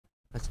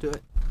do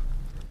it.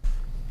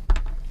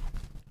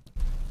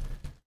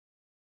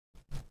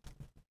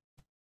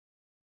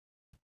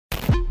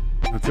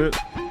 That's it.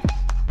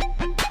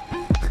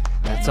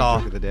 That's all.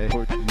 For the day.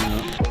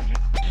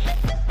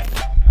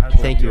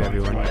 Thank you,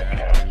 everyone.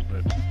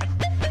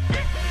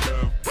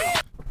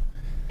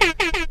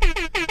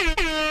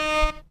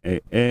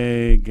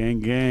 Hey,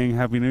 gang.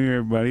 Happy New Year,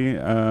 everybody.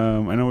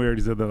 I know we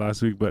already said that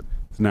last week, but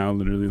it's now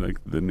literally like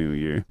the new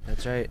year.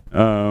 That's right.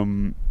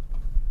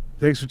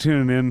 Thanks for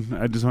tuning in.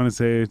 I just want to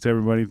say to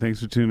everybody, thanks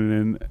for tuning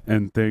in,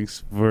 and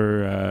thanks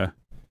for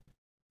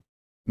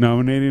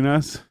nominating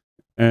us.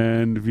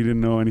 And if you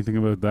didn't know anything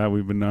about that,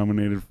 we've been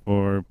nominated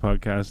for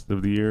Podcast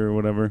of the Year or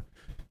whatever.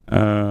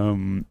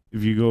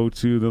 If you go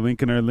to the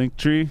link in our link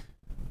tree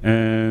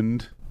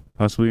and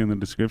possibly in the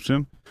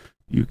description,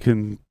 you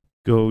can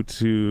go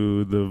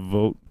to the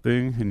vote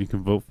thing and you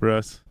can vote for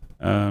us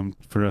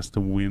to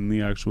win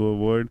the actual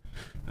award.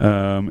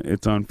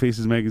 It's on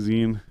Faces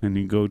Magazine, and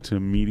you go to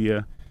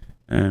media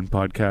and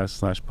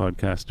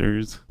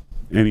podcast/podcasters.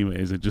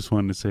 Anyways, I just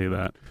wanted to say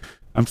that.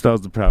 I'm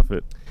Styles the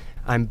Prophet.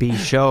 I'm B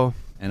Show.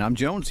 And I'm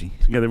Jonesy.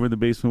 Together we're the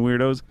Basement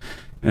Weirdos,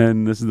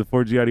 and this is the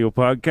 4G Audio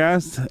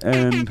Podcast.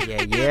 And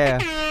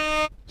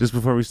Yeah. just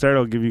before we start,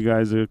 I'll give you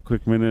guys a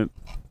quick minute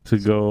to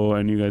go,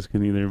 and you guys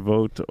can either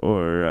vote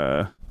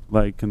or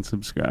like and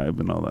subscribe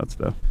and all that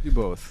stuff. Do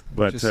both.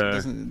 But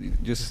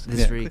just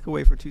This week- click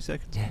away for 2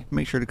 seconds. Yeah.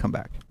 Make sure to come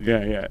back.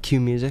 Yeah. Cue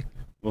music.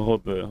 We'll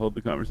hold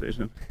the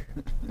conversation.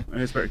 Let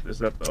me spark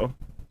this up though.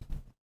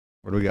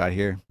 What do we got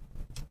here?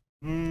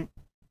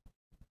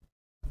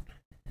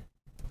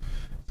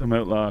 Some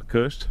Outlaw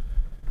Kush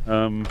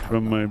from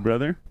my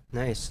brother,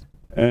 Nice.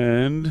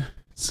 and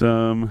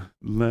some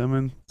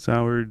lemon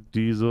sour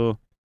diesel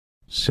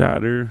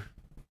shatter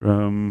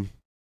from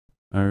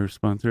our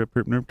sponsor at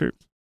Perp Nerp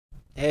Terps,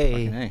 Hey.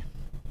 Fucking hey.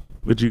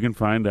 which you can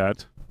find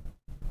at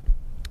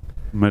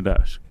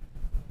Madash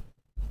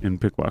in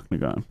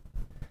Pikwakanagan.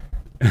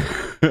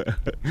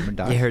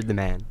 You heard the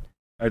man.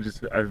 I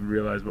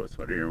realized what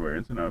sweater you're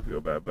wearing, so now I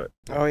feel bad, but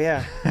Oh,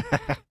 yeah.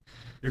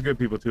 you're good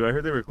people too. I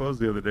heard they were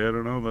closed the other day. I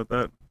don't know about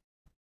that.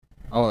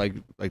 Oh, like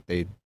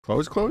they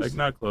close? Like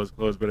not closed,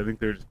 but I think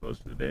they were just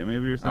closed for the day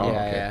maybe or something. Oh,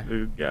 Yeah, okay. yeah.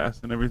 The gas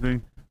and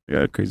everything.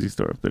 Yeah, crazy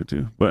store up there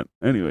too. But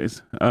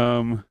anyways,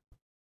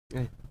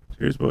 Hey.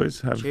 cheers, boys.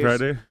 Happy Cheers.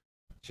 Friday.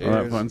 All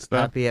that fun stuff.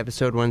 Happy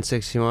episode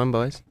 161,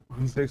 boys.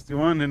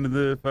 161 into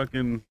the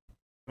fucking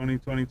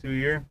 2022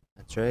 year.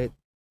 That's right.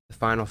 The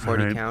final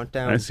 40 Alright.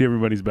 countdown. I see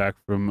everybody's back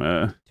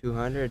from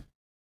 200.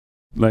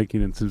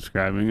 liking and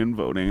subscribing and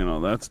voting and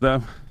all that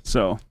stuff.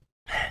 So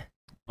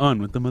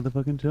on with the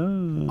motherfucking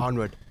show.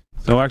 Onward.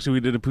 So actually, we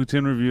did a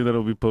poutine review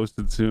that'll be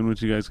posted soon,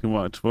 which you guys can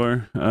watch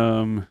for.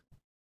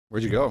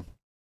 Where'd you go?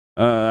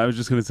 I was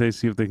just gonna say,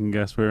 see if they can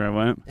guess where I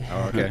went.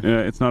 Oh, okay.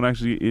 It's not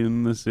actually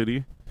in the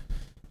city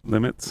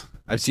limits.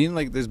 I've seen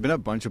there's been a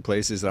bunch of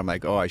places that I'm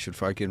like, oh, I should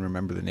fucking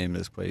remember the name of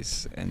this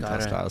place and tell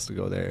Gotta. Styles to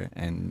go there,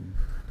 and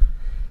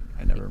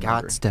I never remember.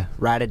 Gots to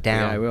write it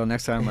Yeah, I down. will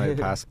next time I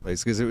pass the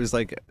place, because it was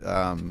like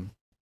I think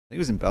it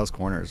was in Bell's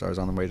Corners. I was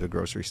on the way to the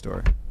grocery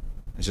store.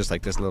 It's just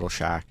like this little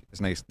shack.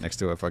 It's nice next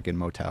to a fucking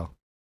motel.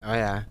 Oh,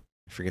 yeah.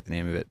 I forget the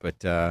name of it, but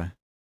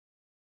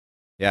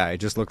yeah, it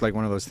just looked like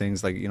one of those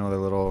things, like, you know, the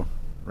little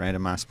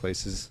random ass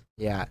places,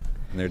 Yeah.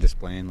 and they're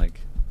displaying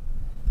like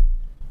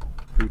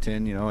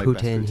poutine, you know, like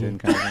best Poutine. poutine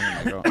kind of thing.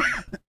 I'm like, oh,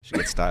 should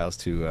get Styles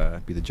to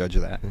be the judge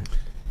of that.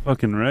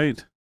 Fucking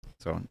right.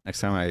 So next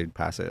time I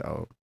pass it,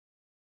 I'll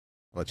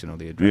let you know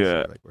the address,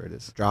 Yeah. or, like where it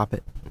is. Drop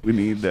it. We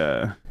need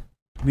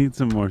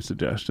some more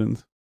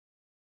suggestions.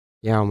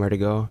 Yeah, on where to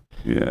go.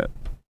 Yeah.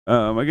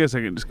 I guess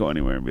I can just go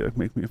anywhere and be like,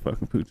 make me a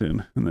fucking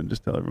poutine, and then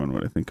just tell everyone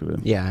what I think of it.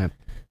 Yeah.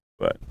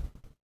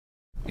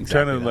 I'm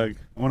trying to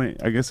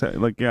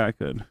I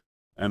could,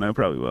 and I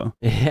probably will.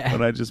 Yeah.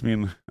 But I just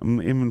mean,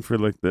 I'm aiming for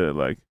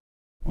I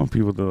want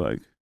people to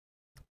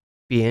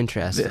Be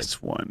interested.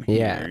 this one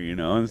Yeah. here, you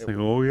know? And it's like,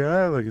 oh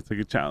yeah, it's like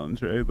a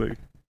challenge, right? Like,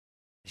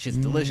 Shit's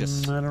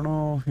delicious. I don't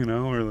know, you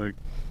know, or like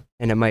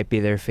And it might be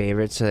their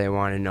favorite, so they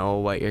want to know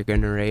what you're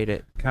going to rate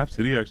it. Cap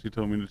City actually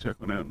told me to check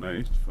one out, and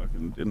I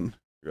fucking didn't.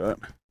 Forgot.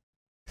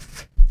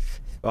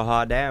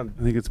 Oh, damn.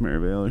 I think it's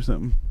Maryvale or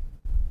something.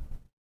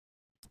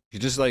 You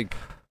just I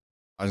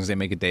was gonna say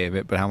make a day of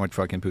it, but how much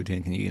fucking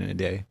poutine can you eat in a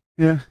day?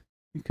 Yeah,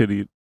 you could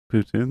eat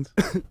poutines,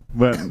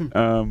 but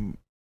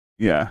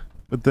yeah.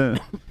 But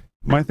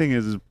my thing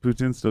is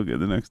poutine's still good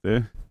the next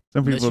day.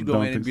 Some Unless people you go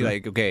don't in and think be so.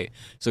 like, okay,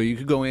 so you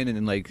could go in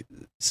and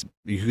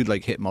you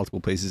could hit multiple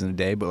places in a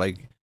day, but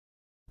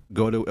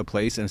go to a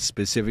place and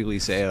specifically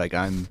say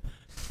I'm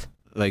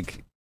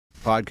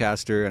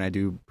podcaster and I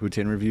do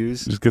poutine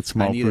reviews. Just get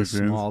small I need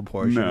poutines. a small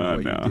portion No,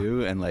 of what no. you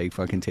do, and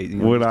fucking take.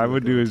 What I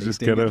would do is just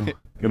get a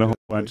whole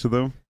bunch of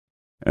them,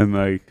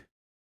 and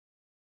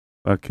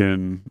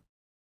fucking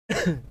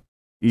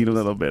eat a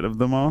little bit of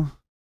them all.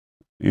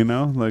 You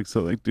know,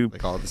 do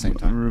all at the same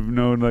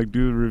time.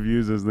 do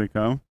reviews as they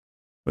come,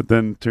 but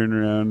then turn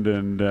around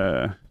and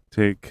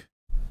take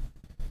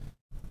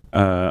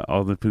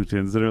all the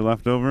poutines that are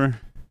left over,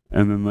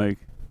 and then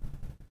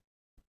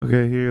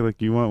okay, here,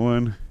 like, you want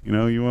one? You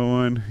know, you want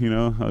one? You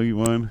know, I'll eat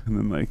one, and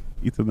then like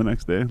eat them the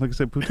next day. Like I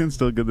said, poutine's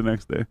still good the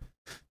next day.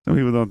 Some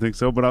people don't think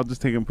so, but I'll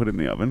just take it and put it in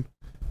the oven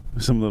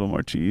with some little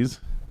more cheese,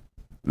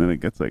 and then it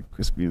gets like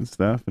crispy and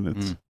stuff, and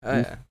it's. Oh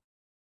yeah.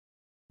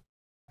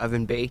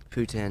 Oven baked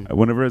poutine.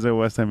 Whenever I was at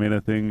West, I made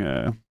a thing,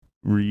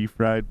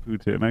 refried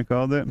poutine, I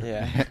called it.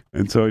 Yeah.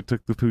 And so I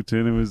took the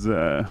poutine. It was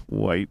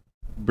white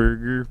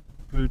burger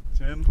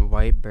poutine.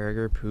 White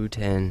burger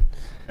poutine.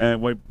 And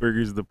White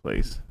Burger's the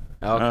place.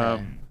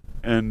 Okay.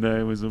 And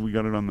we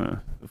got it on the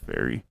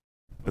ferry,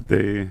 but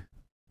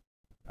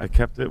I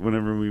kept it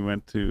whenever we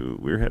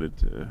were headed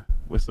to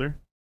Whistler,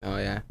 Oh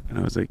yeah. and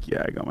I was like,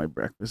 yeah, I got my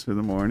breakfast for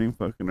the morning,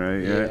 fucking right,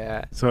 yeah.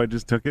 Yeah. So I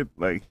just took it,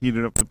 like,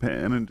 heated up the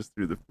pan and just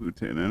threw the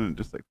poutine in and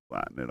just like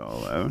flattened it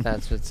all out.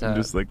 That's what's And up.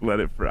 just like let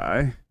it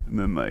fry, and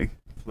then like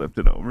flipped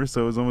it over,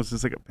 so it was almost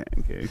just like a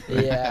pancake.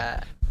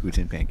 Yeah.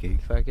 Poutine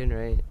pancake. Fucking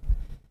right.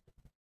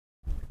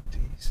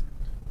 Decent.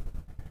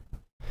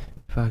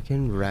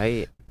 Fucking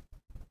right.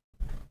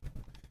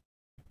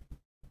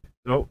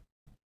 So,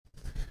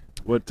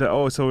 what?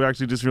 So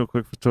actually, just real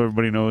quick, so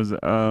everybody knows,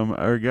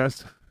 our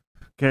guest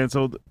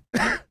canceled,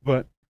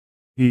 but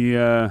he,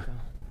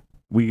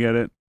 we get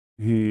it.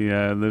 He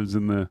lives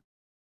in the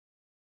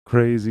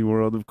crazy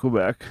world of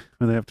Quebec,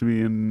 where they have to be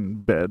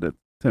in bed at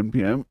 10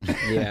 p.m.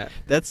 Yeah.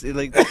 That's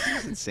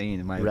insane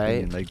in my Right?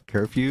 opinion. Like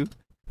curfew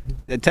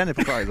at 10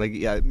 o'clock. Like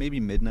yeah, maybe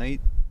midnight.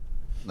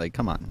 Like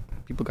come on,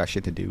 people got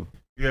shit to do.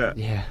 Yeah,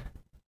 Yeah.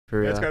 For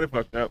real. that's kind of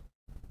fucked up.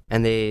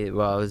 And it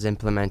was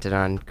implemented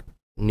on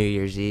New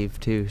Year's Eve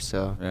too,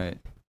 so Right.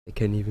 they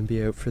couldn't even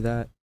be out for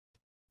that.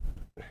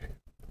 And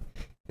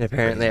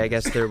apparently, I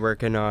guess they're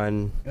working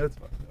on Yeah, that's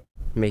fucked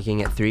up. making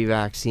it 3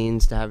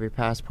 vaccines to have your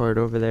passport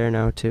over there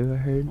now too, I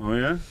heard. Oh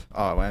yeah.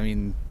 Oh, I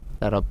mean,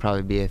 That'll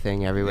probably be a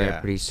thing everywhere yeah,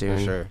 pretty soon.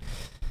 for sure.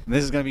 And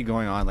this is gonna be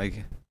going on.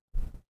 Like,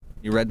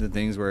 you read the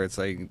things where it's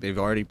like they've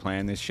already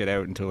planned this shit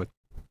out until like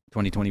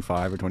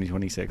 2025 or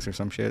 2026 or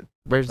some shit.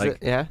 Where's Like-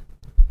 the yeah?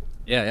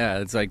 Yeah.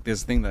 It's like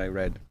this thing that I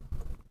read.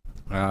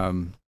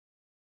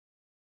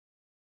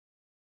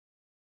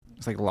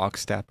 It's like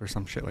Lockstep or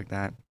some shit like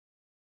that.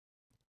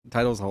 The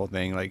title's the whole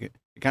thing. Like it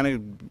kind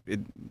of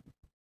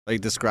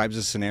like describes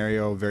a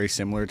scenario very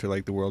similar to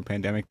like the world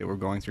pandemic that we're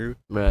going through,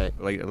 Right.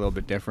 but, like a little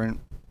bit different.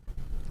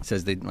 It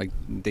says they like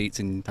dates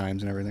and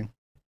times and everything.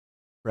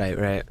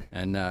 Right.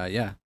 And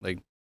yeah, like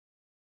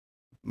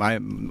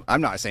I'm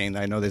not saying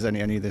that I know there's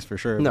any of this for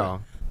sure.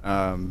 No.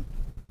 But,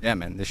 yeah,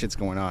 man, this shit's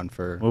going on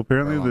for Well,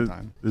 apparently a long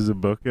time. there's a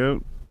book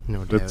out No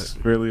doubt. that's a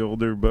fairly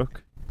older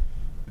book.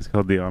 It's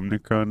called the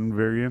Omicron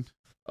variant.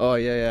 Oh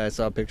yeah, I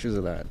saw pictures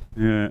of that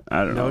Yeah,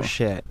 I don't No know.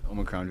 shit.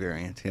 Omicron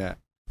variant. Yeah,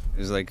 it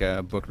was like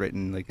a book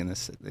written like in the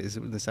is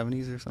it the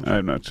 70s or something?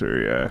 I'm not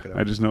sure. Yeah, Look it up.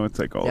 I just know it's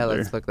like older. Yeah,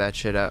 let's look that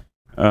shit up.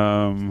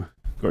 Of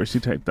course,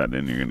 you type that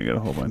in, you're gonna get a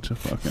whole bunch of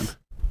fucking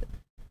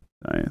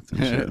science and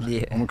shit.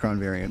 Yeah. Omicron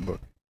variant book.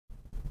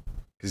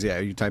 Because yeah,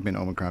 you type in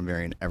Omicron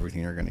variant,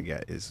 everything you're gonna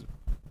get is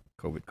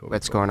COVID.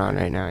 What's COVID. going on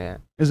right now? Yeah.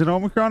 Is it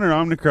Omicron or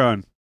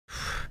Omicron?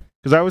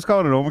 Because I was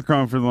calling it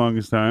Omicron for the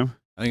longest time,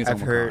 I think it's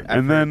I've heard- Omicron.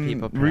 and heard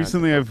people then pronounce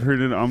recently it I've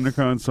heard it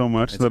Omicron so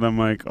much It's- that I'm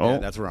like, Yeah, oh,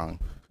 that's wrong.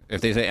 If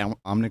they say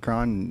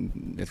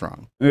Omicron, it's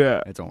wrong.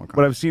 yeah. It's Omicron.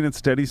 But I've seen it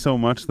steady so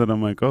much that I'm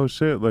like, oh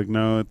shit! Like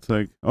now it's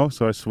like, oh,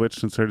 so I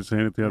switched and started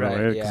saying it the other Right,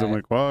 way because I'm yeah.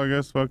 like, well, I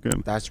guess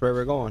fucking That's where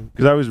we're going.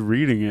 because I was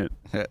reading it.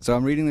 So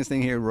I'm reading this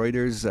thing here.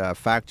 Reuters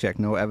fact check: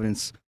 no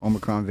evidence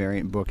Omicron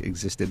variant book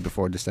existed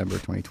before December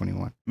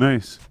 2021.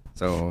 Nice.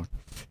 So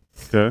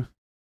Okay.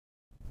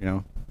 you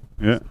know,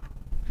 Yeah.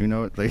 who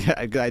knows? Like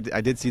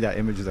I did see that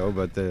image though,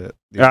 but the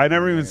Yeah, I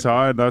never even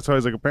saw it. That's why I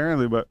was like,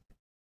 apparently, but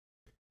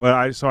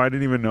I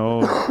didn't even know.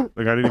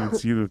 Like, I didn't even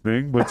see the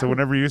thing. But so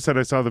whenever you said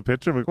I saw the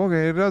picture, I'm like,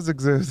 okay, it does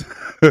exist.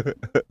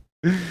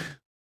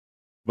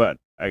 But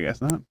I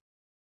guess not.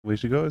 Way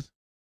she goes.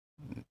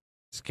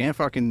 Just can't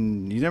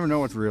fucking. You never know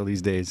what's real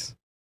these days.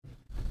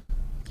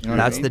 You know what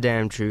I That's mean? the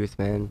damn truth,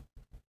 man.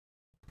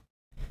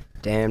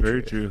 Damn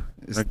Very truth. true.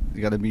 It's-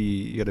 you gotta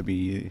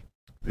be.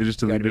 They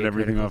just You gotta be deleted a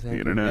everything critical off the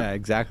thinker. internet, Yeah,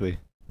 exactly.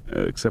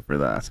 except for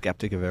that.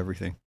 Skeptic of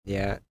everything,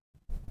 Yeah.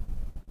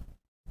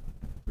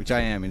 which I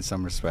am in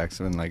some respects,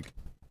 and like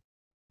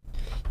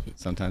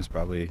sometimes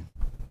probably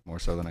more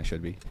so than I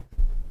should be.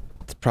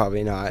 It's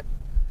probably not.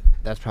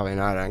 That's probably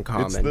not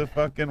uncommon. It's the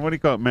fucking, what do you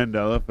call it,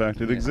 Mandela effect.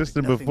 It Yeah,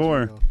 existed nothing's before.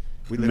 real.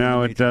 We live in Now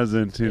the it Matrix.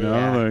 doesn't, you know?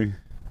 Yeah. Like,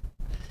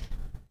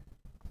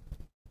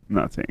 I'm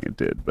not saying it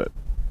did, but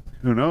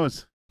who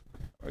knows?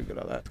 Are good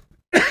on that?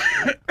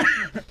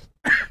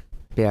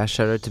 Yeah,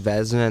 shout out to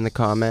Vesna in the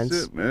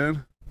comments. Shit,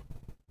 man.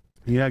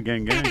 Yeah,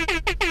 gang.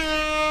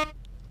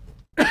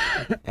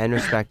 And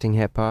respecting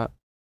hip hop.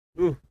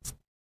 A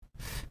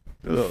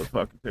little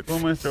fucking tickle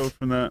in my throat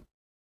from that.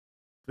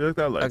 I feel like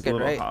that light's Okay, a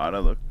little right. hot. I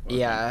look.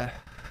 Yeah.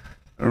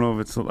 I don't know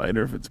if it's the light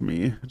or if it's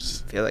me. I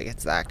feel like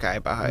it's that guy I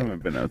behind.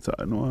 haven't been outside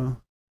in a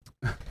while.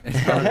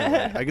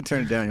 I could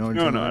turn it down. You want me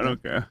to No, turn it I down?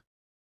 don't care.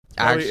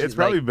 Actually, It's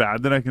probably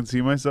bad that I can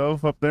see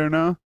myself up there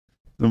now.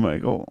 I'm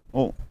like, oh.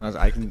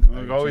 I can.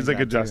 I'm like always like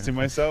adjusting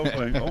myself.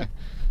 Like, oh.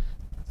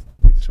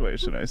 Which way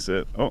should I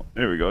sit? Oh,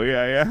 there we go.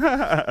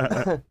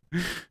 Yeah.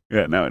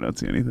 Yeah, now I don't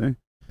see anything.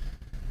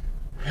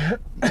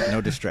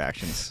 No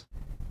distractions.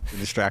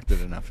 You're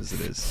distracted enough as it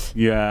is.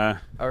 Yeah,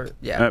 Or I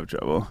yeah. have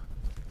trouble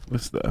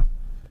with stuff.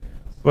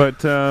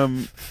 But,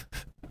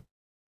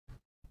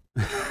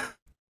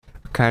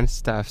 What kind of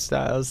stuff,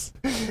 Styles?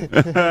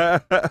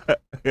 yeah,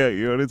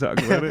 you want to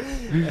talk about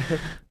it?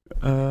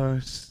 Oh,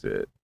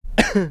 shit.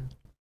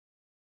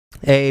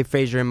 Hey,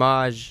 Fraser and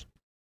Maj.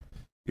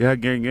 Yeah,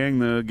 gang,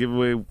 the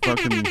giveaway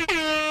fucking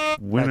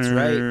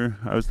winner.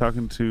 I was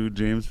talking to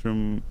James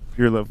from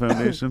Pure Love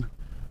Foundation,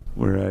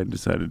 where I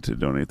decided to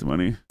donate the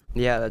money.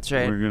 Yeah, that's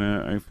right.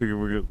 I figure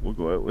we'll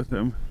go out with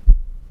him,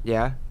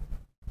 Yeah,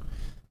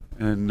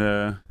 and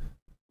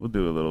we'll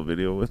do a little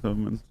video with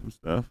him and some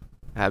stuff.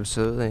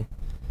 absolutely.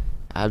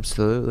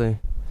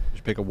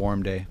 Just pick a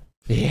warm day.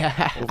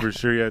 Yeah. Oh, for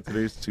sure. Yeah,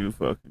 today's too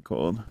fucking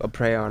cold. I'll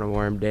pray on a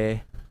warm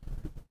day.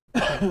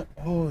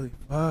 Holy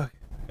fuck!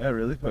 Yeah,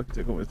 really fucking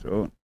tickled my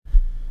throat.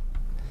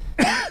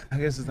 I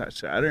guess it's not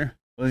Shatter.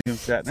 William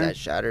It's Shatner. that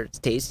shatter. It's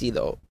tasty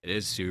though. It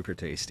is super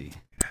tasty.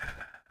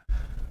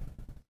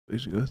 There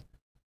she goes.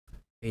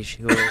 Hey,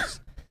 she goes.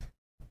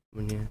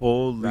 When you ride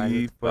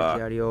Holy with fuck!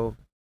 Portiadio.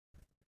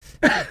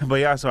 But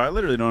yeah, so I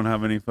literally don't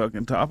have any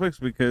fucking topics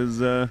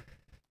because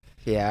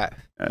Yeah,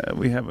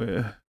 we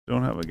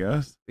don't have a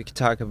guest. we could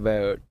talk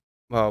about.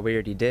 Well, we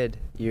already did.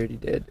 You already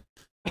did.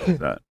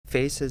 That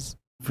Faces.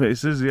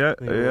 faces, yeah,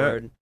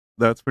 Award.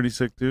 that's pretty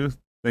sick too.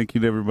 Thank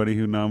you to everybody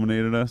who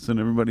nominated us and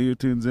everybody who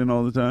tunes in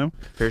all the time.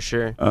 For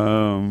sure.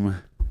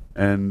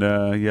 And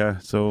yeah,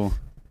 so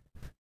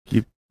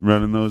keep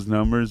running those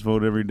numbers.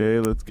 Vote every day.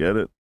 Let's get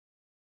it.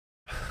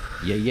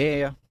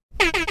 Yeah.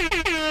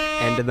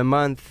 End of the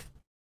month.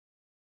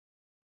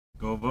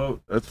 Go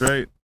vote. That's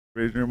right.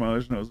 Fraser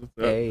Maj knows what's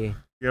up. Hey.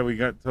 Yeah, we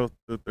got till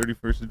the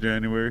 31st of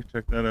January.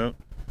 Check that out.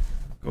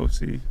 Go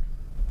see.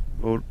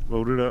 Vote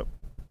it up.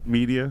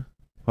 Media,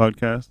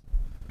 podcast.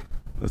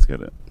 Let's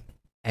get it.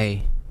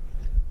 Hey.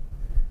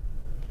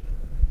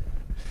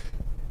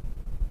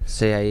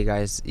 So yeah, you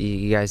guys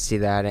see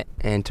that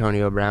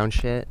Antonio Brown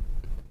shit?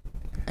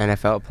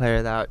 NFL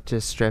player that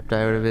just stripped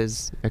out of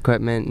his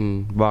equipment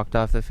and walked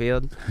off the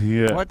field.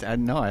 Yeah. What?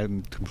 No,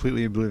 I'm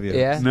completely oblivious.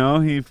 Yeah. No,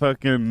 he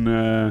fucking.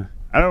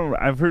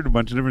 I've heard a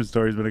bunch of different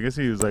stories, but I guess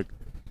he was like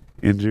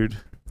injured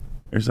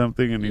or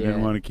something, and he didn't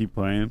Yeah. want to keep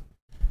playing.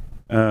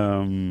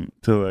 To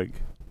like,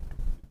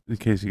 in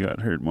case he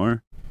got hurt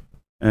more,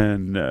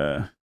 and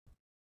the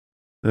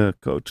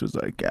coach was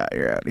like, "Yeah,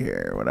 you're out of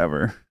here," or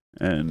whatever,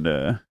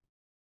 and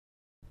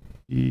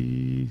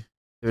he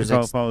There was took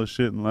like, off all his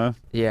shit and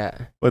left.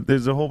 yeah, But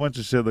there's a whole bunch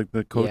of shit. Like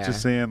the coach Yeah. is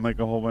saying like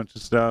a whole bunch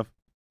of stuff.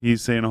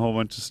 He's saying a whole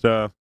bunch of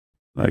stuff.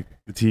 Like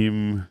the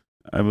team,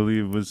 I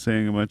believe, was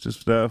saying a bunch of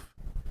stuff.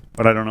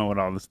 But I don't know what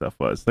all the stuff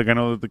was. Like I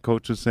know that the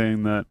coach was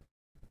saying that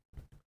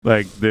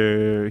like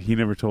he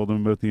never told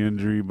them about the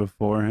injury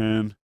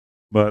beforehand.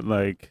 But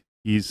like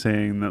he's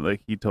saying that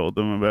like he told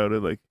them about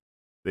it. Like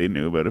they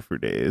knew about it for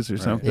days or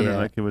Right. something. Or Yeah.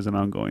 like it was an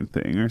ongoing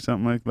thing or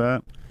something like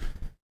that.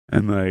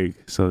 And like,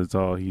 so it's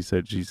all he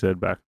said, she said,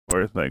 back and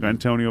forth. Like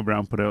Antonio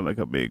Brown put out like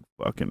a big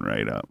fucking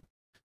write up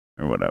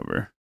or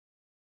whatever.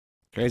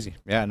 Crazy.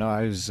 Yeah, no,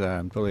 I was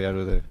totally out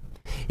of the.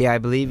 yeah. I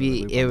believe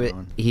they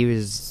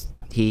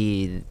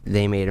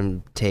made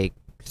him take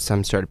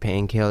some sort of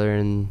painkiller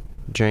and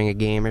during a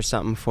game or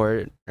something for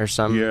it or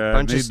some Yeah,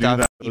 bunch they of do stuff.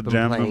 that. To keep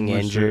They'll him jam playing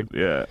with injured.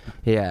 shit. Yeah,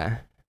 Yeah.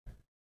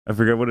 I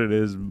forget what it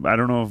is. I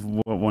don't know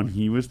what one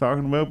he was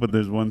talking about, but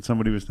there's one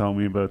somebody was telling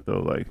me about though.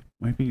 Like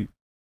might be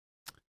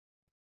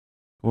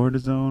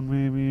cortisone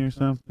maybe or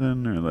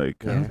something, or like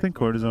I Yeah. don't think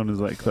cortisone is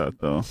like that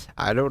though.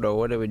 I don't know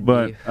what it would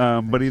But be.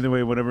 but either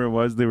way, whatever it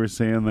was, they were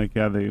saying like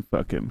yeah, they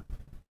fucking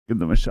give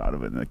them a shot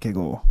of it and like okay,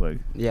 go like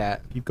Yeah,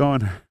 keep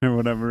going or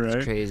whatever, right?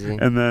 it's crazy.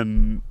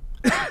 And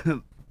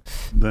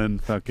then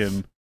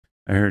fucking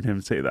I heard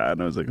him say that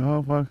and I was like,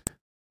 oh fuck,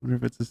 wonder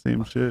if it's the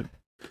same shit.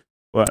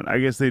 But I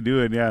guess they do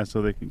it, yeah,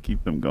 so they can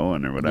keep them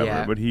going or whatever.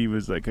 Yeah. But he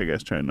was like, I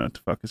guess trying not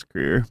to fuck his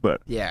career.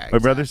 But Yeah. my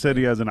brother said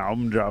he has an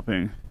album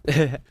dropping Oh,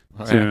 yeah.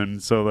 soon,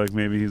 so like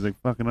maybe he's like,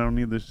 fucking, I don't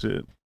need this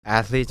shit.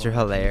 Athletes are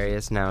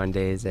hilarious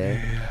nowadays, eh?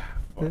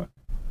 Fuck.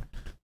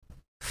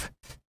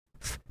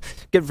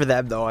 Good for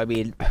them, though. I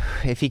mean,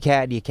 if you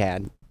can, you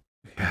can.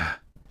 Yeah,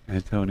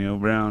 Antonio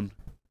Brown.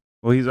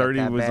 Well, he's Get already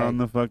that was bag. on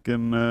the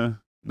fucking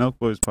Nelk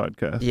Boys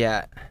podcast.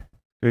 Yeah.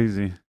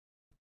 Crazy.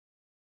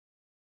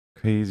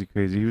 He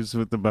was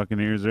with the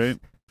Buccaneers, right?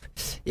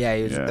 Yeah,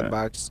 he was with Yeah. the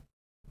Bucks.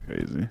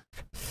 Crazy.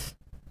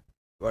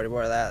 What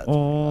more of that?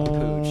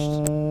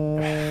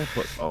 Oh,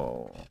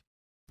 football.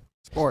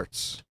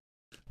 Sports.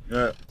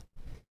 Yeah.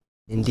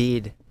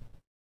 Indeed.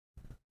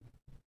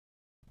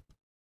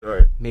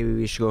 Sorry. Maybe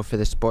we should go for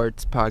the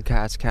sports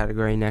podcast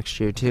category next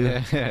year,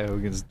 too. Yeah,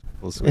 we can just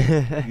full swing.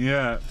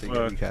 Yeah. Take fuck.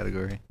 every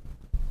category.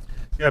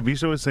 Yeah,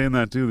 Bisha was saying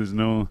that too. There's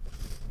no,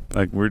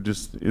 like, we're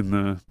just in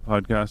the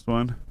podcast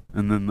one.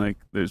 And then like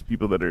there's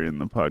people that are in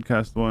the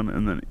podcast one,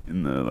 and then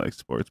in the like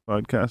sports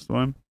podcast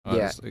one. Yeah.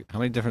 there's, like, how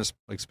many different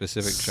like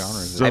specific genres?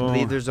 is So- I there?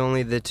 believe there's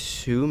only the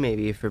 2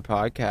 maybe for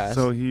podcasts.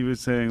 So he was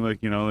saying like,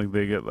 you know, like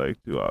they get like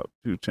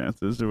two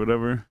chances or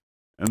whatever,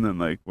 and then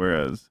like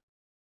whereas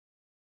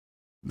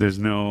there's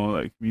no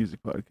like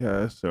music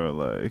podcasts or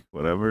like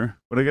whatever.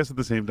 But I guess at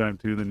the same time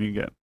too, then you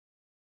get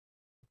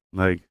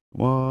like,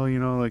 well, you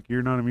know, like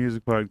you're not a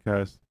music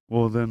podcast.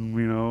 Well, then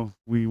you know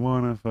we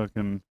want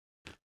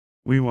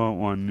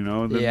one, you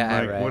know. Then Yeah,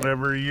 like right.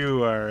 whatever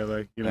you are,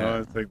 like you know,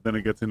 Yeah. it's like then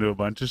it gets into a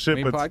bunch of shit.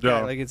 I mean, but podcast,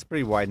 still, like it's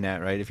pretty wide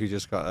net, right? If you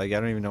just got like, I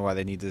don't even know why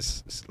they need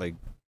this. Like,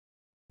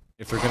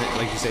 if they're gonna,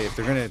 like you say, if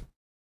they're gonna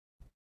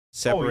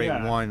separate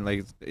yeah. one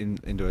like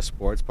into a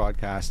sports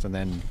podcast and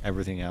then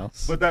everything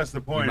else, but that's the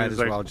you point. might is as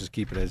like, well just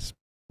keep it as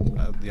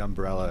the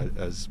umbrella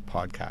as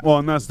podcast. well,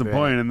 and that's the Right.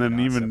 point. And then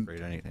Not even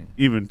separate anything.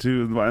 even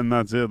too, and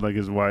that's it. Like,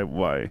 is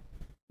why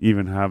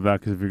even have that?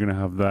 Because if you're gonna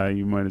have that,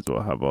 you might as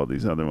well have all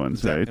these other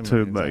ones, right?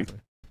 To like, Exactly.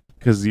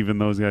 because even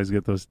those guys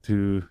get those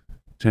 2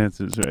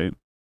 chances, right?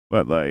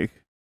 But like,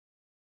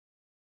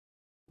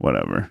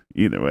 whatever.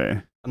 Either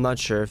way, I'm not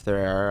sure if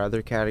there are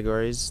other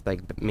categories,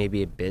 like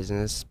maybe a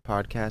business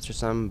podcast or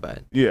something,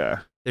 but yeah.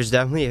 there's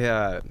definitely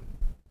a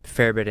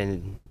fair bit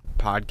in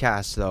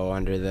podcasts though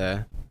under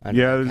the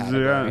Yeah, the there's-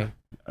 category. yeah.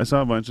 I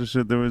saw a bunch of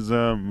shit. There was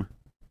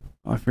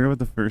I forget what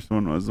the first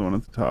one was. The one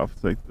at the top.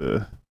 It's like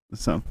the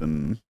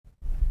something,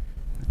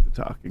 like the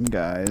talking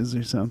guys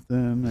or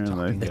something, or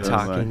like The Yeah, or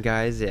talking like-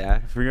 guys,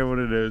 yeah. I forget what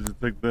it is.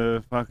 It's like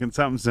the fucking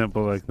something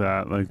simple like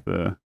that, like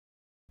the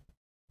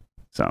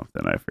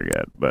something I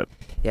forget. But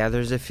Yeah,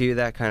 there's a few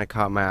that kind of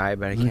caught my eye,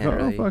 but I I was like, can't oh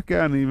really. fuck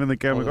yeah! And even the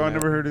guy, like, pull oh, I them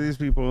never out. heard of these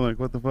people. Like,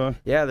 what the fuck?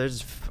 Yeah,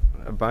 there's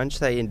a bunch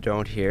that you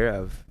don't hear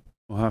of.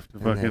 We'll have to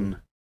And fucking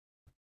then-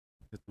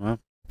 get them up.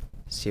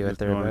 See what Just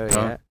they're go on about,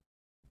 top. yeah.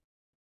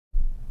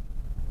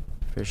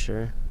 For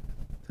sure.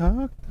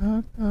 Talk.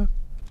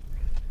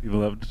 People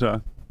love to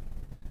talk.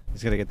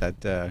 He's gotta get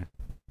that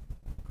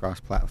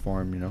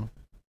cross-platform, you know.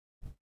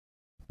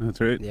 That's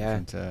right. Yeah.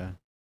 And,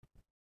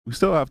 We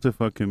still have to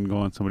fucking go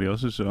on somebody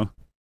else's show.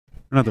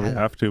 Not that we Yeah.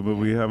 have to, but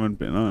we haven't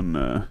been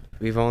on.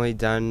 We've only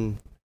done.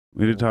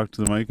 We did talk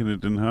to the mic and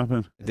it didn't happen.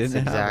 it That's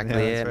didn't happen.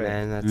 exactly Yeah, it, that's right.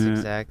 man. That's Yeah.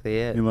 exactly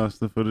it. He lost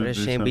the footage. What a or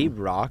shame. We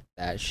something. rocked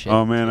that shit.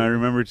 Oh man, I dude.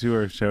 remember too.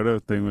 Our shout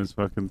out thing was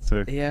fucking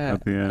sick. Yeah.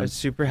 At the I end. was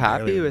super I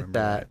happy barely with remember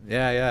that.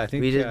 Yeah, I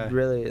think We did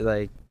really,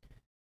 like,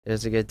 it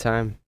was a good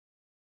time.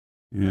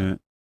 Yeah.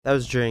 That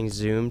was during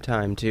Zoom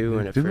time, too,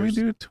 when it Didn't first.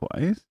 we do it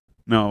twice?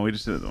 No, we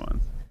just did it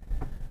once.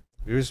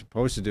 we were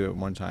supposed to do it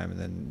one time and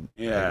then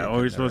Yeah, well,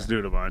 we were supposed to do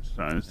it a bunch of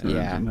times. So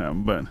Yeah. It didn't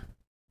happen, but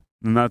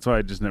and that's why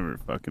I just never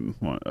fucking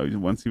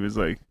once he was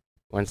like,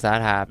 Once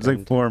that it happened. was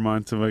like 4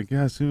 months of like,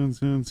 yeah, soon,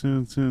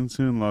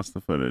 lost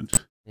the footage.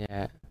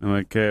 Yeah. I'm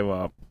like, okay,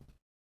 well,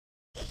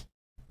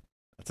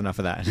 That's enough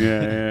of that.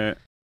 yeah.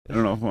 I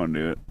don't know if I want to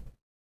do it.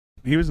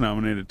 He was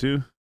nominated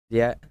too.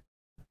 Yeah.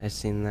 I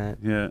seen that.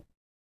 Yeah.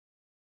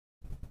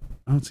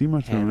 I don't see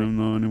much from Hammer. him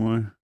though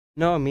anymore.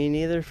 No, me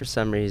neither, for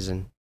some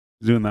reason.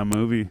 He's doing that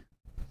movie.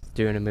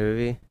 Doing a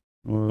movie.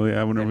 Well,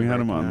 yeah, whenever we Been had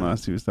him working on on it.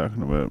 last, he was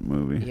talking about a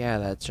movie. Yeah,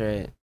 that's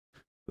right.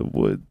 The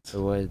Woods.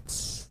 The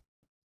Woods.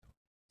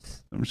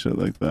 Some shit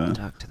like that.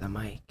 Talk to the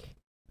mic.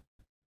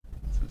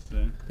 What's it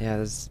say?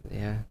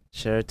 Yeah,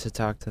 shout out to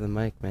Talk to the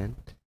Mic, man.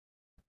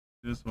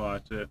 Just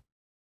watch it.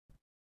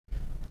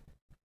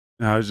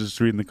 I was just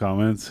reading the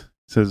comments. It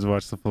says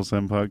watch the Full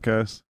Send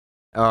podcast.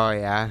 Oh,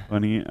 yeah.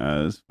 Funny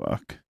as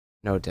fuck.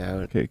 No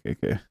doubt.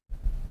 KKK.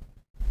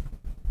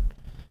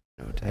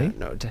 No doubt. Hey?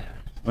 No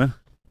doubt.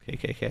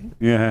 KKK.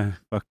 Yeah,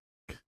 fuck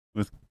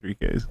with 3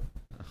 Ks.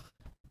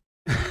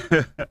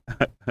 I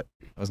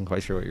wasn't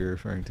quite sure what you were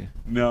referring to.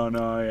 no,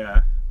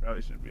 yeah.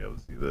 Probably shouldn't be able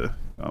to see the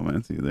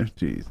comments either.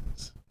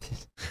 Jesus.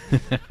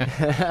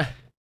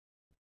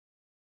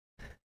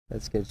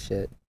 That's good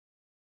shit.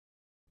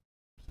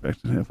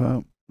 Respected hip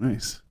hop.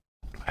 Nice.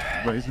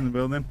 Everybody's in the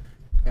building.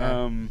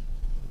 Yeah.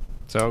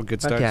 So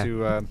good start Okay.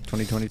 to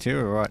 2022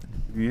 or what?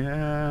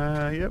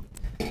 Yeah, yep.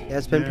 Yeah,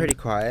 it's been Yeah. pretty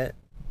quiet.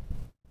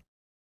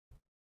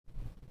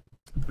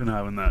 Been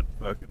having that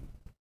fucking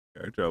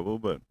car trouble,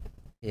 but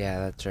Yeah,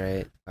 that's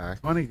right. Fuck.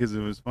 funny because it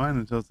was fine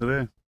until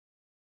today.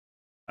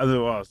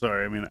 Well,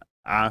 sorry. I mean,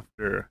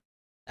 after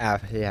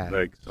Yeah.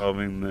 like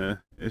solving the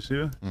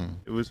issue,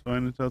 it was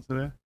fine until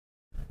today.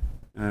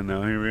 And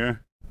now here we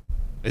are.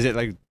 Is it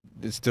like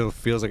it still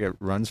feels like it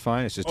runs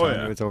fine? It's just Oh, telling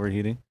yeah. you it's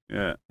overheating.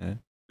 Yeah. Yeah.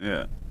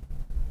 Yeah.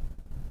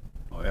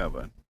 Oh yeah,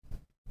 but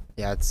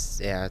It's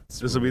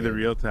this will be the weird.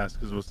 real test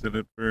because we'll sit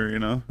it for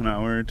an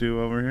hour or two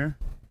over here,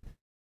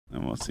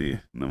 and we'll see,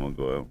 and then we'll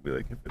go out and be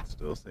like, if it's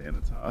still saying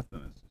it's hot,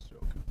 then it's just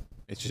joking.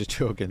 It's just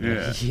joking.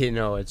 Yeah. You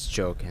know it's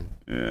joking.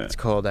 Yeah. It's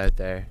cold out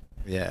there.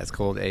 Yeah, it's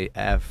cold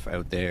AF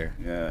out there.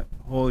 Yeah.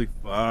 Holy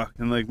fuck!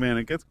 And like, man,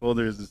 it gets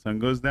colder as the sun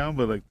goes down,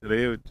 but like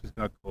today it just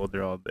got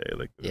colder all day.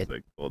 Like it was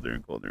like colder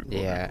and colder and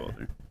colder Yeah. and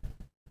colder.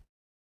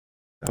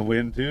 The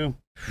wind too.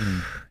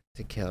 It's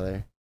a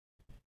killer.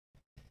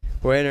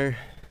 Winter.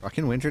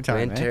 Fucking winter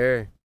time.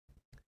 Winter.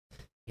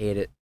 Hate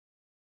it.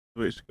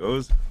 The way she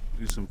goes.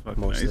 do some fucking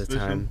most ice of the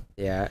time.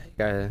 Yeah,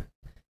 you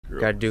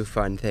gotta do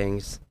fun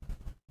things.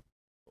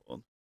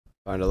 Cold.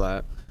 Fun a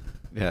lot.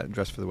 Yeah,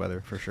 dress for the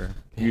weather for sure.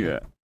 Yeah.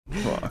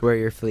 Fuck. Wear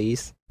your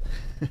fleece.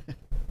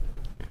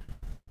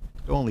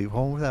 Don't leave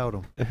home without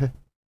them.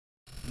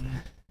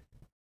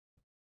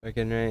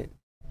 Fucking right.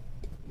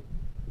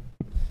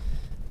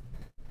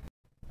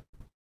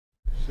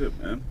 Shit,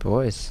 man.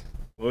 Boys.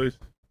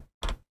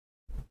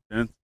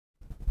 Gents.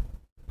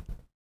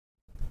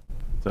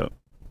 What's up?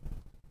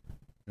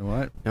 You know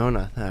what? No,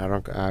 nothing.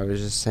 I was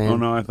just saying. Oh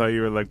no, I thought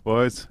you were like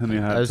boys, and you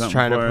had I was something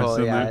trying to for us pull.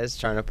 in Yeah, I there. was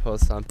trying to pull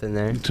something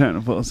there. Trying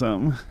to pull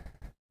something.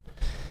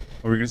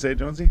 What were you gonna say,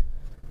 Jonesy?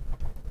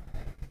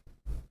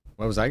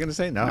 What was I gonna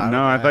say? No,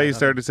 No, I thought you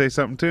started to say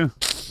something too.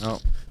 No.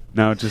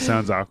 No, it just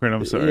sounds awkward.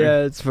 I'm sorry. Yeah,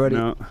 it's funny.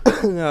 No.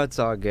 No, it's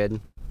all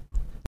good.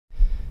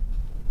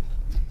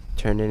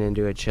 Turned it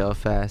into a chill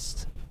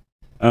fest.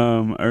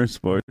 Our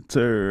sports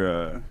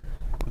are.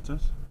 What's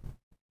this?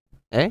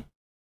 Eh? I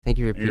think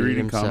he Are you repeated reading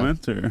himself.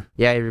 comments or?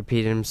 Yeah, he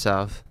repeated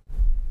himself.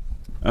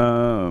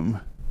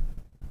 Are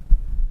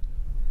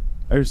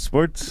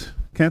sports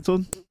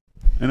canceled?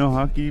 I know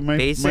hockey might have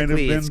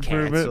Basically, been it's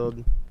for a bit.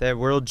 canceled. The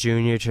World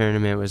Junior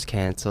Tournament was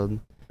canceled.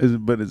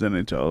 But is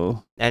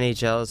NHL?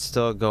 NHL is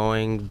still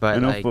going, but I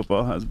know like,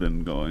 football has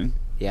been going.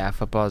 yeah,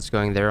 football is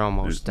going. They're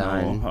almost There's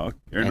done. no hockey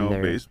or and no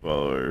they're-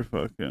 baseball or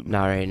fucking.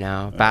 Not right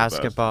now.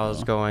 Basketball is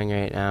basketball. going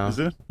right now. Is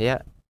it?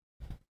 Yeah.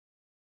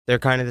 They're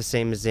kind of the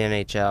same as the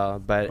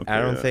NHL, but I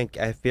Okay, don't yeah. think.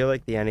 I feel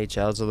like the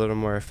NHL is a little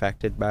more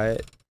affected by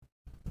it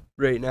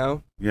right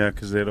now. Yeah,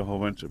 because they had a whole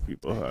bunch of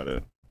people had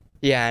it.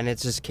 Yeah, and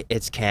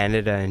it's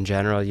Canada in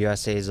general.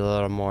 USA is a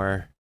little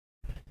more,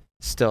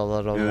 still a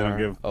little Yeah, they don't more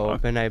give a fuck.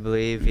 open, I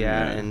believe.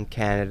 Yeah, Yeah. and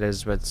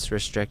Canada's what's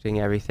restricting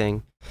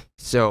everything.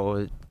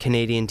 So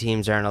Canadian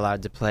teams aren't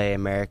allowed to play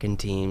American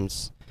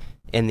teams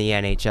in the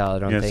NHL. I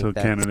don't Yeah, think so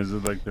that. Canada's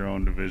like their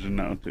own division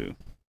now too.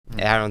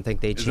 I don't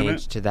think they Isn't it?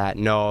 changed to that.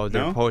 No,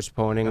 they're No?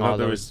 postponing I all thought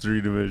there was those.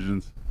 3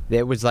 divisions.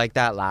 It was like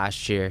that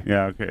last year,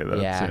 Yeah, okay,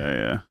 that's Yeah.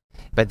 yeah.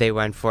 but they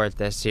went for it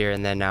this year,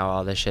 and then now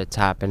all the shit's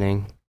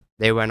happening.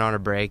 They went on a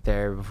break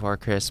there before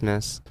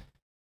Christmas,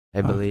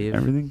 I believe.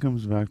 Everything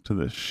comes back to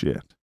this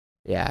shit.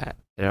 Yeah,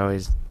 it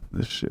always.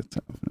 This shit's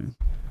happening.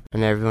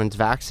 And everyone's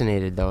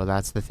vaccinated though.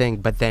 That's the thing.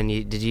 But then,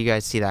 did you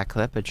guys see that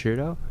clip of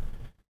Trudeau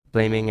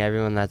blaming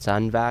everyone that's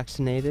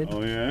unvaccinated?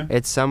 Oh yeah.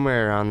 It's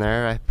somewhere around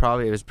there.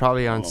 It was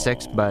probably on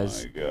Six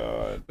Buzz. Oh my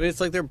god. But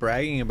it's like they're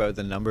bragging about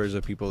the numbers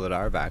of people that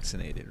are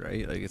vaccinated,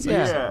 right? Like it's like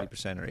Yeah.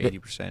 70% or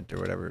 80% or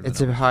whatever. the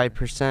It's a numbers high are.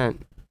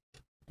 percent.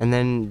 And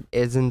then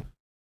isn't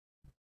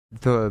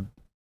the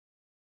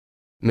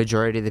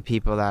majority of the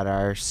people that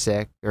are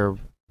sick or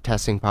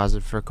testing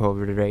positive for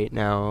COVID right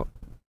now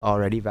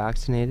already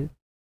vaccinated?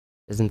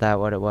 Isn't that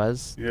what it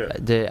was?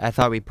 Yeah. I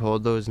thought we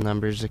pulled those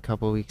numbers a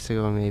couple weeks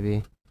ago,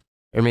 maybe.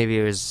 Or maybe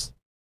it was.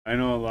 I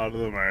know a lot of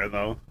them are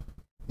though.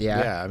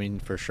 Yeah, I mean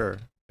for sure.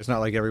 It's not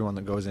like everyone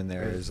that goes in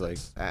there is like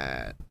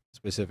Uh,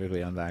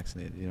 specifically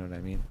unvaccinated. You know what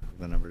I mean?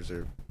 The numbers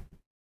are.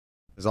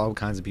 There's all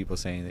kinds of people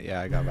saying that.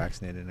 Yeah, I got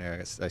vaccinated and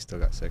I still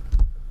got sick.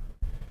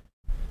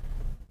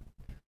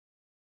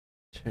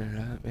 turn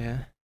it up, yeah.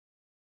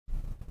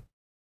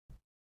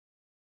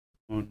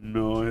 Oh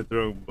no, I hit the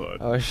wrong button.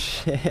 Oh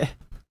shit.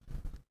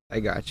 I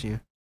got you.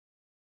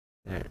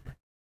 There.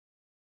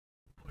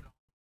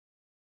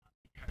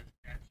 Because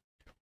that's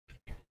with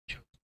people who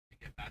chose to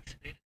get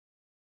vaccinated.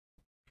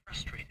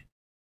 Frustrated.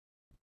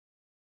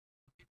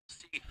 People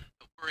see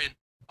that we're in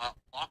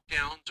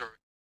lockdowns or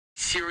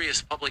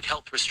serious public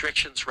health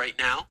restrictions right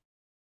now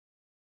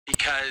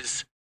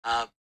because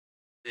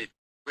the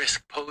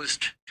risk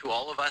posed to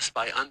all of us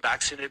by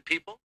unvaccinated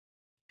people.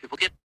 People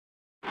get.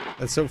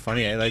 That's so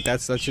funny. Eh? Like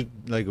that's such a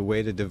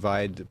way to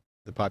divide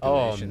the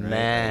population. Oh, right?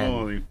 man.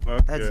 Holy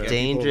fuck. That's yeah. Get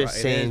dangerous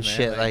people saying it is, man.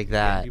 shit like get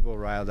that. People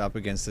riled up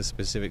against a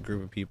specific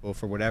group of people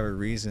for whatever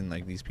reason.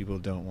 Like these people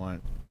don't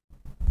want,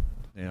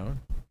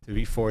 to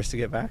be forced to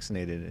get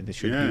vaccinated, and it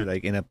should Yeah. be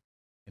like in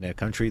a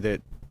country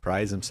that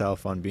prides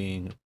himself on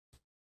being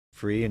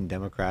free and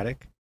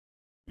democratic.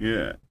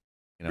 Yeah.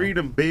 You know?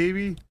 Freedom,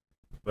 baby.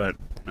 But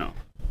no.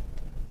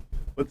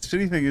 But the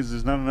shitty thing is,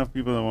 there's not enough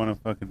people that want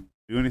to fucking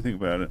do anything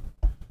about it.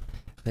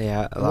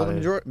 Yeah, a Well, lot the of.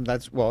 majority.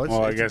 It's Well,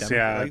 I it's guess,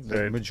 yeah, like, that's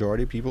the right.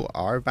 majority of people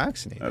are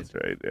vaccinated. That's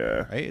right.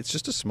 Yeah. Right? It's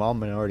just a small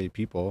minority of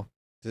people.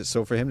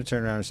 So for him to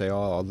turn around and say, "Oh,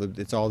 all the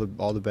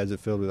beds are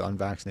filled with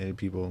unvaccinated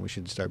people, and we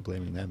should start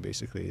blaming them,"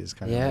 basically, is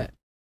kind Yeah. of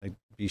like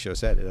Bisho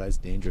said. That's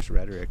dangerous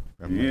rhetoric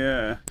from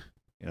Yeah.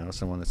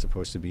 someone that's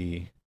supposed to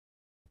be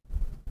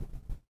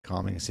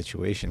calming a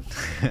situation.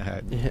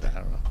 I don't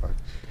know.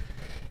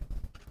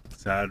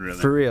 Sad, really.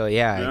 For real,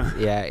 yeah. Yeah.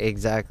 Yeah,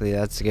 exactly.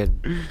 That's good.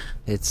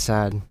 It's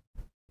sad.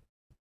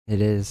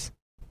 It is.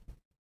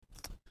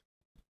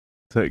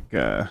 It's like,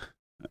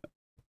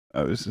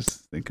 I was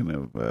just thinking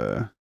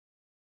of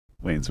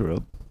Wayne's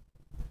World.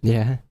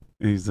 Yeah.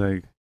 And he's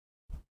like,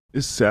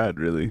 it's sad,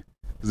 really.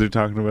 Because they're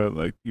talking about,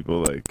 like,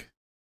 people, like,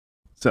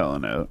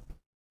 selling out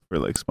for,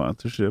 like,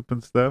 sponsorship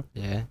and stuff.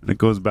 Yeah. And it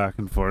goes back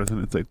and forth,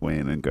 and it's, like,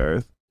 Wayne and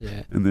Garth.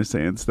 Yeah. And they're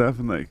saying stuff,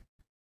 and, like,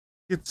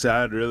 It's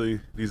sad, really.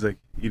 He's like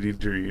eating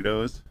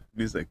Doritos.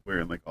 And he's like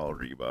wearing like all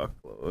Reebok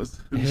clothes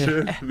and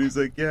shit. And he's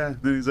like, yeah.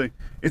 And then he's like,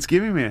 it's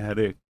giving me a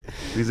headache. And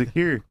he's like,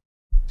 here,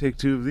 take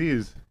 2 of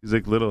these. He's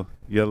like, little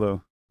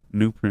yellow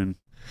Nuprin.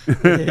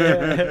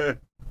 Yeah.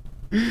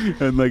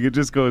 And like it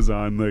just goes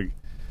on, like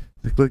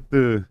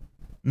the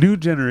new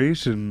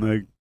generation,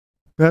 like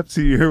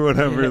Pepsi or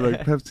whatever,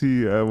 like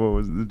Pepsi. What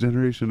was it, the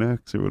Generation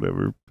X or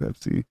whatever?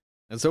 Pepsi.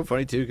 It's so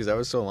funny too because that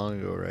was so long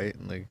ago, right?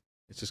 And like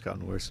it's just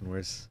gotten worse and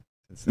worse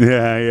since then.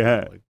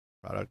 Yeah. Like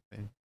product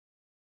thing.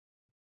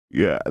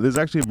 Yeah, there's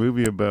actually a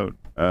movie about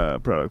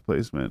product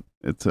placement.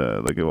 It's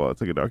it's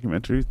like a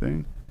documentary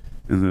thing,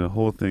 and the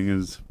whole thing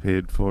is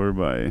paid for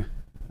by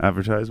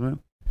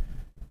advertisement.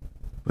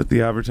 But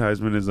the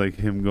advertisement is like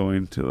him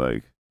going to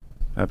like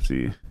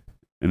Pepsi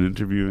and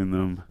interviewing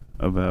them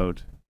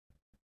about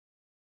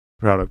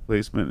product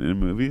placement in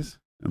movies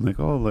and like,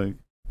 oh, like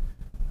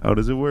how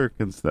does it work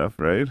and stuff,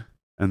 right?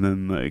 And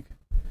then like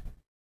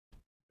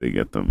they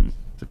get them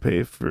to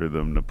pay for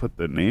them to put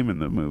their name in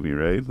the movie,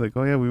 right? Like,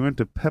 oh yeah, we went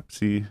to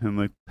Pepsi and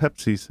like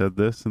Pepsi said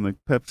this and like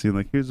Pepsi and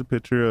like here's a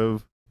picture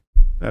of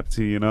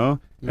Pepsi, you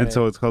know? Right. And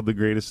so it's called The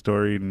Greatest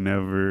Story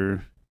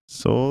Never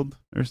Sold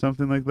or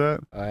something like that.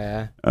 Oh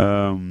yeah.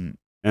 And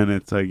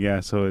it's like, yeah,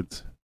 so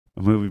it's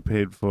a movie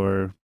paid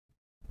for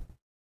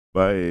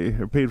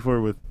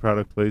with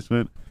product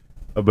placement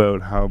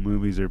about how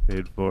movies are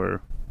paid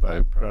for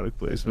by product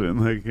placement.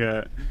 Like,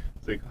 yeah.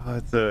 It's like, oh,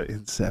 it's a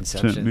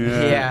Inception.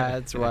 Yeah,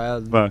 it's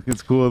wild. Fuck,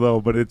 it's cool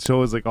though, but it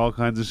shows like all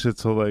kinds of shit.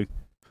 So like,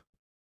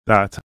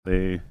 that's how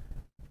they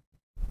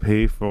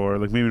pay for,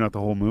 like, maybe not the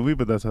whole movie,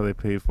 but that's how they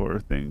pay for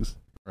things.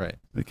 Right.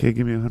 Like, hey,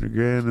 give me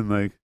 $100,000 and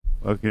like,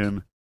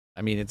 fucking,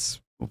 I mean,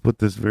 it's we'll put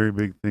this very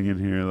big thing in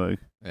here. Like,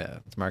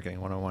 it's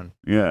marketing 101.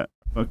 yeah,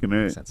 fucking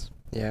Makes right. sense.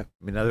 Yeah.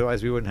 I mean,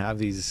 otherwise we wouldn't have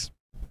these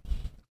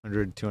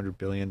 $200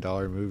 billion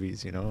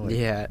movies, you know? Like,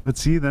 Yeah. But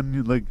see, then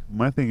you like,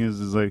 my thing is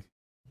like,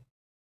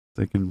 it's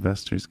like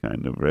investors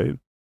kind of, right?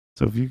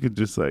 So if you could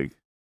just like,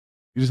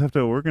 you just have to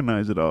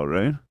organize it all,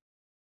 right?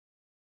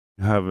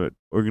 You have it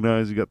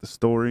organized, you got the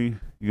story,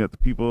 you got the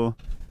people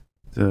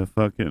to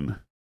fucking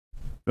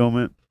film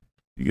it,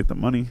 you get the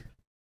money,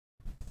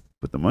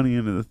 put the money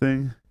into the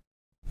thing,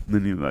 and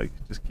then you like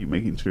just keep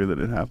making sure that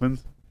it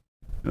happens.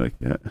 You're like,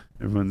 yeah,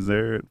 everyone's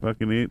there at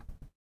fucking 8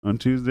 on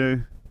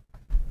Tuesday.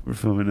 We're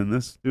filming in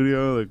this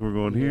studio, like we're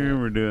going here,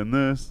 we're doing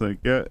this, like,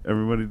 yeah,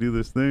 everybody do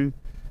this thing,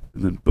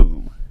 and then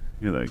boom.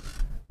 You're like,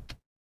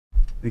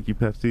 thank you,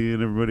 Pepsi,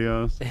 and everybody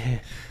else.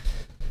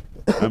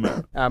 I'm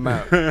out. I'm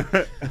out.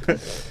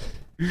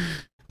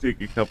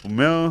 Take a couple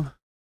mil,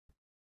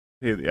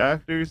 pay the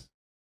actors.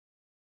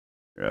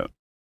 You're out.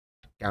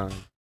 Gone.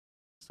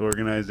 It's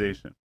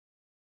organization.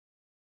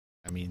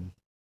 I mean,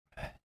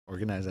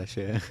 organize that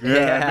shit.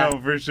 Yeah,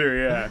 no, for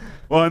sure, yeah.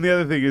 Well, and the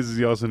other thing is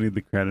you also need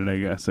the credit, I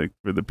guess, like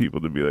for the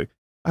people to be like,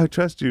 I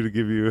trust you to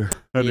give you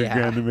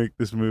 $100,000 to make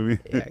this movie.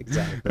 Yeah,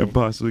 exactly. And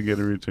possibly get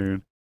a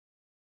return.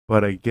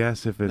 But I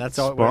guess if it's That's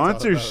all what it's all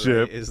about,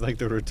 sponsorship, right? Is like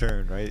the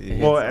return, right? You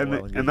well, hit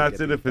so and you that's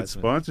get it. the If it's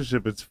investment.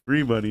 sponsorship, it's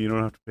free money. You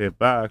don't have to pay it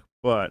back,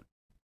 but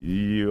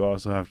you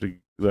also have to,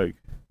 like,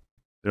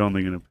 they're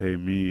only gonna pay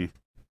me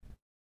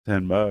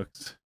 $10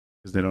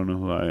 because they don't know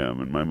who I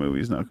am, and my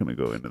movie's not gonna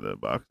go into the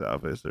box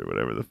office or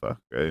whatever the fuck,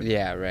 right?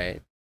 Yeah,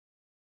 right.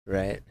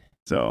 Right.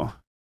 So,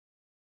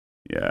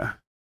 yeah.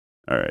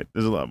 All right,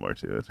 there's a lot more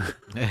to it.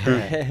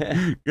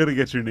 Gotta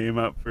get your name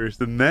up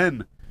first, and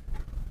then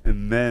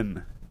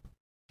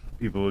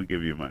people will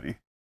give you money.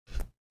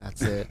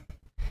 That's it.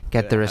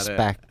 Get the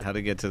respect. How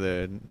to get to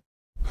the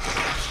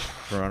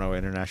Toronto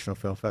International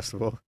Film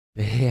Festival.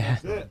 Yeah.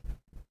 That's it.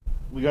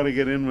 We got to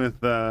get in with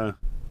talk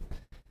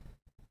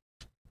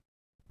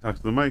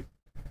to the mic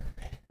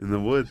in the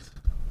woods.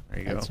 There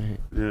you go. That's right.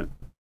 Yeah, There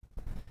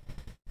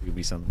could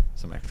be some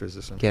extras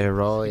or something. Get a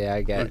roll. Yeah,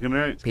 get fucking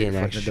right. be an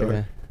your foot in the door.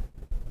 extra.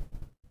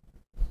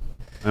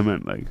 I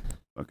meant like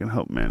fucking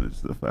help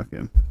manage the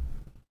fucking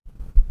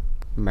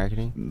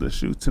Marketing. the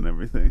shoots and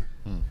everything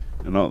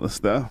and all the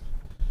stuff.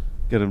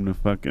 Get him to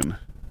fucking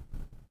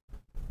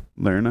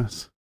learn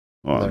us.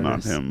 Well, Learn not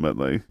us. him, but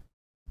like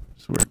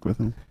just work with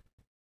him.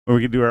 Or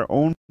we could do our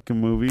own fucking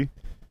movie,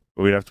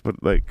 but we'd have to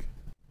put like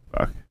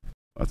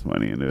lots of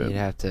money into it. You'd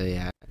have to.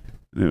 Yeah.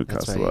 And it would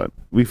That's cost a right. lot.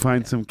 We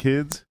find Yeah. some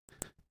kids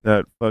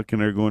that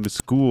fucking are going to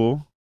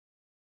school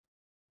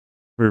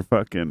for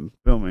fucking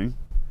filming.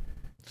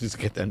 Just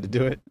get them to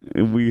do it.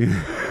 And we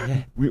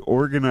we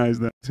organize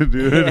them to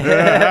do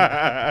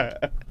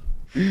it.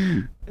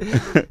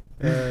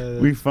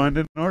 We fund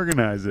it and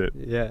organize it.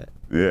 Yeah.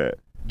 Yeah.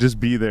 Just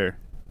be there.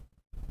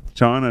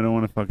 Sean, I don't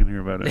want to fucking hear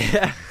about it.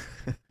 Yeah.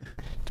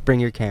 Bring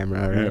your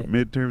camera, Yeah, right?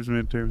 midterms.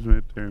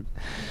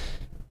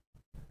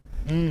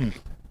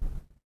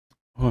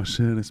 Oh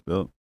shit, I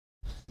spilled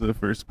the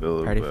first spill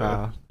of Party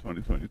foul.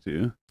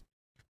 2022.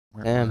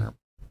 Damn.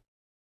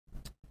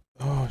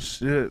 Oh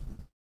shit.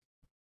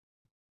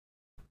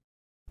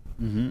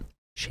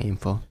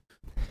 Shameful.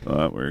 Well,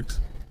 that works.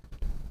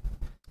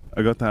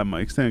 I got that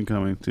mic stand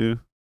coming too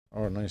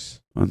Oh, nice.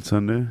 on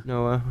Sunday.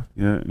 Noah.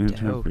 Yeah, and I'm trying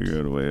to Dope. figure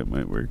out a way it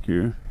might work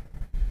here.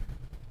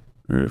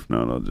 Or if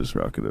not, I'll just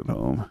rock it at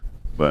home.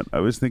 But I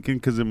was thinking,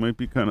 because it might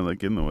be kind of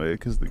like in the way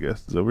because the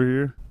guest is over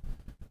here.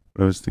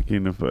 But I was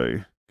thinking if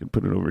I could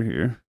put it over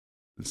here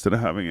instead of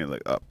having it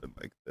like up and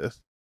like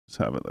this, just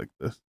have it like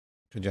this.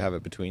 Could you have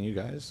it between you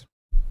guys?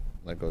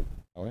 Like go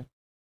that way?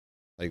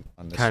 Like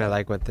on this Kind of side?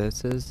 like what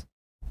this is.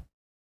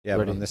 Yeah,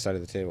 what but do on you- this side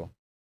of the table.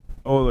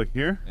 Oh, like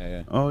here? Yeah,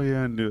 yeah. Oh,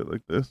 yeah, and do it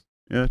like this.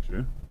 Yeah,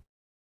 true.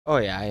 Oh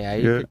yeah,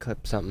 you Yeah. could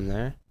clip something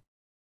there.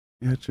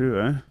 Yeah, true,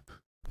 eh?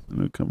 And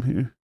it'll come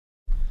here.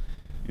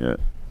 Yeah.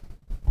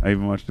 I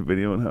even watched a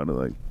video on how to,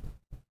 like,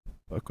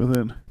 fuck with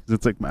it. 'Cause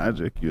it's like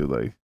magic. You,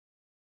 like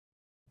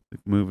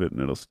move it and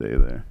it'll stay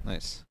there.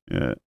 Nice.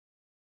 Yeah.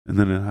 And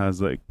then it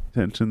has, like,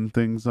 tension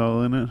things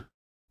all in it.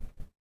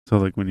 So,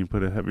 like, when you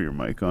put a heavier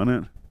mic on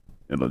it,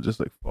 it'll just,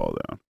 like, fall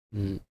down.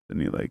 Mm. Then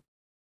you, like,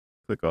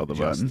 click all the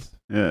Adjust. buttons.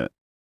 Yeah.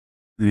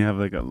 Then you have,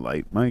 like, a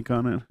light mic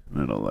on it,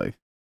 and it'll, like,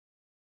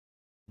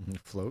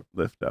 Float.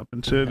 lift up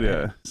and shit.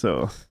 Yeah.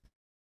 So,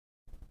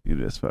 you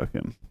just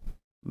fucking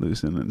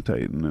loosen and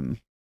tighten and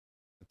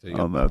Until you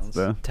all get that balance.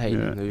 stuff. Tighten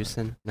Yeah. and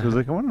loosen. I was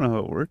like, I want to know how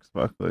it works.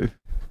 Fuck, like,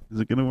 is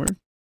it gonna work?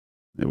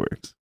 It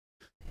works.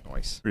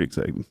 Nice. Pretty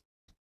exciting.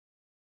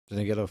 Do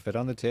they get a fit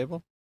on the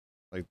table?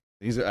 Like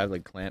these are I have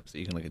like clamps that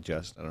you can like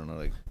adjust. I don't know,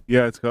 like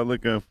Yeah, it's got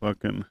like a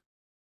fucking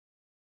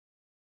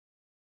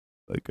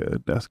like a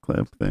desk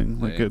clamp thing.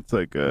 Like Yeah. it's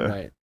like a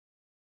right.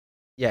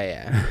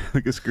 Yeah.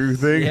 like a screw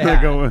thing. Yeah.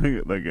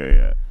 Like a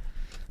yeah.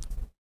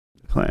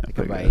 Clamp. Like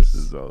a I guess vice.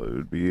 is all it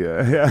would be.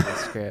 Yeah.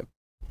 Script.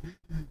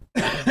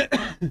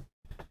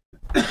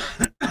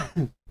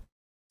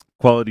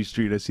 Quality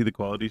Street. I see the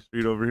Quality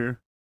Street over here.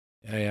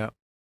 yeah.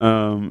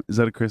 Is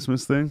that a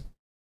Christmas thing?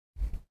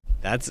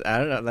 That's I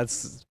don't know.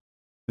 That's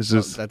It's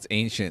just that's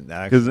ancient.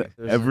 because Actually,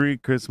 There's every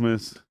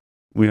Christmas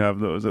we have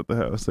those at the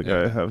house. Like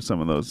Yeah. I have some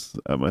of those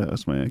at my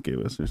house. My aunt gave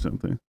us or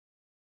something.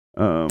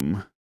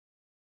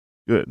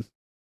 Good,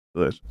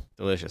 delicious.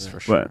 delicious Yeah. for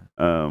sure.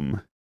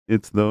 But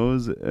it's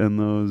those and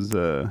those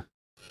the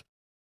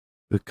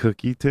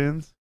cookie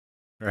tins.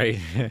 Right.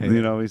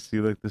 You'd always see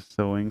like the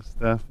sewing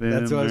stuff in.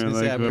 That's what I was or, gonna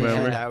say. like, I'm pretty sure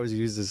whatever. that was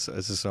used as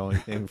a sewing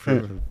thing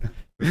for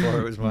before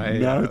it was my.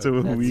 Now it's a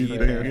that's weed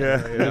fair. thing.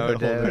 Yeah. No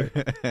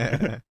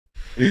doubt.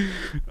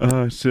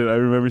 Oh shit! I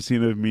remember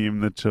seeing a meme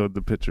that showed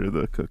the picture of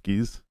the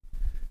cookies,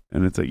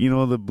 and it's like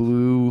the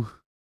blue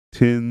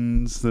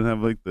tins that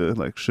have like the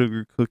like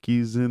sugar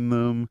cookies in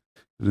them,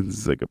 and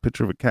it's like a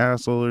picture of a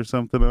castle or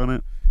something on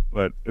it.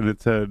 And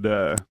it said,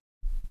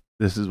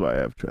 "This is why I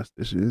have trust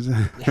issues."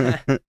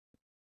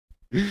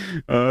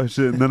 Oh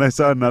shit! And then I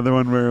saw another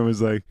one where it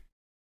was like,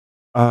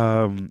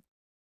 I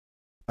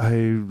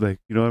like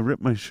I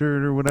ripped my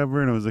shirt or whatever,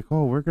 and I was like,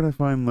 oh, where can I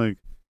find like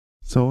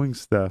sewing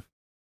stuff?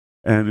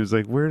 And it was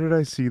like, where did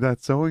I see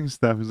that sewing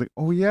stuff? It was like,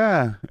 oh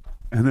yeah.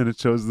 And then it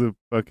shows the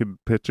fucking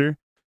picture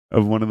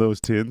of one of those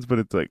tins, but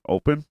it's like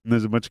open and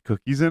there's a bunch of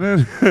cookies in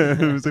it.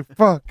 And it was like,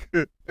 fuck.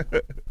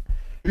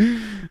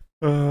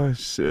 Oh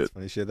shit.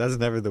 Funny shit. That's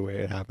never the way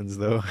it happens,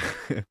 though.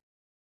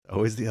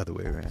 Always the other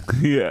way around.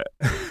 Yeah.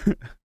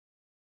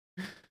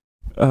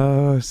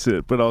 Oh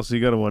shit. But also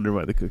you gotta wonder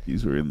why the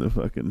cookies were in the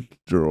fucking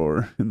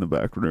drawer in the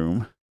back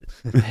room.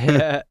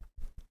 Yeah.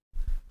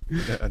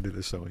 Under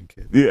the sewing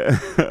kit.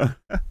 Yeah.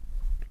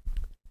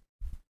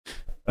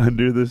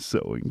 Under the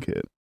sewing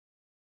kit.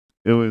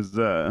 It was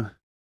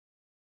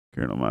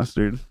Colonel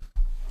Mustard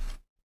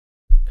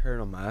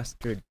Colonel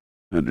Mustard.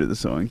 under the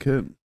sewing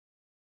kit.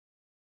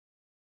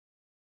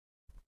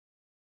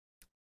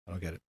 I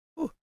don't get it.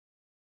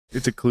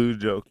 It's a Clue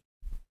joke.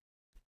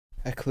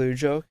 A Clue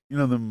joke. You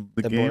know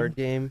the game? board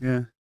game.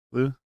 Yeah.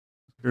 Clue.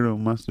 Colonel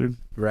Mustard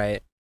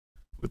Right.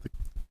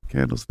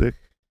 candlestick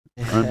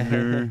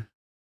under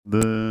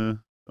the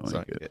sewing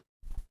Sewing kit. kit.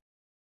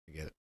 I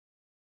get it.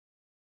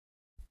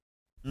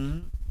 Mm-hmm.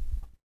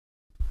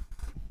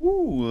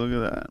 Ooh, look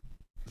at that.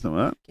 Some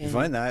of that. You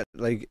find that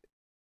like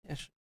Yeah,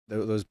 sure.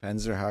 those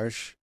pens are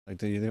harsh? Like,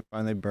 do you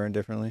find they burn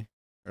differently,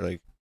 or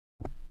like,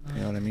 you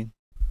know what I mean?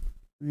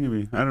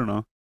 Maybe. I don't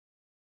know.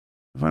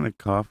 I find a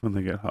cough when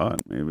they get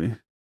hot, maybe.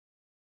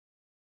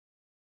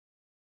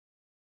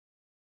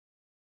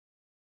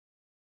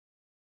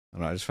 I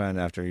don't know. I just find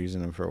after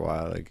using them for a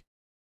while, like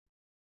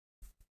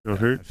It I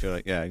hurt. feel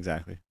like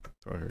exactly.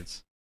 Throat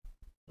hurts.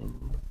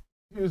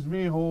 Excuse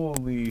me.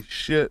 Holy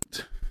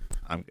shit.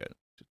 I'm good.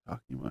 Shiitake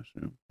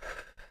mushroom.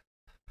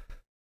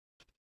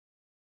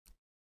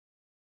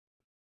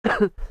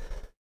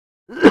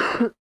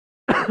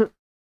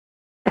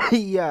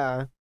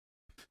 Yeah.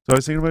 So I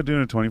was thinking about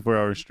doing a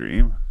 24-hour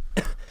stream.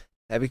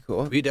 That'd be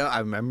cool. I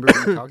remember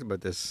we talked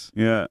about this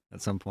Yeah,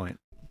 at some point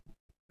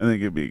I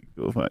think it'd be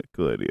a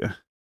cool idea.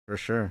 for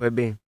sure. Would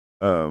be.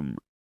 So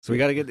we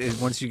gotta get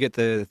once you get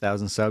the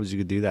 1,000 subs, you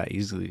could do that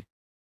easily.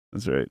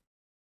 That's right.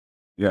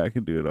 Yeah, I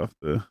can do it off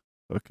the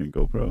fucking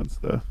GoPro and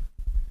stuff.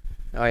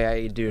 Oh yeah,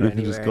 you do it And I can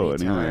anywhere, just go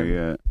anywhere. anytime.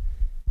 Yeah.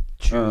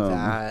 True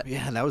that.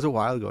 Yeah, that was a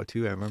while ago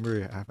too. I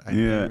remember. I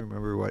Yeah. can't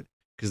remember what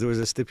because there was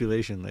a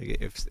stipulation like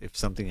if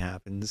something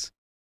happens,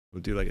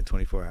 we'll do like a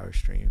 24-hour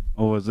stream.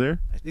 Oh, was there?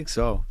 I think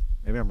so.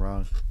 Maybe I'm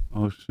wrong.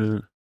 Oh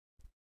shit.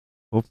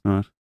 Hope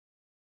not.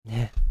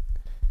 Yeah.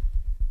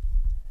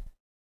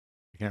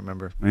 can't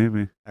remember.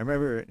 Maybe. I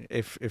remember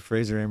if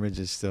Fraser Image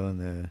is still in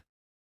the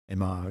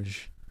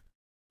Image.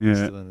 Yeah.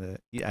 Still in the.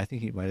 Yeah, I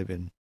think he might have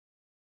been.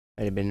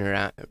 Might have been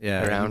around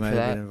Yeah, he around might for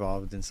have that. been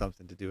involved in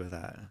something to do with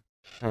that.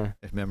 Huh.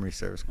 If memory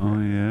serves Oh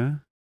correct. yeah.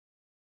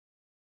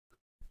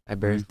 My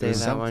birthday There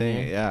was that one something.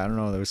 year. Yeah, I don't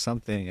know. There was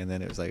something, and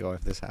then it was like, oh,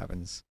 if this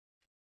happens,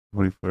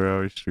 24-hour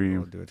we'll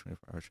stream. do a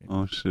 24-hour stream.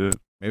 Oh shit.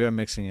 Maybe I'm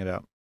mixing it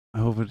up. I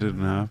hope it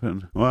didn't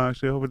happen. Well,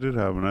 actually, I hope it did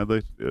happen. I'd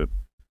like to do it.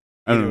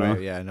 I don't Either know.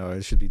 way, yeah, no,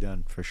 it should be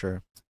done for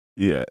sure.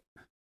 Yeah.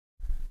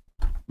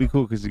 Be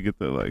cool because you get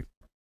the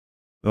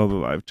all the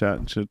live chat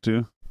and shit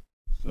too.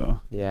 So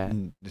Yeah.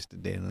 And just a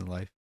day in the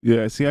life.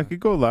 yeah, see, I could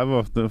go live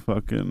off the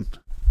fucking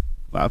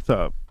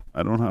laptop.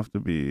 I don't have to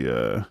be.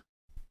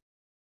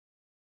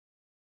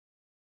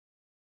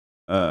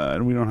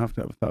 We don't have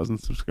to have 1,000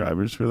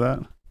 subscribers for that.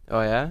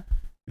 Oh yeah.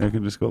 I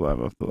can just go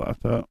live off the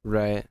laptop,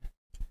 Right.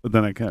 but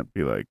then I can't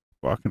be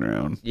walking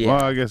around. Yeah.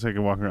 Well, I guess I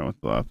can walk around with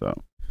the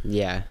laptop.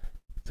 Yeah.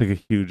 It's like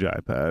a huge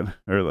iPad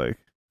or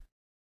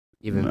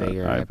Even No,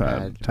 bigger iPad,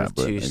 iPad with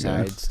tablet, I two guess.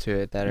 sides to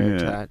it that are Yeah.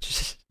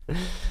 attached.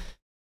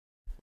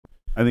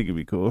 I think it'd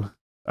be cool.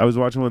 I was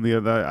watching one the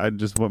other.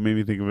 What made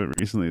me think of it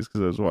recently is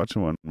because I was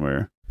watching one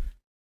where,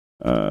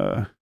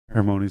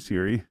 Harmonious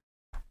Yuri.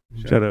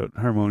 Shout out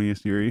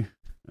Harmonious Yuri,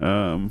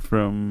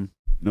 from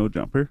No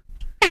Jumper.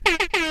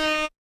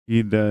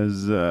 He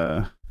does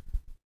their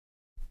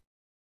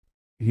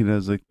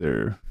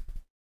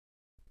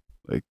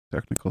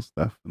technical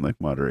stuff and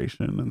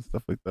moderation and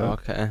stuff like that.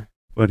 Okay.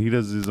 But he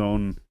does his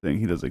own thing.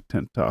 He does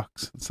tent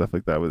talks and stuff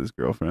like that with his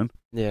girlfriend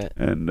Yeah.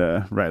 and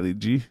Riley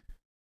G.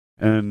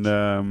 And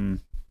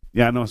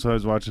so I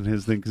was watching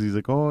his thing because he's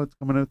like, oh, it's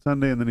coming out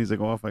Sunday, and then he's like,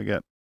 oh, if I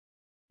get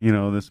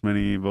this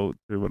many votes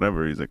or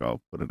whatever, he's like,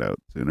 I'll put it out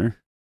sooner.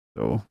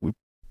 So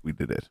we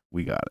did it.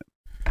 We got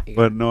it.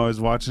 But no, I was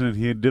watching it.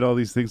 He did all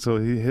these things. So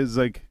his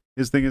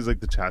thing is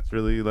the chat's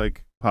really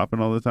popping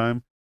all the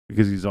time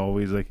because he's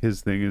always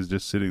his thing is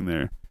just sitting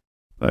there,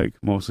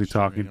 mostly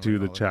talking Streaming to away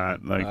the all the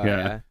chat.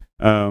 time.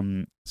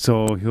 Oh,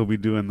 So he'll be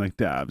doing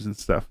dabs and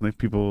stuff.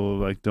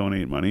 People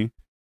donate money,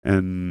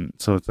 and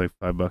so it's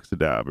 $5 a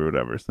dab or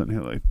whatever. So then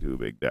he'll do a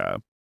big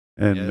dab,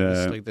 and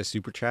yeah, it's the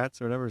super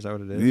chats or whatever. Is that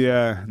what it is?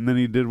 yeah. And then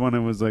he did one. It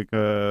was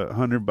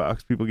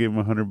 $100. People gave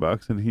him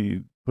 $100, and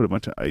he put a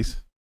bunch of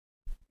ice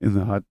in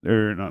the not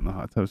in the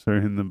hot tub, sorry,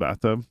 in the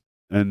bathtub,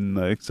 and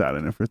sat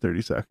in it for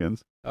 30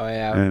 seconds. Oh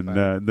yeah.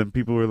 And then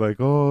people were like,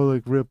 oh,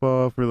 rip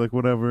off or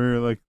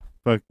whatever,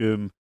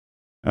 fucking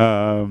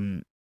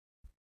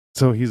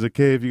so he's like,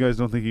 hey, if you guys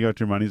don't think you got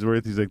your money's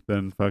worth, he's like,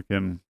 then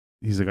fucking,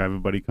 he's like, I have a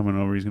buddy coming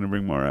over, he's gonna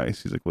bring more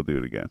ice. He's like, we'll do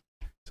it again.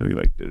 So he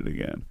did it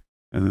again,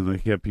 and then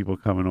he had people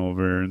coming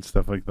over and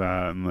stuff like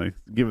that, and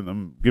giving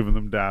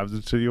them dabs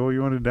and shit. Oh,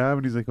 you want a dab?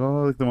 And he's like,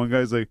 oh, the one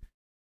guy's like,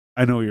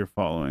 I know you're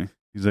following.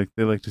 He's like,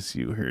 they like to see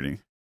you hurting.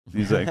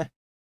 He's like,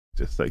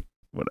 just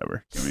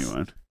whatever, give me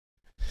one.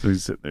 So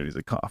he's sitting there, he's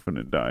coughing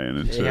and dying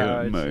and shit.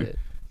 yeah. And, Shit.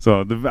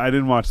 so I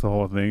didn't watch the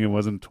whole thing. It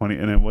wasn't 20,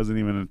 and it wasn't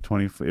even a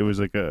 20. It was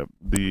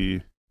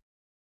the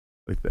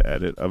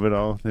edit of it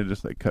all. They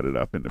just cut it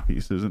up into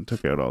pieces and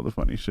took out all the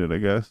funny shit, I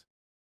guess.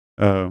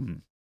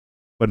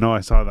 But no, I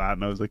saw that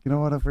and I was like, you know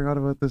what? I forgot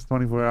about this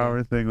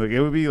 24-hour thing. It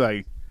would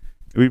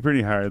be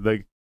pretty hard.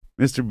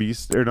 Mr.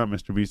 Beast, or not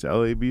Mr. Beast,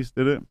 LA Beast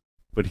did it,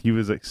 but he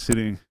was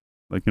sitting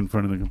in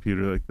front of the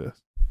computer like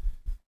this.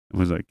 It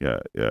was yeah,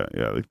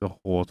 the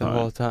whole The time.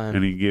 whole time.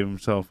 And he gave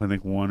himself, I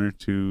think, 1 or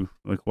 2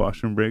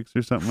 washroom breaks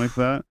or something like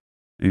that.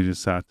 And he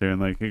just sat there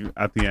and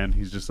at the end,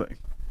 he's just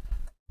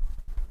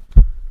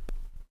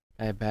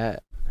I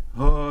bet.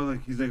 oh,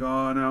 he's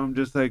oh, now I'm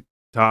just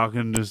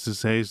talking just to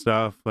say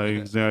stuff.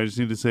 I just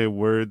need to say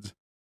words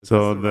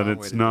so that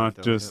it's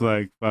not just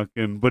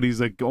fucking. But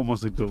he's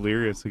almost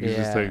delirious. He's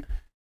just Yeah.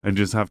 I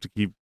just have to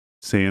keep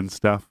saying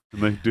stuff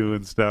and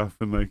doing stuff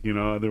and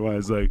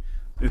otherwise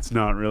it's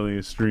not really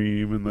a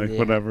stream and Yeah.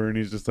 whatever. And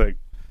he's just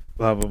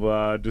blah blah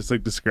blah, just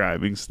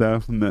describing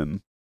stuff. And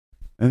then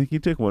I think he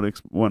took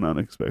one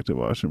unexpected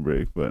washroom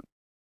break, but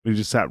he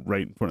just sat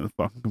right in front of the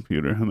fucking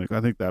computer. And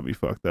I think that'd be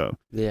fucked up.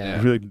 Yeah.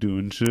 If you're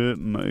doing shit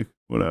and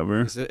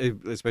whatever.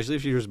 Especially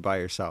if you're just by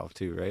yourself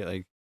too,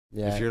 right?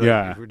 Yeah. If you're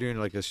Yeah. if we're doing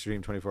a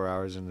stream 24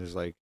 hours and there's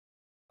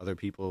other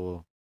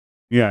people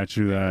Yeah,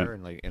 true that. there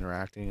and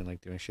interacting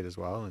and doing shit as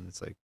well, and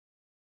it's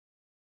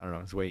I don't know,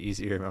 it's way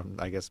easier,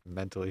 I guess,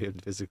 mentally and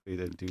physically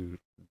to do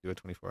it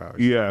 24 hours.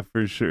 Yeah,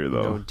 for sure No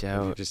though. If you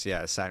doubt. just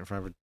sat in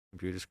front of a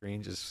computer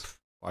screen, just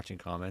watching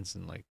comments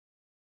and you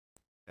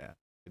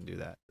can do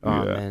that.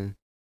 Oh Yeah. man.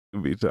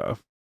 It'd be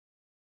tough.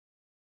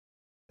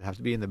 It'd have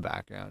to be in the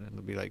background, and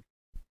it'll be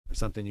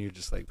something you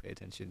just pay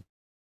attention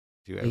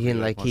to. You every, can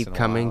once keep in a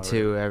coming while,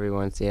 to every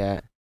once.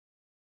 Yeah.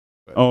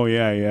 but- Oh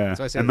yeah, yeah.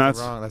 So I said And that's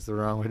the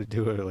wrong way to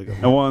do it.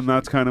 and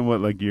that's kind of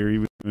what Yuri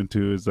was doing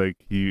too. Is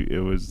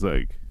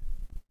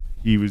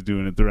he was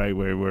doing it the right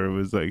way, where it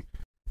was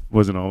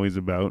wasn't always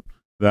about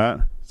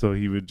that. So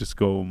he would just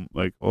go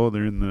oh,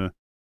 they're in the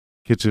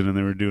kitchen and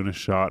they were doing a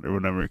shot or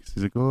whatever. Cause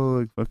he's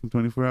oh, fucking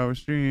 24-hour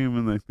stream,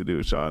 and they do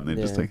a shot and they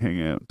just Yeah.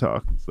 hang out and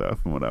talk and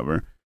stuff and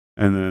whatever.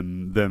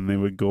 And then they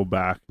would go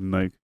back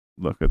and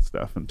look at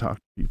stuff and talk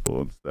to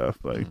people and stuff.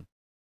 Like, Mhm.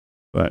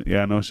 but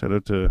yeah, no, shout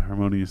out to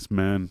Harmonious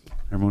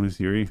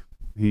Yuri.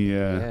 He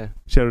Yeah.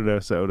 shouted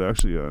us out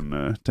actually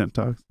on Tent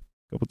Talks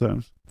a couple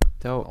times.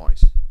 Dope.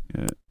 Nice.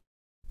 Yeah,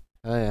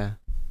 Oh yeah.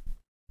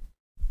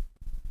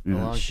 How yeah.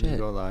 long can you Shit.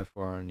 go live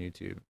for on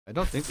YouTube? I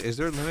don't think. Is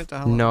there a limit to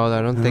how long? No, I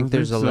I don't don't think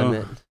there's think a so.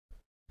 limit.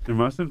 There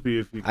mustn't be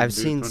if you. Can I've do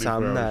seen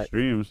some 24-hour that-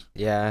 streams.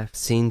 Yeah, I've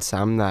seen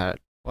some that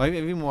Well, I've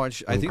even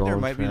watched. I Been think there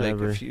going might be like a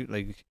forever. few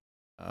like,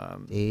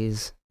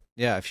 days.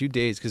 yeah, a few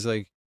days because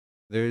like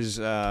there's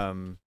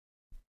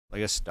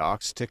like a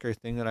stocks ticker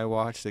thing that I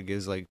watch that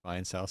gives like buy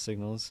and sell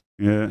signals.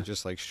 Yeah, It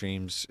just like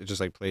streams. It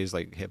just like plays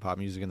like hip hop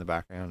music in the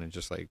background and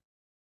just like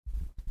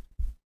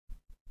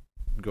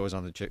goes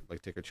on the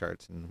like ticker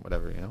charts and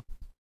whatever, you know.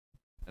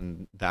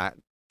 And that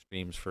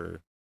streams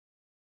for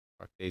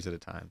days at a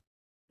time.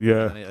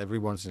 yeah. And every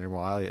once in a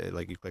while,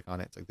 like you click on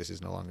it, it's like this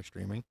is no longer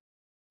streaming,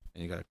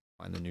 and you gotta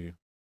find the new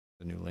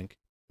link.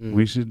 Mm.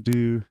 We should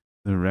do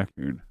the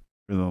record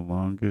for the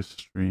longest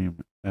stream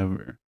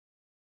ever.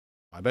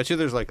 I bet you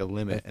there's like a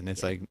limit, and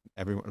it's like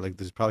everyone like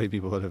there's probably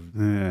people that have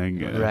Yeah, I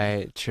get it.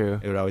 Right. True.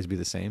 it would always be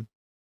the same.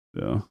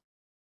 So,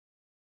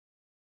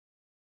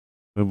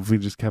 but if we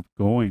just kept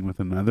going with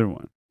another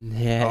one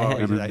Yeah. Oh,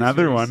 and I see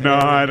another what one, you're no,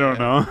 saying, I don't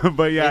yeah. know.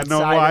 But yeah, no,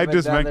 well, Inside I of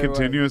just meant another one.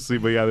 continuously.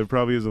 But yeah, there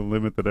probably is a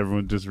limit that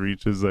everyone just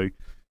reaches. Like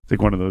it's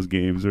like one of those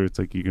games where it's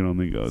like you can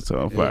only go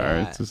so far.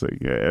 Yeah. It's just like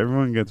yeah,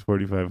 everyone gets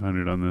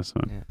 4,500 on this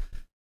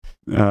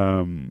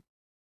one.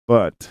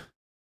 But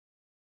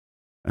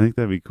I think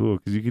that'd be cool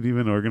because you could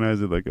even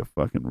organize it like a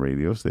fucking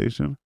radio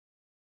station,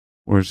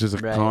 where it's just a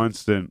Right.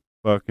 constant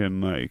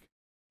fucking like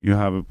you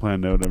have it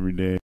planned out every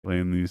day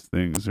playing these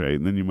things, right?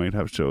 And then you might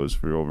have shows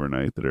for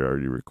overnight that are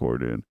already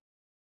recorded.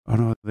 Oh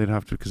no, they'd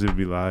have to because it'd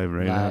be live,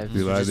 right? It'd have to be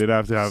Live. live. Just- They'd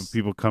have to have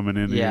people coming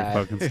in Yeah.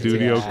 your fucking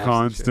studio Yeah.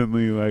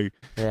 constantly, like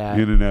Yeah.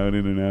 in and out,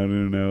 in and out,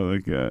 in and out,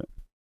 like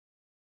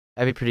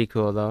That'd be pretty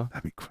cool though.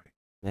 that'd be great.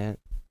 Yeah.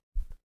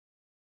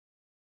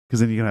 Because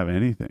then you can have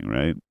anything,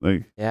 right?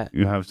 Like Yeah.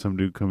 you have some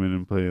dude come in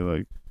and play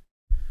like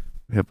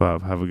hip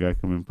hop, have a guy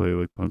come in and play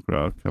like punk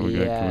rock, have a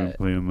guy come in Yeah.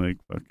 playing like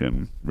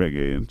fucking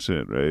reggae and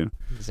shit, right?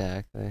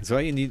 Exactly. That's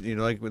why you need, you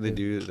know, like when they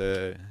do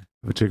the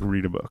Have a chick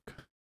read a book.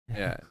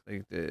 yeah,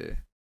 like the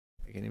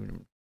I can't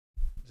even.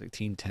 It's like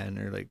Teen 10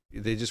 or like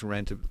they just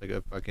rent like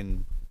a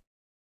fucking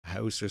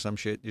house or some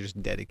shit. You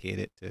just dedicate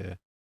it to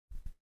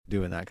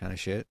doing that kind of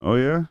shit. Oh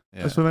yeah?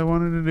 Yeah. That's what I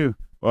wanted to do.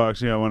 Well,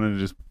 actually, I wanted to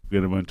just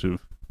get a bunch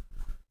of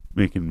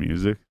making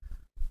music.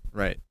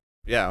 Right.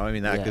 Yeah. I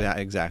mean that Yeah.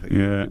 could exactly.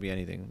 Yeah. It could be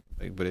anything.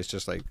 Like, but it's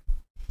just like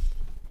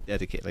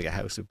dedicate like a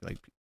house of like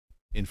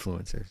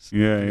influencers.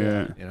 Yeah,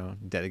 yeah. You know,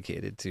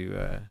 dedicated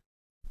to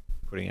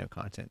putting out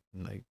content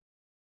and like,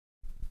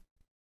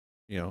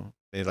 you know,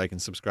 they like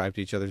and subscribe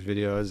to each other's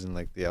videos and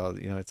like they all,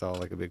 you know, it's all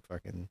like a big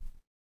fucking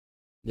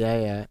Yeah.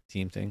 Yeah.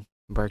 team thing.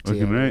 Work Fucking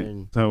together right.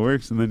 and That's how it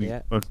works. And then you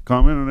Yeah. fucking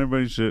comment on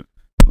everybody's shit,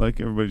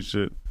 like everybody's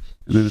shit.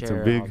 And then it's a share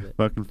all big of it.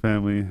 fucking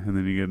family. And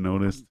then you get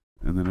noticed.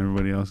 And then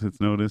everybody else gets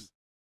noticed.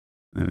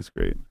 And it's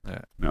great.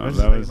 Yeah. No, Imagine,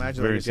 that like, was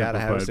imagine very like if you had a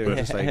house, simplified.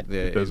 it was But just like the,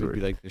 it it, does would be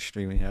work. like the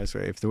streaming house,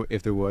 right?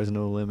 If there was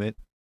no limit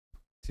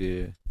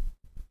to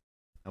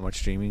how much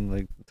streaming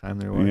like time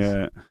there was,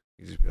 yeah.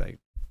 you just be like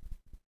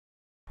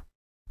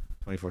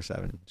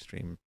 24/7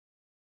 stream.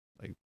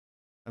 Like,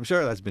 I'm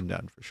sure that's been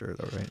done for sure,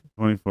 though, right?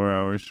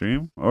 24-hour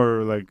stream?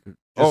 Or like, Just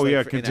oh like yeah, in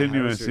a house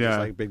continuous. or just Yeah.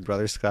 like Big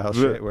Brother style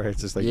Blue- shit, where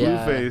it's just like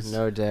yeah. Blueface.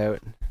 No doubt.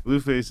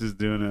 Blueface is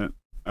doing it.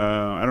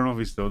 I don't know if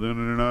he's still doing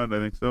it or not. I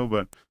think so,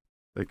 but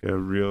like a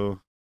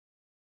real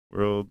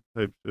world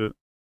type shit,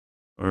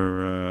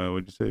 or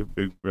what'd you say,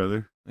 Big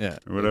Brother yeah,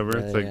 or whatever.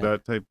 It's Brother, like yeah.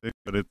 that type thing,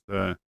 but it's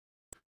a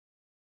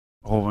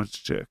whole bunch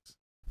of chicks,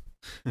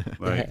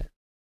 like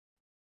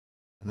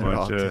and they're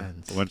all a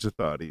tens. bunch of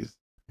thotties.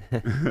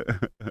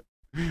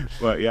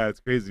 But yeah, it's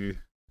crazy.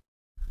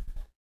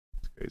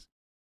 It's crazy.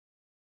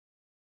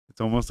 It's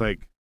almost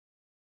like,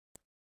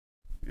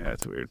 yeah,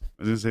 it's weird. I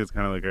was gonna say it's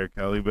kind of like R.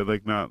 Kelly, but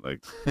like not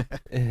like.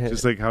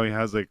 Just like how he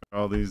has like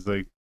all these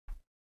like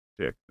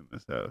chicks in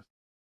this house.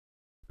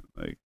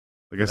 Like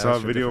I That saw a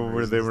was for video different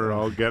where they reasons, were though.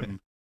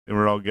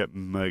 all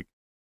getting like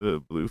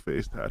the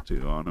Blueface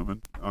tattoo on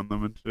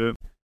them and shit.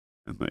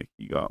 And like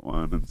he got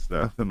one and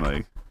stuff and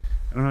like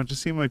I don't know, it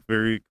just seemed like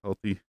very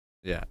culty.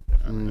 Yeah,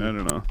 I don't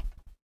know.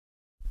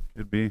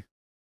 Could be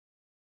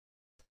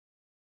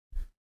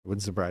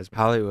wouldn't surprise me.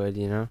 Hollywood,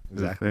 you know.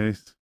 Exactly.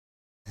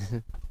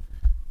 Blueface.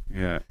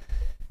 Yeah.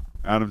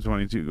 Adam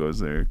 22 goes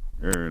there.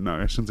 Or no,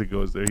 I shouldn't say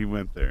goes there. He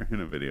went there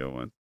in a video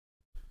once.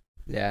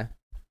 Yeah.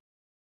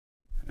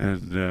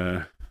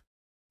 And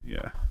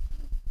yeah.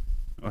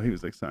 Oh, he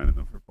was like signing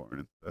them for porn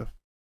and stuff,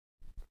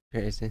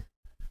 Crazy.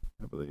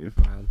 I believe.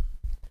 Wild.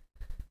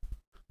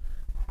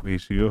 We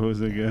should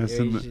goes, I guess,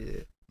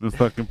 in the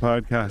fucking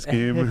podcast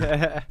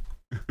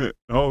game.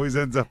 Always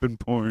ends up in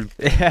porn.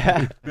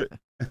 Yeah.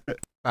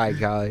 By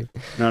golly.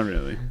 Not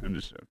really. I'm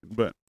just joking.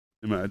 But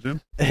imagine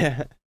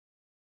Yeah.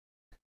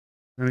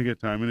 trying to get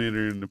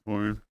Terminator into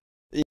porn.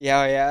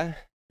 Yeah.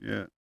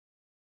 Yeah.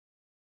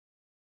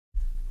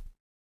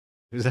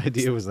 Whose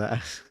idea was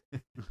that?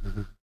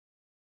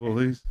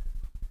 bullies.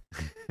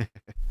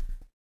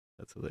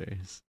 That's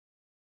hilarious.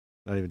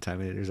 Not even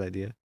Terminator's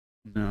idea.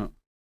 No.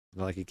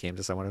 Not like he came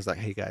to someone and was like,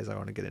 "Hey guys, I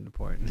want to get into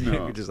porn." No.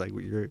 You're just like,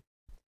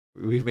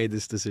 we've made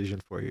this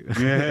decision for you.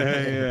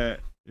 Yeah.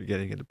 You're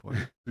getting into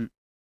porn.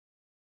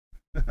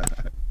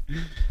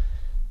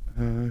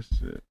 Oh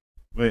shit.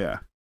 But yeah.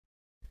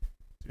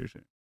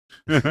 Seriously.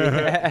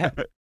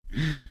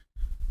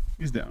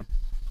 He's down.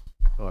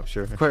 Oh, I'm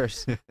sure. Of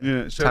course.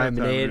 Yeah. Shout out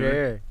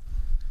Terminator.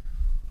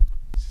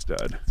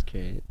 Stud. It's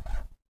great.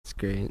 It's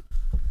great.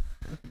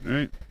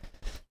 Right.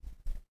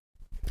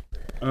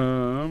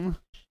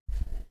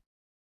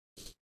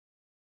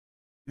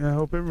 Yeah, I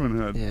hope everyone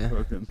had Yeah.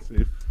 fucking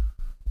safe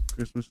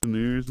Christmas and New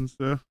Year's and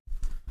stuff.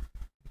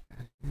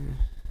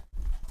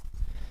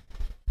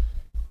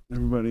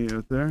 Everybody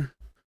out there.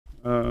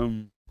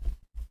 I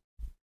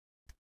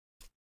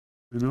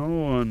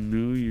know on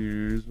New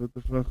Year's, what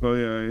the fuck? Oh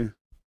yeah,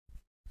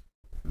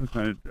 I was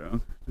kind of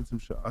drunk. Did some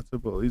shots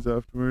of bullies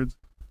afterwards.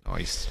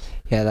 Nice.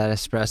 Yeah, that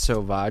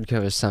espresso vodka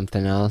was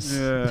something else.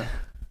 Yeah.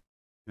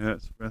 Yeah,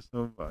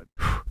 espresso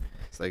vodka.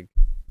 It's like,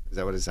 is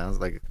that what it sounds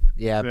like?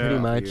 Yeah, pretty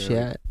Yeah. much.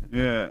 Yeah.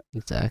 Yeah, Yeah.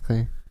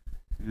 exactly.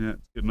 Yeah,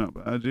 it's good, not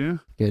bad, yeah.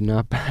 Good,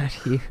 not bad.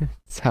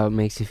 It's how it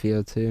makes you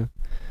feel too.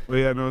 Well,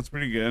 yeah, no, it's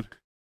pretty good.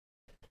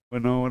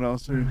 But no, what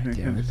else are you What am I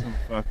thinking? doing? Some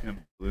fucking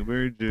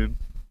blueberry gin.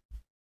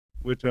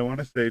 Which I want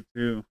to say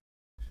too.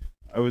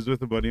 I was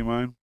with a buddy of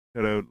mine.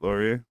 Shout out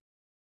Laurier.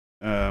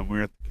 We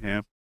were at the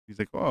camp. He's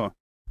like, "Oh,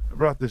 I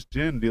brought this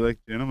gin. Do you like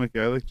gin?" I'm like,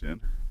 "Yeah, I like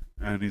gin."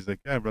 And he's like,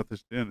 "Yeah, I brought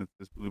this gin. It's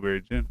this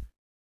blueberry gin."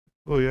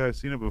 Oh yeah, I've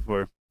seen it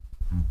before.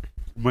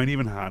 Might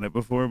even had it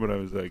before, but I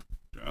was like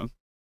drunk,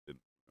 didn't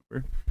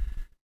remember.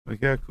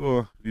 Like, yeah,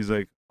 cool. He's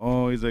like,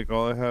 "Oh, he's like,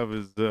 all I have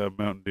is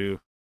Mountain Dew."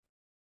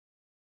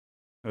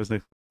 I was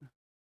like,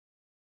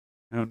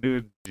 Mountain Dew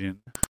and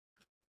gin.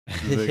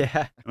 He's like,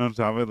 Yeah, and on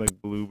top of it,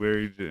 like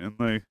blueberry gin,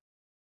 like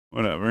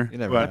whatever. You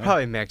never But know.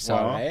 probably mix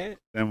Wow. alright.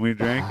 then we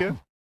drank it.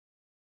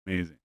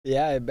 Amazing.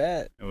 Yeah, I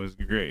bet. It was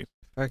great.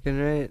 Fucking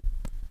right.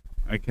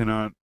 I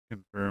cannot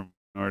confirm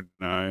nor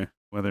deny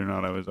whether or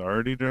not I was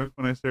already drunk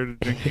when I started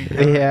drinking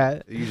Yeah.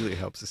 It usually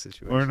helps the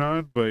situation. or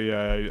not. But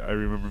yeah, I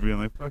remember being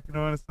like, "Fuck, you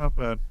know what? It's not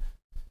bad.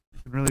 You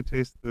can really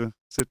taste the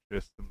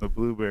citrus and the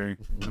blueberry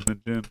and the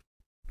gin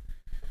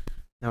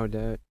No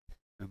doubt.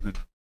 and the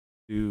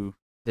dew."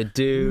 The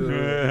do.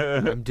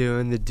 I'm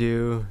doing the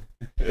do.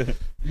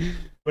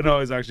 But no,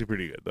 it's actually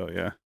pretty good though.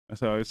 Yeah,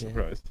 that's how I was Yeah.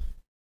 surprised.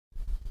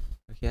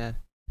 Yeah.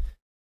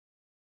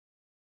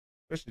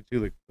 Especially too,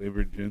 like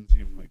flavored gin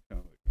seemed like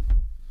kind of like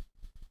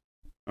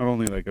not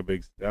only like a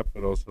big step,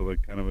 but also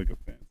like kind of like a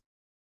fancy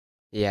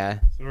Yeah.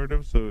 sort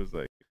of. So it was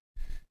like,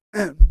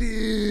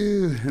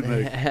 dude,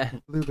 and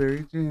like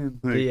blueberry gin,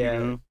 like Yeah. you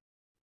know,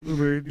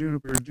 blueberry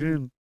juniper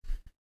gin.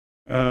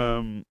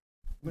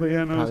 But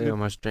yeah, no, it was Probably good.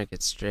 almost drink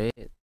it straight.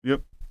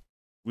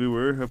 We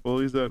were at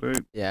Bullies that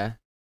night. Yeah.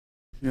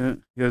 Yeah,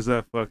 he has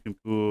that fucking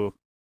cool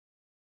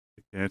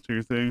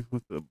cancer thing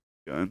with the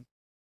gun.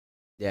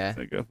 Yeah. It's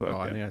like a Oh, I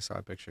fucking think I saw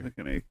a picture. like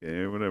an AK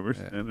or whatever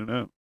Yeah. standing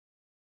up.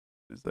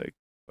 It's like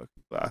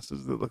fucking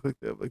glasses that look like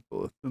they have like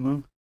bullets in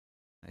them.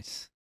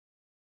 Nice.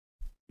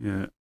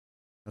 Yeah,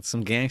 That's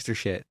some gangster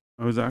shit.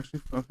 I was actually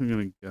fucking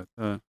gonna get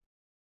that.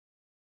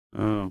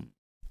 For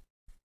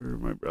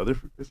my brother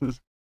for Christmas.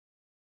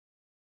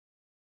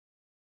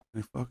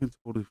 I fucking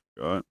totally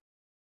forgot.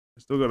 I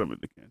still got him in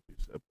the cancer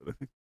set, but I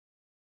think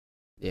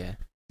Yeah.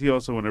 he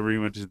also, whenever he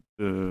went to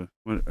the,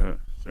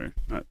 sorry,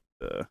 not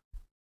the,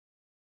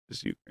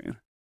 just Ukraine.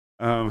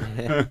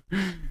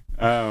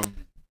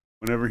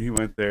 Whenever he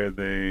went there,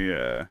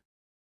 they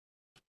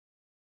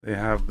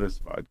have this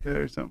vodka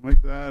or something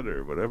like that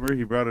or whatever.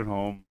 He brought it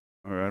home,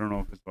 or I don't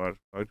know if it's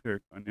vodka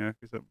or cognac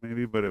or something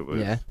maybe, but it was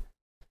Yeah.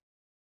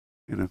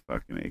 in a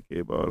fucking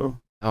AK bottle.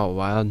 Oh,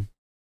 wild.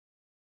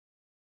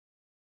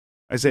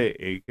 I say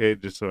AK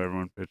just so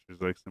everyone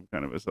pictures like some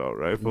kind of assault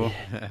rifle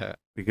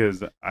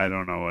because I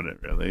don't know what it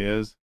really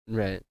is.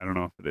 Right. I don't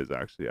know if it is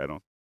actually. I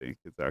don't think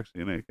it's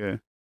actually an AK,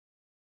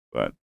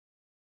 but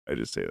I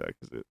just say that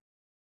because then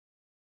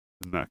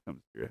that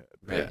comes to your head.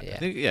 Right. I Yeah.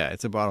 think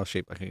it's a bottle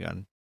shaped like a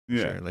gun.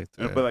 Yeah, Sure, like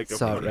but like a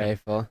Assault fucking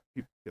rifle.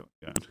 keep killing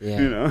gun.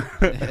 Yeah. You know.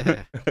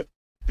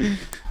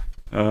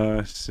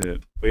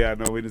 Shit. But yeah,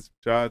 no, we did some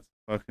shots.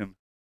 Fucking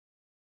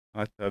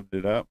hot tubbed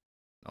it up.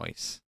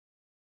 Nice.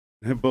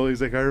 And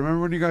Bully's like, I remember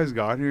when you guys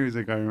got here. He's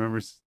like, I remember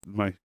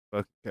my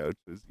fucking couch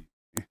was.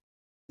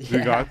 We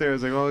got there. I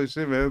was like, holy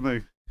shit, man!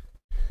 Like,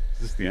 is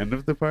this the end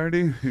of the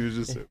party? He was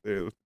just sitting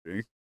there with the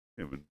drink.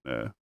 Him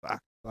and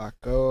Flock.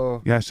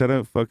 Flacco. Yeah, shout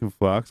out fucking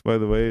Flocks, by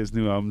the way. His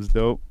new album's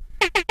dope.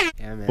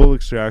 Yeah, man. Full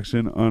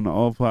Extraction on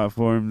all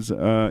platforms,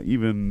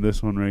 even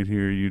this one right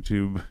here,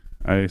 YouTube.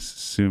 I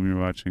assume you're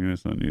watching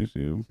this on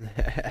YouTube.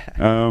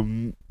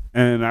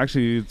 And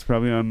actually, it's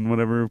probably on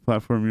whatever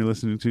platform you're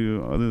listening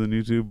to other than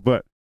YouTube.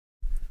 But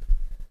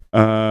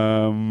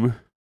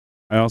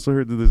I also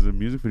heard that there's a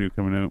music video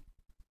coming out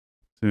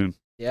soon.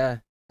 Yeah.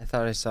 I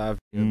thought I saw a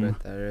video Mm.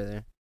 about that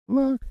earlier.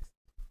 Look.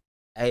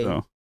 Hey.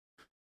 So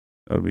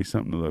that'll be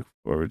something to look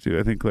forward to.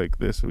 I think like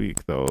this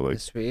week though, like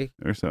This week,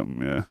 or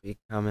something. Yeah, week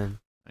coming.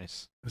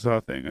 Nice. I saw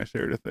a thing. I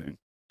shared a thing.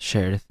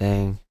 Shared a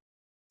thing.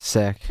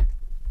 Sick.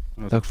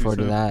 That's Look what she forward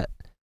to said. that.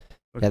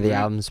 Look Yeah, the great.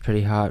 album's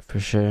pretty hot for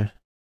sure.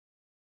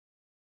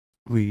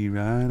 We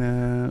ride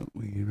out.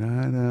 We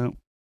ride out.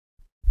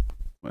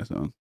 My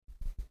song.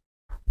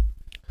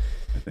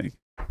 I think.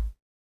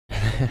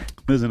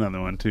 There's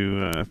another one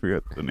too. I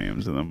forget the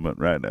names of them, but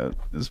Ride Out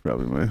is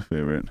probably my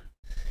favorite.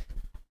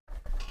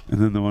 And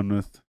then the one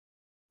with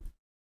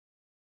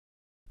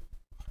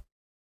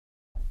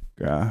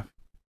Graph.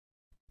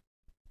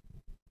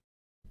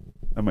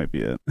 That might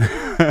be it.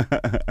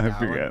 I one?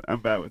 forget.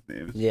 I'm bad with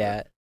names.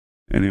 Yeah.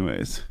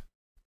 Anyways,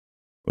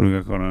 what do we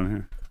got going on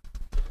here?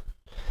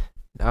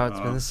 Oh, it's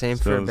been the same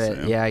for still a the bit.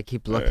 same. Yeah, I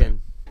keep Alright.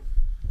 looking.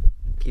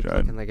 Keep Tried.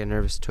 looking like a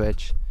nervous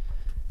twitch.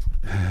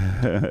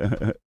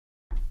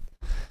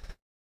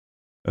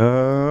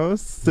 Oh, Yeah,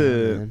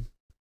 shit. man.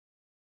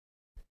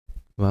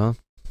 Well,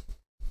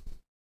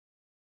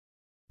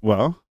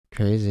 Well,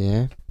 crazy,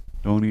 eh?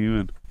 don't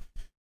even.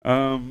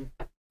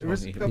 There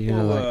was a Don't couple. even. You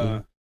know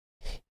what,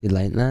 You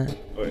lighting that?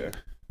 Oh yeah,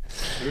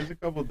 there was a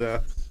couple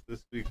deaths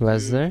this week.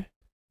 Was too, there?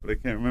 But I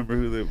can't remember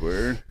who they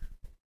were.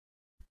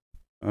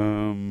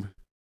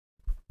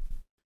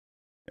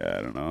 Yeah,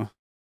 I don't know.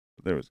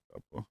 But there was a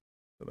couple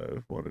that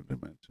I wanted to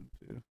mention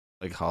too.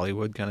 Like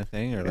Hollywood kind of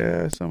thing, or like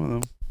Yeah, some of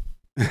them.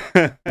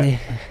 Yeah.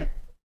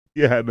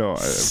 Yeah, no, I'm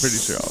pretty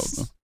sure all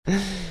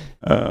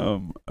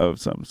of them. Of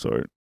some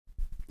sort.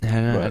 I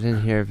don't know. I But-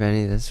 didn't hear of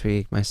any this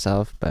week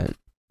myself, but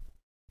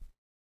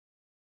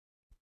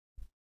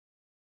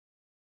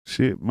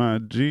Shit, my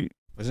G.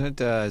 wasn't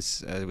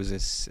it? Was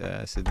this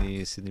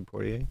Sidney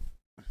Poitier?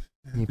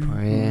 Sidney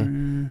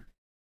Poitier.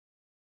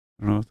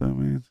 I don't know what that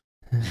means.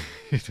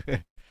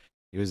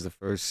 He was the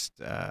first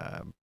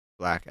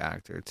black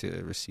actor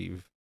to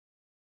receive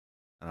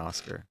an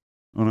Oscar.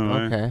 Oh no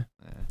way. okay.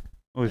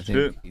 Oh I shit.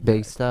 think he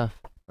Big died. stuff.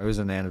 It was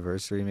an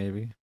anniversary,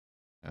 maybe.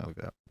 I'll look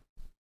it up.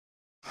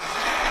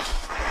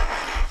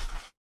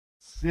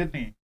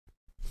 Sydney.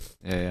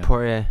 Yeah.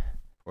 Poirier.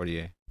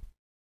 Poitier.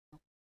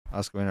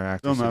 Oscar winner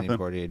actor Still Sidney nothing.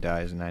 Poitier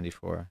dies in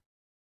 '94.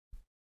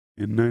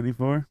 In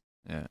 94?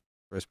 Yeah,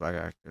 first black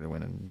actor to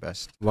win in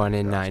best. One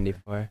in Oscar.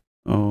 94.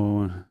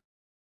 Oh.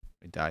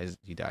 He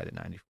died in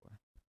 '94.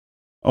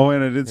 Oh,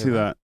 and I did see Yeah.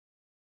 that.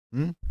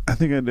 Hmm? I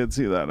think I did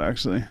see that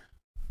actually.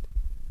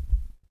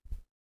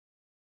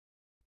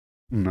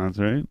 That's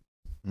right.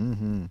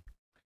 Mm-hmm.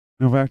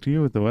 No, back to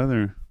you with the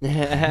weather.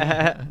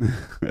 Yeah.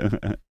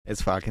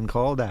 It's fucking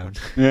cold out.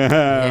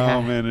 Yeah.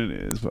 Oh man, it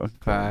is fucking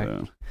cold Fuck.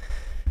 out.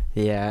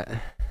 Yeah.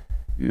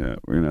 Yeah,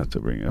 we're gonna have to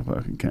bring a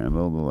fucking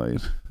candle to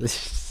light.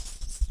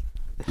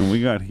 And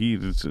we got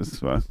heat. It's just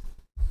fuck.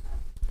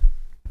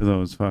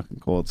 Those fucking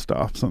cold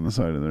stops on the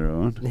side of the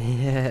road.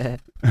 Yeah.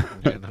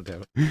 Yeah, no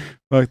doubt.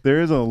 Like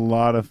there is a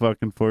lot of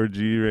fucking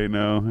 4G right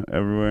now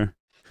everywhere.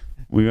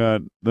 We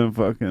got the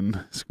fucking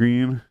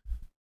screen,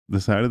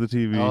 the side of the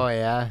TV. Oh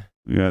yeah.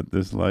 We got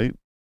this light.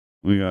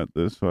 We got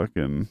this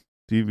fucking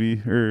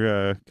TV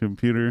or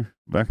computer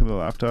back of the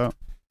laptop.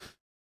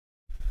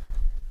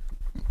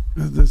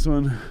 This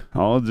one,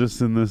 all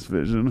just in this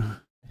vision.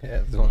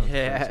 Yeah.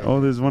 Yeah. Oh,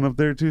 there's one up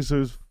there too.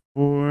 So it's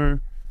 4,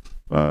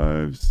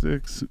 5,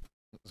 6.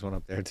 There's one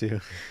up there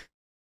too.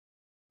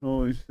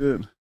 Holy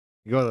shit!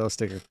 You go a little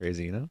sticker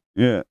crazy, you know.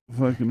 Yeah,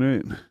 fucking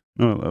right.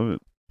 No, I love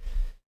it.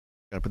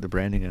 Gotta put the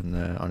branding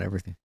on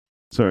everything.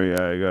 Sorry,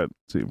 yeah, I got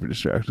super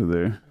distracted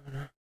there.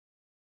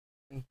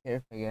 Be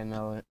careful, I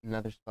get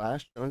another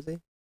splash, Jonesy.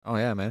 Oh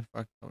yeah, man.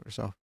 Fuck don't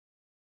yourself.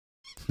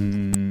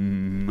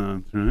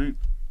 That's right.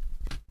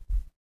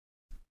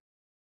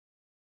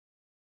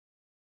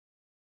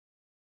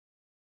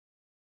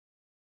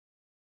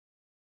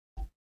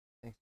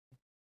 Thanks.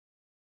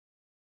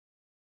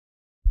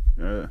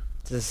 Yeah.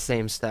 It's the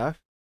same stuff.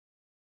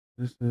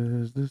 This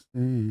is the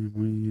same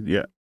weed.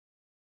 Yeah.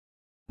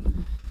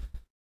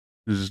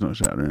 There's just no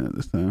shatter in it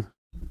this time.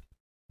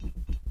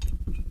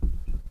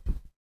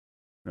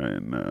 Try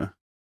and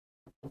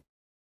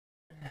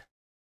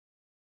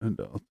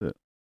adult it.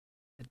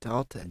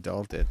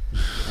 Adulted.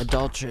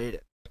 Adulterate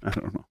it. I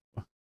don't know.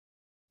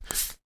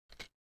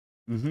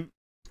 Mm-hmm.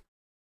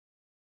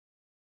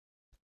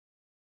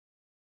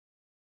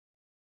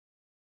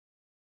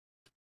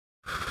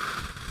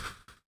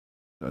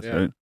 That's Yeah.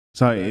 right.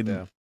 Sorry, Too bad,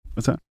 Aiden.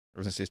 What's that? I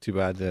was gonna say it's too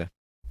bad the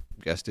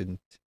guest didn't.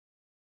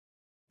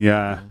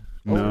 Yeah.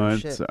 No, Oh, it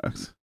shit.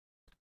 sucks.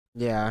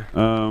 Yeah. It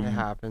Um,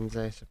 happens,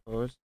 I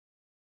suppose.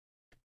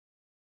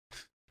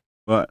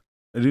 but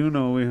I do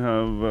know we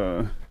have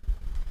a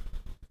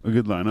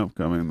good lineup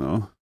coming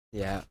though.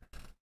 Yeah.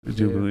 I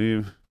do do.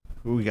 believe.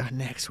 Who we got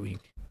next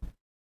week?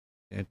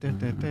 Dun, dun,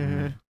 dun,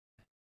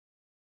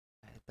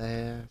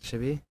 dun.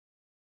 Should we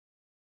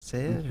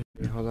say it? Or should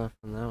we hold off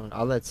on that one?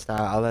 I'll let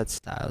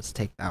Styles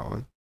take that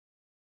one.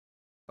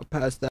 I'll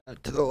pass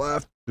that to the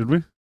left. Did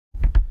we?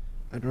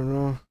 I don't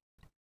know.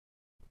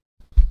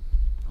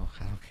 Oh,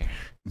 I don't care.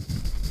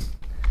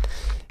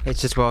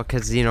 It's just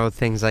because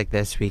things like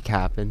this week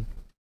happen.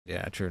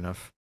 Yeah, true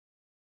enough.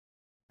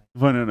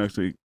 Find out next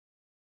week.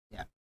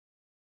 Yeah.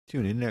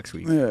 Tune in next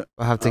week. Yeah.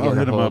 We'll have to I'll get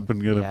hit a him hold. up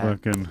and get yeah. a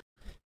fucking.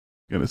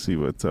 Gotta see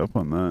what's up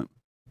on that.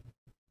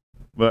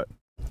 But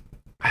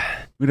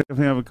we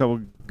definitely have a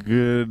couple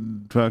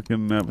good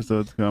fucking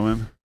episodes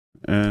coming,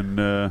 and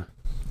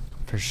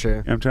For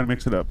sure. I'm trying to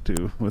mix it up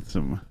too with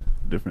some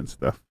different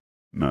stuff,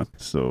 not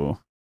so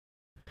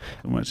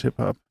much hip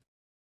hop.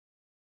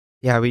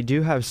 Yeah, we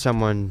do have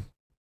someone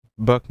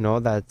booked.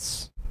 No,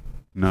 that's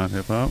Not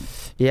hip hop.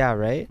 yeah,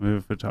 right. We have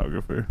a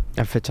photographer.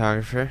 A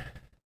photographer.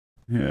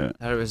 Yeah.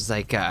 I thought it was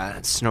like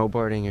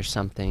snowboarding or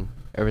something.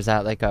 Or was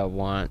that like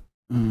a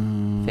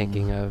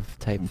thinking of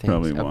type things?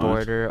 Probably A want.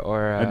 boarder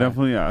or I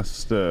definitely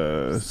asked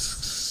a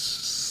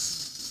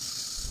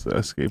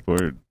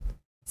skateboard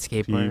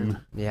skateboard. team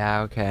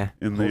Yeah, okay.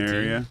 in the Whole team?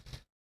 area.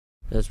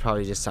 It was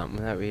probably just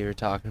something that we were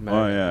talking about.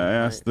 Oh yeah, I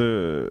asked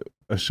a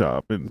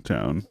shop in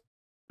town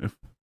if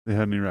they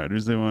had any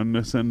riders they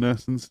wanted to send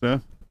us and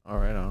stuff. All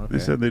right, on. Okay. They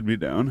said they'd be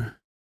down.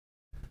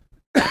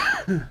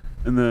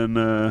 And then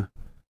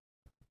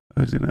I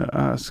was gonna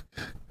ask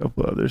a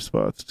couple other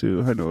spots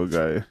too. I know a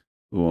guy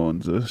who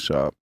owns a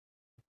shop,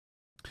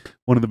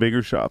 one of the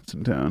bigger shops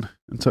in town,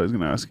 and so I was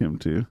gonna ask him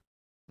too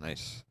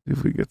Nice.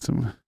 if we get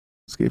some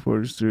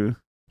skateboarders through,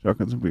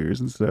 shotgun some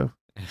beers and stuff.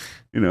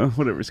 You know,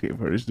 whatever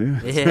skateboarders do.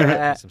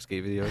 Yeah. Some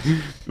skate videos.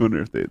 I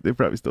wonder if they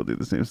probably still do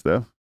the same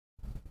stuff.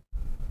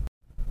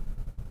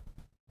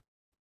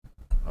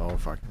 Oh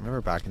fuck!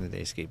 Remember back in the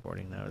day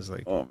skateboarding? That was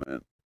like Oh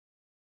man.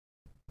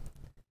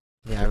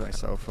 Yeah, I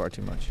myself far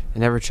too much. I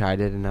never tried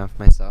it enough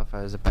myself.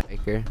 I was a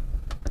biker.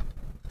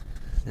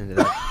 Ended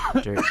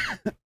up dirt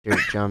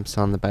jumps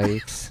on the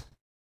bikes.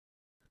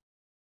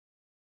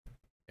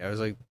 Yeah, it was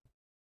like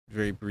a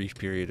very brief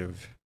period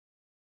of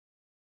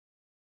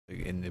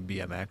like in the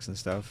BMX and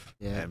stuff.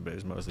 Yeah. But it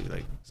was mostly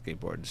like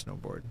skateboard and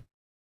snowboard.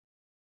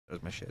 That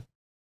was my shit.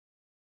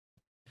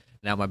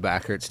 Now my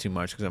back hurts too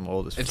much because I'm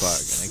old as fuck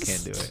and I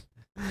can't do it.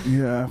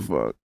 Yeah,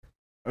 fuck.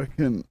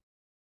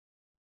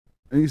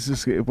 I used to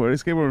skateboard. I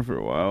skateboarded for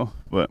a while,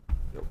 but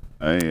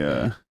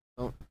I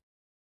Oh.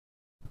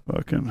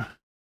 fucking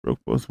broke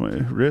both my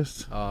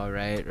wrists Oh,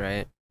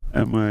 right.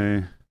 and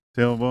my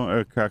tailbone,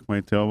 or cracked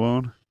my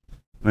tailbone.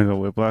 And I got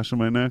whiplash in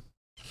my neck.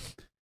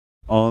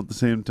 All at the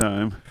same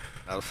time.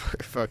 That'll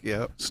fuck you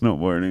up.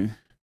 Snowboarding.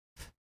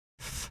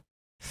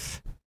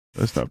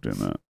 I stopped doing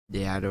that.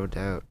 Yeah, no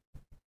doubt.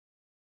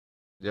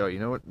 Yo, you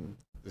know what?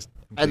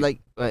 I'd like,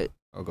 but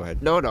Oh, go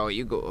ahead. no,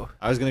 you go.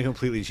 I was gonna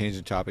completely change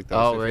the topic though.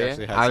 Oh, so if were you you?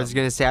 actually had I was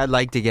something- gonna say I'd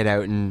like to get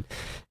out and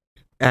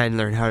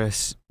learn how to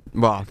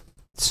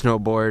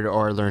snowboard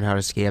or learn how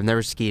to ski. I've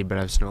never skied, but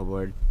I've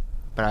snowboarded.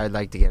 But I'd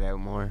like to get out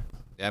more,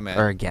 Yeah, man.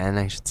 or again,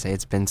 I should say.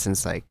 It's been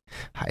since like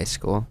high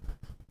school.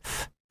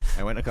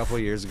 I went a couple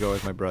of years ago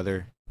with my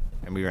brother,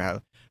 and we were I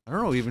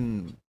don't know,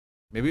 even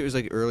maybe it was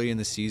like early in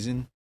the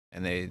season,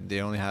 and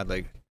they only had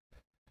like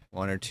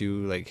one or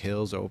two like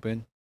hills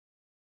open,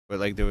 but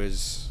like there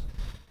was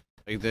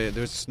like there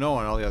was snow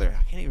on all the other.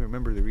 I can't even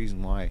remember the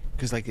reason why,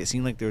 because like it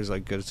seemed like there was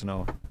like good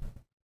snow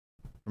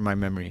from my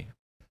memory.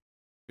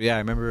 But yeah, I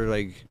remember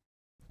like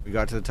we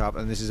got to the top,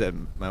 and this is at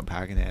Mount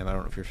Pakenham. I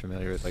don't know if you're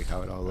familiar with like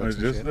how it all I looks. was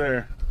and just shit.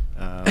 there.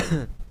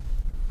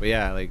 But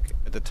yeah, like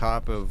at the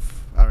top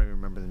of, I don't even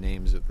remember the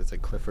names. It's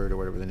like Clifford or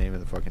whatever the name of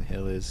the fucking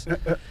hill is,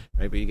 right?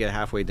 But you get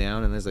halfway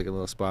down and there's like a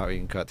little spot where you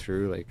can cut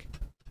through, like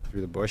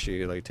through the bush.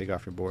 You like take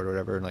off your board or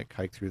whatever and like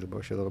hike through the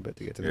bush a little bit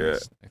to get to the Yeah.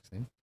 next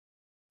thing.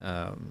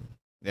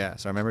 Yeah.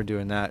 So I remember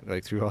doing that,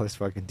 like through all this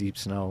fucking deep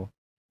snow,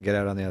 get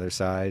out on the other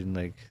side and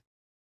like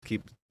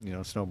keep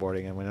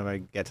snowboarding. And whenever I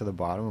get to the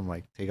bottom, I'm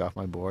like take off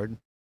my board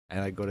and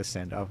I like go to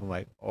stand up. I'm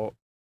like, oh,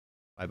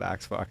 my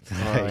back's fucked. Oh,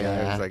 I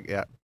yeah. was like,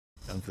 yeah,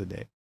 done for the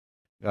day.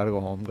 Gotta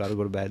go home. Gotta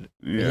go to bed.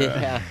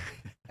 Yeah.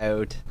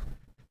 Out.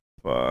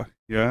 Fuck.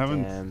 Yeah, I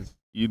haven't Damn.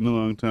 eaten a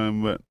long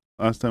time, but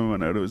last time I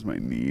went out, it was my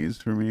knees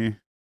for me.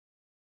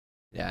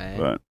 Yeah.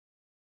 But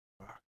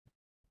fuck.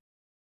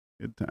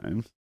 Good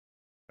times.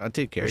 Gotta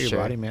take care For of your sure.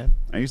 body, man.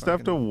 I used to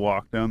have to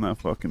walk down that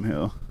fucking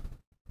hill.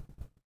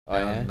 Oh,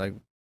 yeah? Like,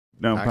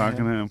 Down Pakenham?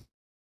 Pakenham.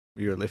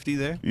 you were lifty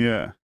there?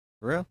 Yeah.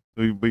 For real?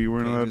 But you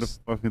weren't Can't you allowed to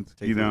just fucking take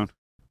ski the- down.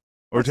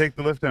 Or take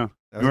the lift down.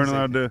 I was You weren't gonna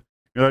allowed say- to.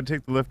 You're allowed to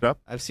take the lift up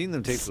I've seen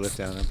them take the lift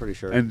down, I'm pretty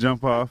sure. and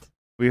jump off.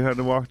 We had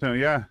to walk down.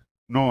 Yeah.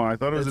 No, I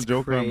thought it was That's a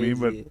joke on me,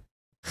 but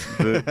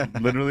crazy.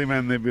 literally,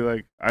 man, they'd be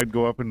like, I'd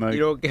go up and like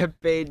you don't get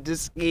paid to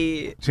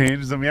ski.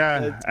 change them. Yeah.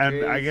 That's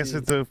And I guess crazy.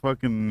 it's a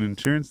fucking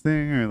insurance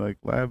thing or like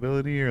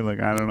liability or like,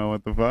 I don't know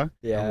what the fuck.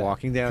 And Yeah.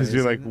 walking down Because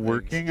you're like isn't,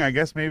 working. I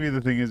guess maybe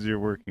the thing is you're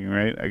working,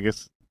 right? I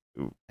guess.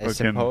 I fucking-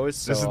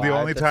 suppose This is so. the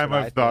only That's time what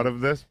I I've thought think.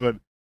 of this, but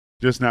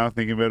just now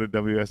thinking about a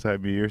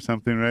WSIB or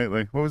something, right?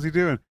 Like, what was he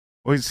doing?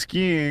 Well, he's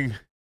skiing,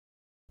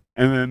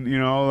 and then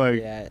like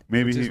Yeah.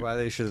 maybe which is he, why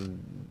they should.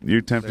 you're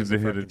tempted There's to a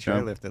hit a fucking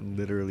jump. chairlift that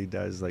literally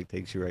does like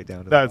takes you right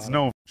down to That's the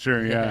bottom. no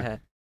sure, yeah,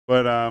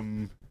 but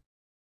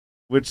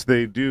which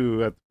they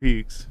do at the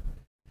peaks,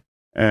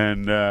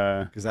 and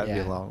Because that'd be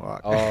Yeah. a long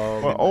walk.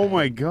 Oh. well, oh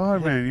my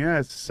god, man, yeah,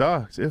 it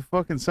sucks. It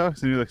fucking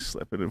sucks, and you're like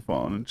slipping and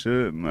falling and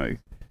shit, and like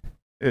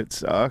it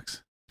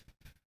sucks.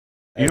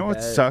 You know what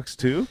bet. sucks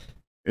too?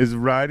 is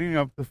riding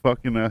up the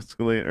fucking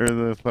escalator, or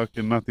the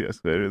fucking, not the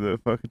escalator, the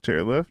fucking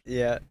chairlift,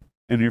 Yeah.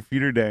 and your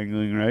feet are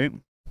dangling, right?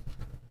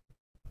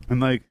 And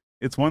like,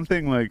 it's one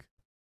thing, like,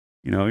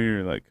 you know,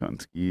 you're like on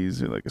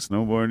skis or like a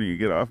snowboard and you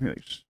get off and you're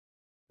like,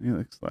 you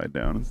like slide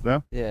down and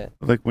stuff. Yeah.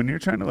 But like when you're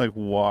trying to like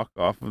walk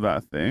off of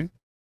that thing,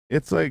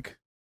 it's like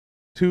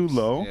too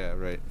low Yeah,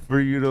 right. for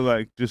you to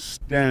like just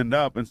stand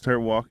up and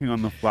start walking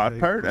on the flat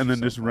Like, part push and then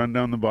just yourself run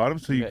down the bottom.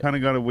 So you Right. kind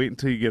of got to wait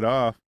until you get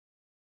off.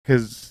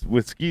 Because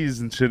with skis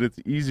and shit, it's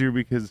easier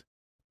because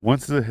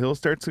once the hill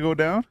starts to go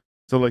down,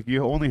 so like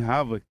you only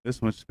have like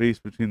this much space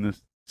between the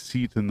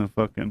seat and the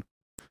fucking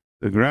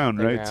the ground,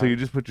 The right? So you ground.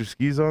 just put your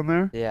skis on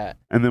there, Yeah.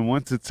 and then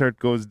once it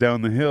goes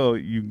down the hill,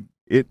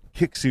 it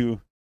kicks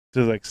you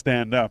to like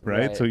stand up,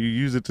 right? Right. So you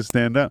use it to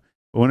stand up.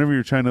 But whenever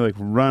you're trying to like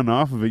run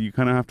off of it, you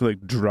kind of have to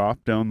like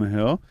drop down the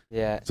hill.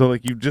 Yeah. So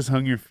like you just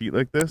hung your feet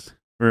like this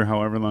for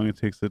however long it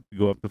takes it to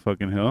go up the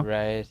fucking hill.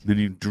 Right. Then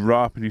you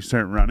drop and you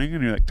start running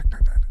and you're like, tuck,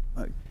 tuck, tuck, tuck,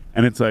 like,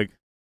 and it's like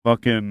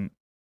fucking,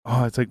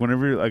 oh, it's like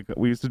whenever, like,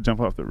 we used to jump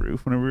off the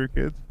roof whenever we were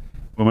kids,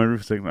 but my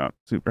roof's like not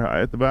super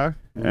high at the back,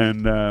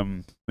 and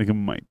like it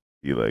might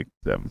be like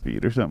 7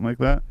 feet or something like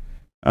that.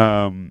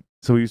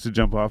 So we used to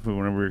jump off it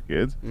whenever we were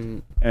kids,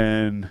 Mm.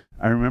 and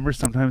I remember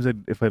sometimes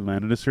if I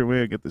landed a certain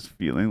way, I get this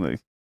feeling like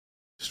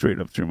straight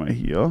up through my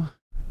heel,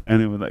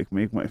 and it would like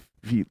make my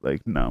feet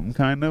like numb,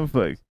 kind of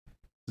like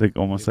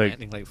almost You're like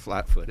landing like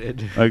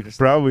flat-footed. like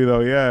probably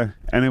though, yeah.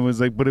 And it was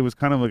like, but it was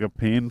kind of like a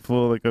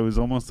painful, like it was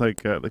almost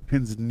like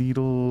pins and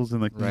needles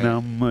and like Right.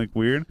 numb, like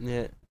weird.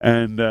 Yeah.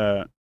 And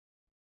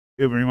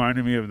it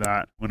reminded me of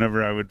that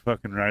whenever I would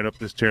fucking ride up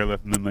this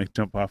chairlift and then like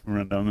jump off and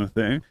run down the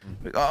thing.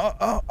 Like,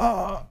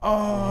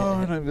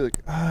 and I'd be like,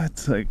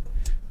 it's like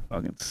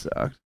fucking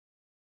sucked.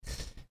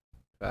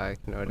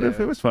 Fuck, no But it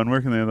doubt. was fun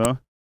working there though.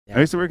 Yeah. I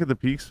used to work at the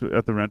Peaks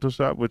at the rental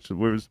shop, which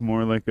was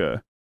more like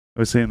I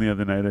was saying the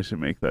other night I should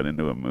make that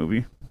into a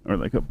movie or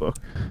like a book.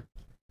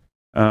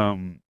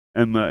 And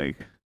like,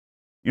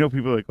 you know,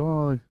 people are like,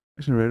 oh, like,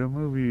 I should write a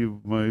movie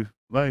of my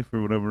life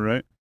or whatever,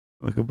 right?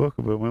 Like a book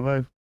about my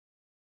life.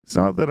 It's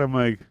not that I'm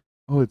like,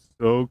 oh, it's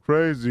so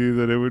crazy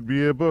that it would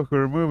be a book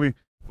or a movie,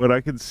 but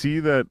I could see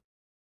that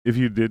if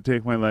you did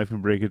take my life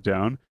and break it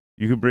down,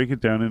 you could break it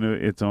down into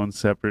its own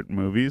separate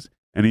movies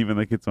and even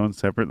like its own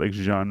separate like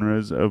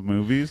genres of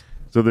movies.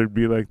 So there'd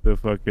be like the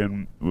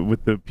fucking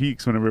with the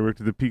Peaks. Whenever I worked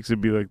at the Peaks,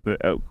 it'd be like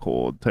the out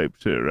cold type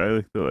shit, right?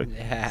 Like the like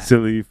Yeah.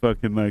 silly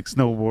fucking like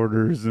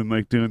snowboarders and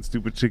like doing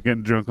stupid shit,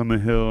 getting drunk on the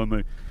hill and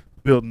like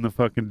building the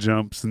fucking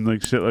jumps and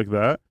like shit like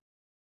that.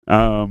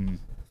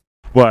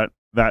 But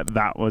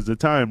that was the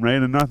time,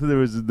 right? And not that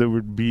there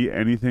would be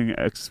anything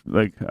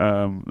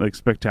like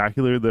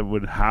spectacular that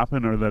would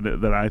happen or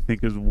that I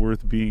think is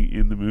worth being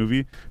in the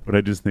movie. But I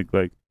just think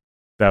like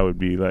that would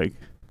be like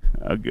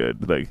a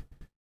good like.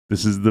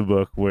 This is the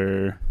book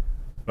where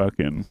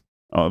fucking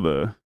all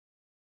the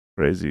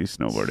crazy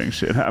snowboarding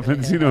shit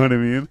happens. You know what I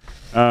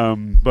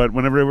mean? But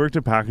whenever I worked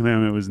at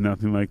Pakenham, it was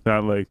nothing like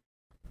that. Like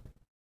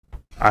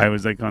I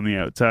was like on the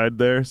outside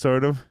there,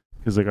 sort of,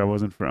 because like I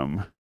wasn't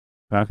from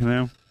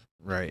Pakenham,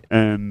 Right.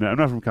 and I'm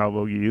not from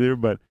Calbogie either.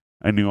 But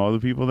I knew all the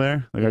people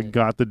there. Like I Mm.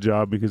 got the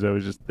job because I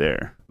was just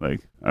there. Like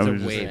I It's a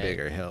was just way Right.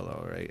 bigger hill,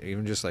 though, right?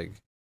 Even just like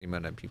the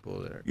amount of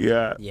people that are.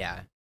 yeah.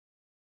 Yeah.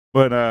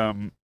 But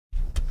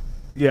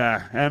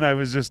yeah, and I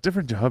was just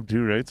different job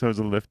too, right? So I was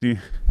a lifty,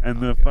 and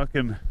the Okay.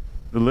 fucking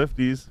the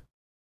lifties,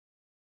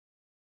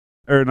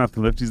 or not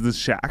the lifties, the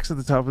shacks at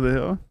the top of the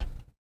hill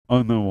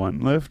on the one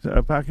lift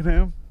at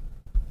Pakenham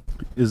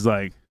is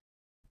like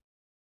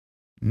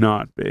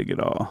not big at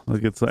all.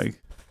 Like it's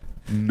like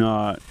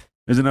not.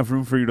 There's enough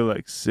room for you to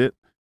like sit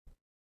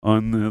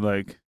on the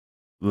like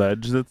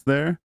ledge that's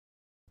there,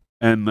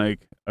 and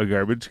like a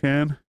garbage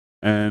can,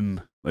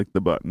 and like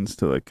the buttons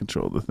to like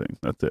control the thing.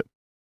 That's it.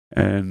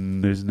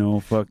 And there's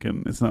no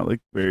fucking. It's not like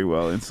very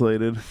well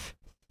insulated,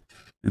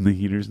 and the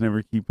heaters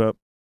never keep up.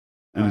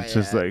 And Oh, it's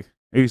just yeah. like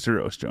I used to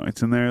roast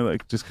joints in there,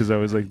 like just because I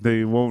was like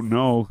they won't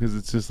know because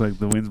it's just like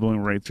the wind's blowing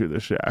right through the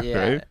shack, Yeah.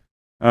 right?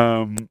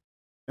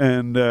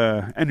 And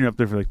you're up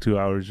there for like 2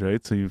 hours,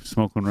 right? So you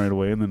smoke one right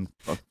away and then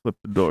flip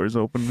the doors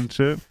open and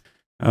shit.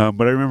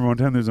 But I remember one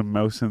time there's a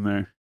mouse in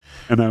there,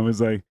 and I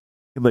was like,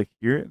 you like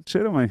hear it and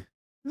shit. I'm like,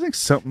 there's like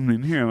something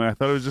in here. I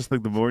thought it was just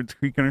like the boards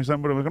creaking or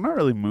something, but I'm like, I'm not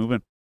really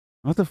moving.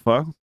 What the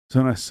fuck?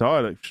 So when I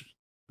saw it,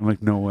 I'm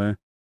like, no way.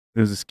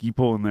 There's a ski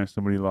pole in there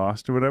somebody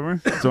lost or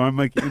whatever. So I'm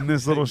like in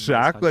this little Mouse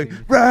shack, like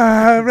hunting.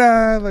 rah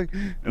rah, like,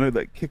 and I'd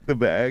like kick the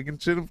bag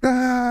and shit,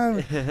 rah,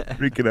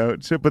 freaking out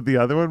and shit. But the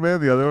other one, man,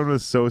 the other one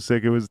was so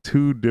sick. It was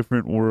two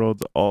different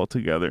worlds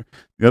altogether.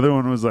 The other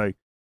one was like,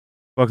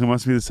 fucking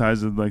must be the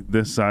size of like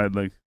this side,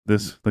 like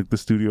this, like the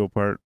studio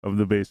part of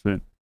the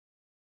basement,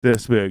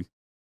 this big,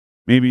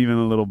 maybe even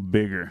a little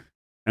bigger.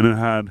 And it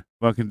had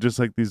fucking just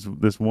like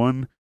this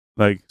one,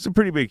 like it's a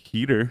pretty big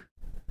heater.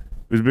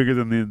 It was bigger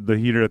than the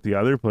heater at the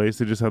other place.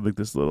 They just had like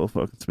this little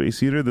fucking space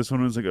heater. This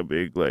one was like a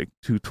big like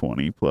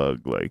 220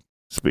 plug like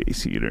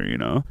space heater, you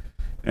know.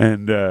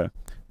 And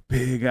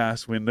big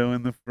ass window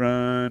in the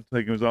front.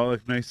 Like it was all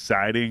like nice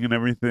siding and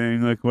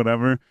everything, like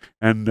whatever.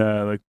 And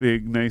like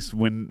big nice a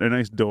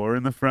nice door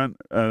in the front.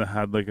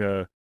 Had like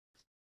a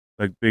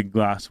like big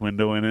glass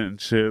window in it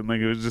and shit. And like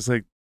it was just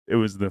like it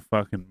was the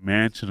fucking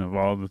mansion of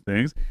all the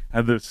things.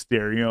 Had the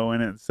stereo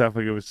in it and stuff.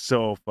 Like it was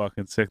so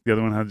fucking sick. The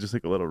other one had just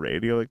like a little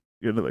radio. Like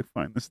you had to like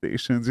find the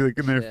stations. You're like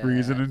in there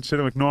freezing and shit.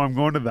 I'm like, no, I'm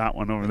going to that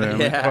one over there. I'm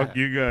like, fuck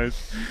you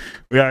guys.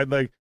 Yeah, I'd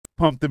like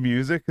pump the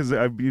music because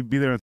I'd be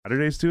there on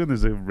Saturdays too, and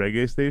there's a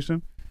reggae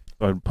station.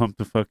 So I'd pump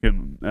the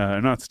fucking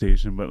not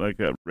station, but like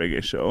a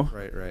reggae show.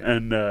 Right.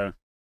 And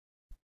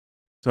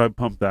so I'd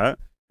pump that.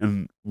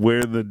 And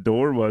where the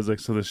door was, like,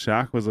 so the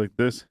shack was like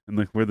this, and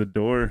like where the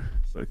door,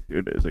 it's like here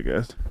it is, I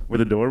guess. Where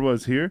the door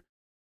was here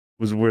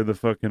was where the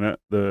fucking I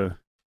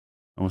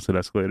almost said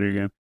escalator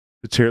again.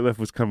 The chairlift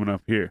was coming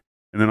up here,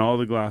 and then all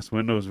the glass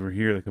windows were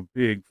here, like a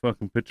big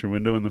fucking picture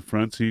window in the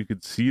front, so you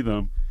could see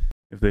them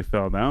if they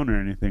fell down or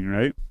anything,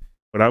 right?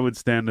 But I would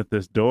stand at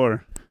this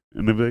door,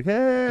 and they'd be like,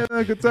 "Hey,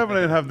 like, what's up?" And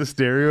I'd have the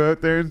stereo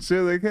out there and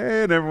shit, like,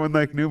 "Hey," and everyone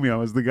like knew me. I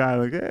was the guy,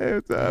 like, "Hey,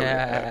 what's up?"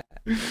 Yeah.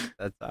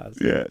 That's awesome.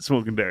 Yeah,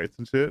 smoking darts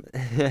and shit.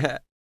 Yeah.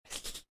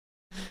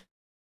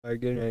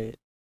 Good night.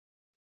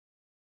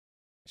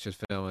 Should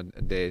film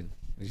a day.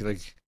 You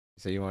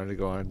say you wanted to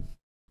go on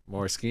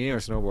more skiing or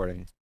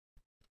snowboarding?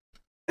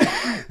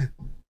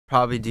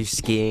 Probably do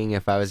skiing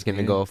if I was gonna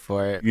Skiing? go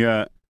for it.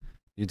 Yeah,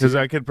 You because too?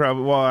 I could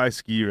probably, well, I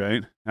ski,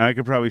 right? And I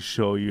could probably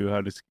show you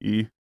how to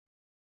ski.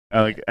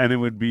 Like, and it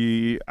would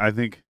be, I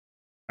think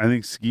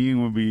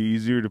skiing would be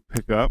easier to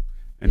pick up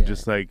and Yeah.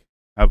 just like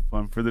have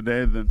fun for the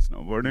day than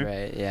snowboarding.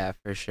 Right? Yeah,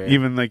 for sure.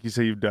 Even like you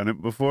say, you've done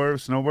it before.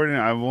 Snowboarding,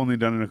 I've only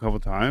done it a couple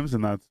times,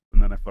 and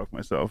then I fuck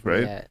myself,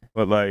 right? Yeah.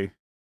 But like,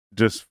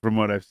 just from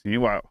what I've seen,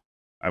 wow,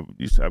 I've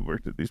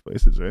worked at these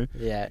places, right?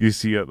 Yeah. You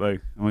see it,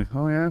 like, I'm like,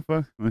 oh yeah,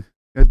 fuck, I'm like,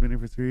 you guys been here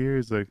for 3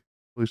 years, like,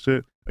 holy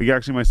shit. Like,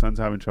 actually, my son's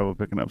having trouble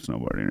picking up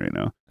snowboarding right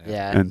now,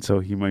 Yeah. and so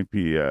he might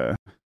be, well,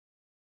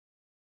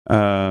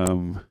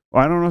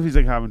 I don't know if he's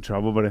like having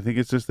trouble, but I think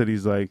it's just that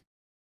he's like,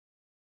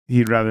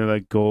 he'd rather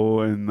like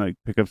go and like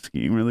pick up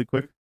skiing really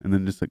quick, and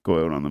then just like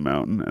go out on the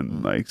mountain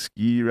and like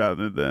ski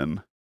rather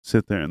than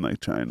sit there and like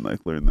try and like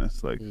learn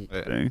this like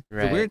Yeah. thing.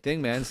 It's a weird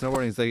thing, man.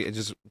 Snowboarding is like, it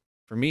just,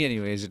 for me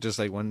anyways, it just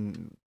like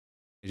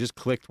it just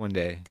clicked one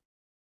day.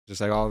 Just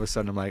like all of a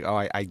sudden I'm like,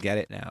 oh, I get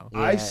it now.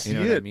 I Yeah. see You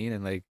know what I it. mean?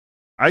 And like,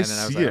 I and then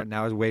I was see like, it.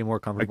 now it's way more I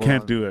comfortable.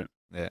 can't do it.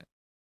 Yeah.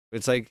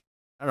 It's like,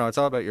 I don't know, it's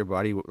all about your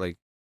body, like,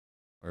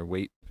 or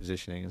weight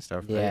positioning and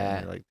stuff, right? Yeah.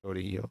 And your, like, toe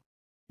to heel.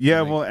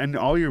 Yeah, Like- well, and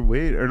all your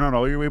weight, or not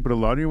all your weight, but a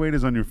lot of your weight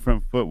is on your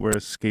front foot,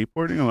 whereas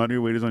skateboarding, a lot of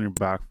your weight is on your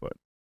back foot.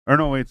 Or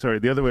no, wait, sorry,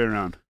 the other way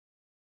around.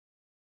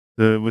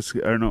 With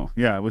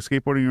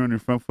skateboarding, you're on your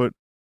front foot.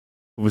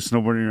 With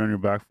snowboarding, you're on your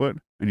back foot,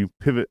 and you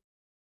pivot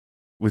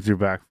with your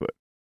back foot.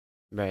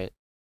 Right.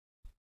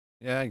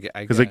 Yeah, I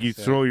Because like you guess,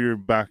 yeah. throw your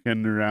back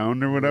end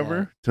around or whatever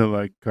Yeah. to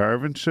like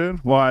carve and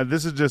shit. Well,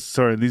 this is just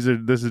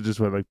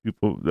what like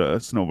people,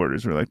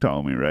 snowboarders were like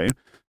telling me, right?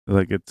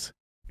 Like it's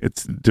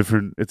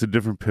different. It's a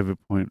different pivot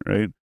point,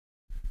 right?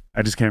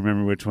 I just can't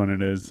remember which one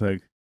it is.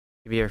 Like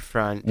Maybe your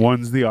front.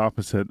 one's the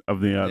opposite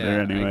of the other, Yeah,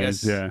 I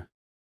anyways. guess- Yeah.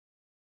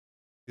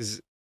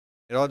 'Cause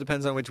it all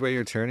depends on which way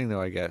you're turning,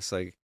 though, I guess.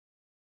 Like,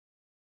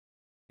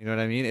 you know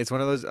what I mean? It's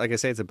one of those, like I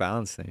say, it's a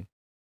balance thing.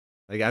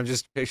 Like, I'm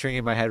just picturing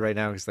in my head right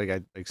now, because like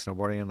I like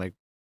snowboarding and like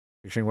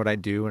picturing what I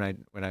do when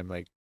I'm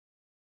like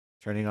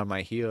turning on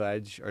my heel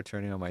edge or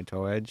turning on my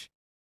toe edge.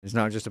 It's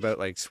not just about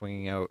like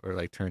swinging out or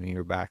like turning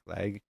your back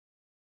leg.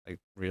 Like,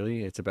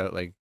 really, it's about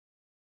like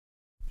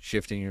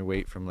shifting your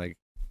weight from like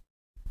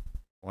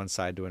one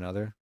side to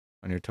another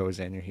on your toes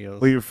and your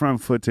heels. Well, your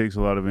front foot takes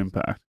a lot of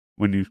impact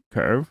when you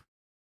carve,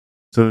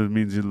 so that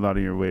means a lot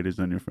of your weight is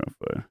on your front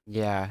foot.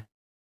 Yeah.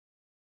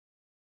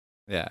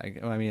 Yeah,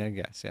 I mean, I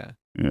guess, yeah.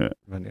 Yeah.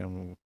 Depending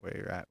on where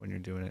you're at when you're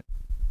doing it.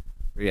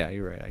 But yeah,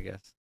 you're right, I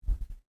guess.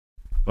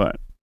 But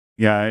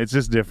yeah, it's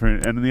just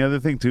different. And the other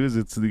thing too is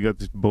you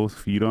got both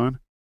feet on,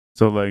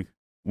 so like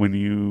when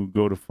you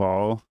go to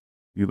fall,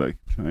 you like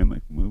try and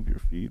like move your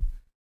feet.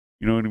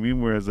 You know what I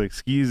mean? Whereas like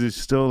skis is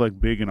still like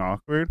big and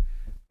awkward,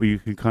 but you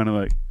can kind of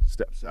like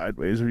step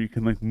sideways or you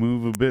can like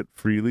move a bit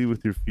freely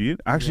with your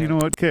feet. Actually, you Yeah.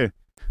 know what? Okay,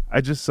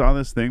 I just saw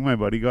this thing. My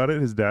buddy got it.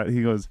 His dad.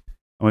 He goes,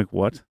 I'm like,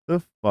 what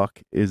the fuck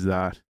is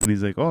that? And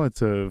he's like, oh,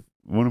 it's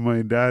one of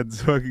my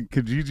dad's fucking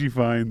Kijiji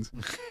finds.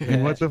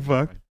 And what the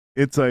fuck?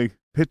 It's like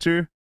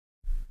picture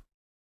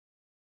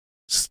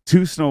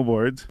two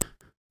snowboards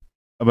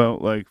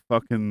about like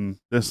fucking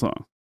this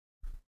long,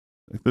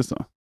 like this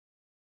long,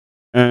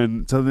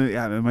 and so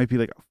it might be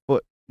like a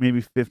foot,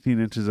 maybe 15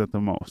 inches at the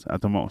most.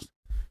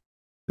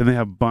 Then they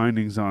have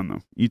bindings on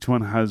them. Each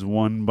one has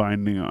one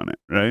binding on it,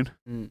 right?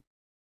 Mm.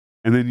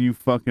 And then you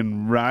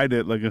fucking ride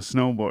it like a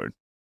snowboard.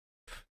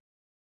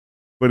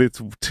 But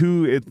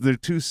they're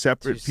two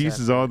separate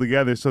pieces all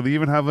together. So they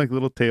even have like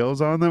little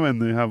tails on them,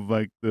 and they have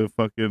like the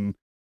fucking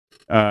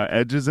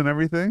edges and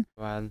everything.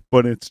 Wow.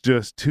 But it's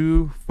just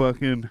two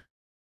fucking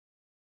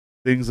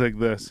things like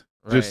this.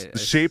 Just Right,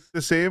 shaped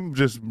the same,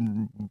 just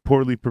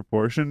poorly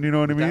proportioned. You know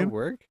what I Would that mean?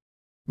 work?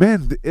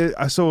 Man,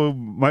 so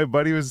my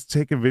buddy was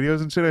taking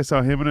videos and shit. I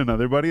saw him and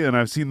another buddy, and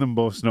I've seen them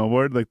both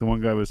snowboard. Like the one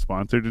guy was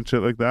sponsored and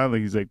shit like that.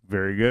 Like he's like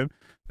very good,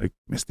 like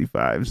Misty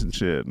Fives and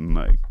shit, and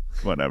like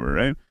whatever,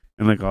 right?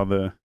 And like all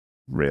the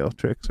rail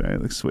tricks, right?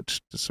 Like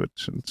switch to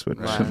switch and switch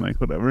Right. and like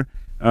whatever.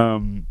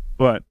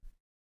 But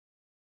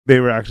they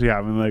were actually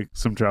having like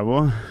some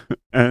trouble,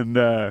 and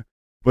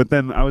but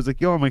then I was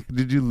like, yo, I'm like,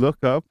 did you look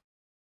up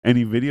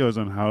any videos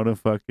on how to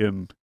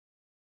fucking,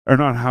 or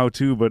not how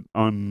to, but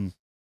on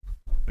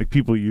like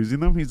people using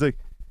them? He's like,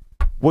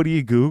 what do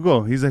you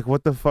Google? He's like,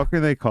 what the fuck are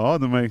they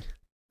called? I'm like,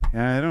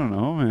 yeah, I don't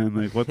know, man.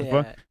 Like, what the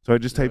fuck? Yeah. So I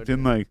just typed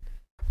in like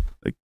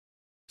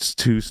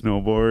two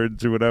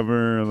snowboards or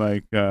whatever,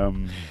 like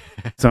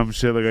some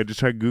shit. Like I just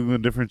tried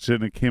Googling different shit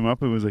and it came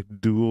up. It was like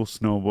dual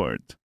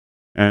snowboards.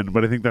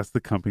 But I think that's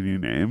the company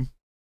name.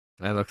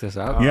 I looked this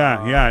up. Oh,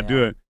 Yeah, do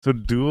yeah. it. So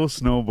dual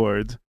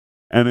snowboards.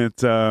 And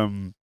it's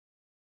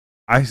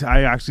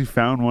I actually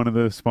found one of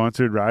the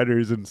sponsored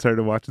riders and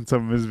started watching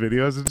some of his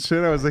videos and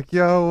shit. I was like,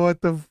 yo,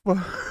 what the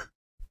fuck?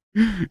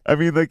 I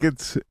mean, like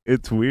it's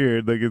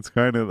weird. Like it's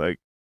kind of like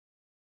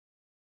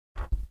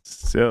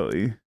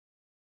silly.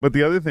 But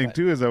the other thing Right.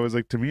 too is I was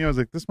like, to me, I was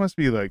like, this must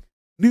be like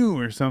new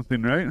or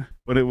something, right?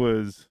 But it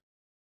was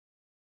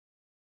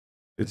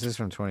This is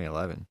from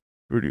 2011.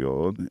 pretty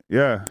old.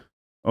 Yeah.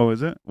 Oh,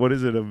 is it? What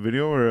is it? A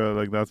video or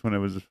like that's when it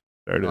was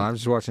started? No, I'm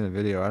just watching the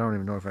video. I don't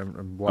even know if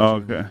I'm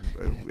watching.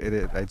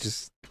 okay. I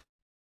just.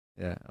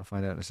 Yeah, I'll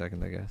find out in a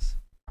second, I guess.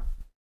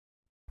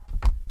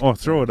 Oh,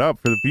 throw it up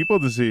for the people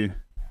to see.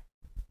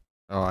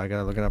 Oh, I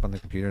gotta look it up on the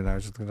computer now. I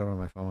was just looking it up on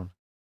my phone.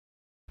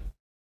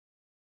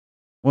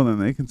 Well, then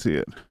they can see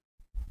it.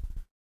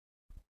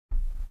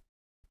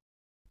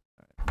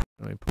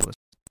 Let me pull this.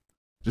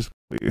 Just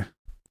It's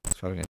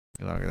probably gonna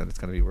take longer than it's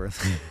gonna be worth.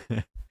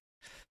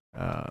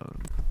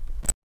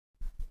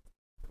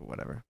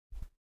 Whatever.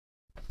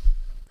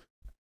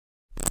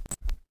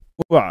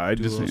 well, I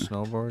Dual just mean,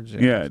 snowboards.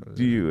 yeah. that's what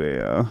it is.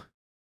 DUAL.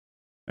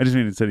 I just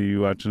mean instead of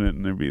you watching it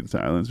and there being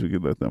silence, we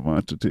could let them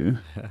watch it too.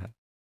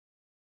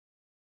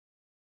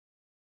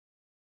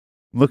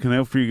 Looking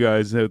out for you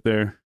guys out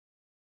there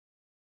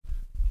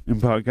in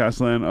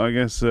podcast land. I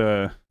guess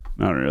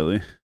not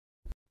really.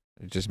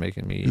 It's just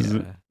making me. Is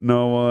it-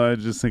 No, well, I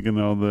was just thinking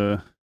all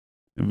the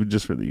it was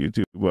just for the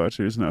YouTube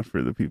watchers, not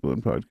for the people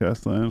in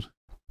podcast land.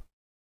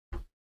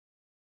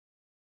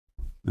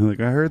 And like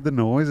I heard the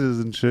noises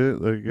and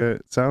shit. Like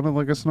it sounded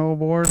like a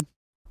snowboard.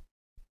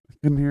 I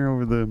couldn't hear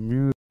over the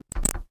music,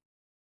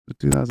 the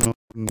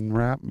 2011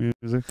 rap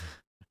music.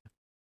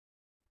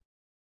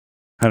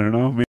 I don't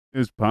know. Maybe it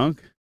was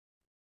punk.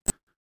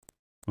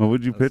 What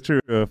would you That's- picture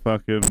a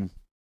fucking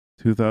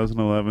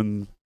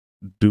 2011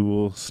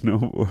 dual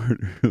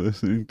snowboarder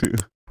listening to?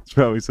 It's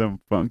probably some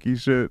funky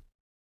shit.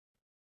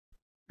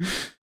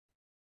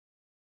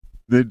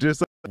 They're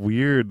just like,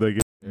 weird. Like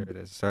There it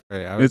is.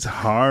 Sorry, I was, it's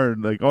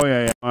hard. Like oh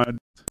yeah.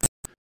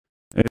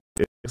 It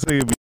looks like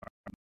it'd be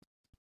hard.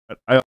 But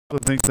I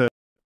also think that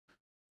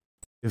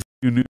if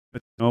you knew how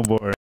to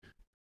snowboard,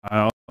 I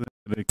also think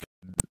that it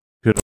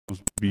could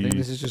almost I think be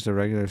this is just a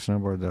regular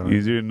snowboard, though.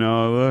 easier.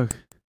 No, look.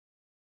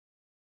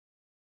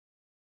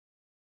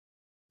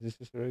 Is this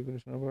just a regular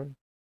snowboard?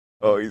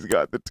 Oh, he's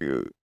got the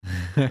two.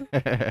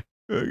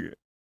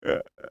 Okay.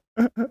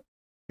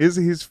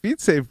 His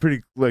feet stay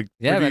pretty like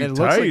Yeah, pretty man, it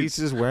tight. looks like he's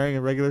just wearing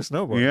a regular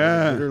snowboard. Like,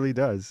 Yeah. it literally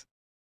does.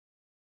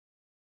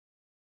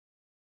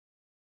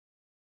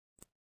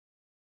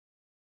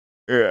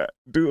 Yeah,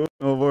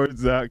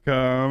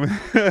 dualsnowboards.com.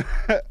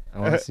 I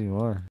want to see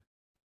more.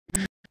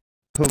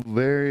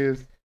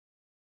 Hilarious.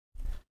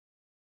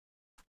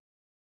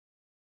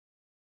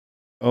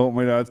 Oh,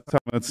 my dad's talking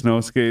about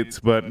snow skates,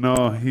 but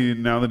no, he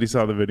now that he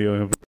saw the video,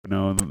 he'll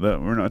know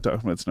that we're not talking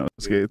about snow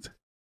skates.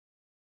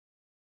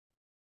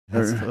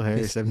 That's Or-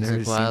 hilarious. I've It's never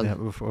like seen wild. that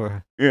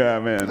before. Yeah,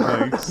 man,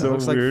 like That so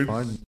looks weird.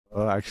 like fun.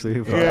 Oh, actually,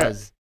 but Yeah.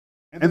 Does.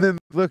 And then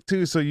look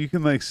too, so you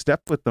can like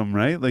step with them,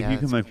 right? Like Yeah, you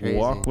can it's like crazy.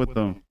 walk with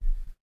them.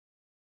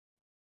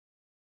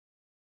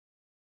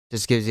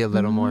 Just gives you a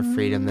little more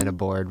freedom than a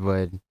board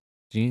would.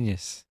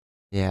 genius.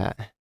 Yeah.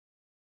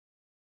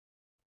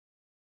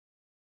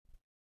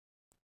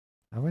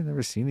 How have I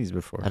never seen these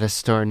before? At a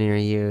store near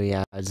you,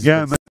 yeah. Just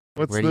Yeah, and then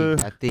what's where do you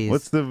the get these?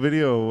 what's the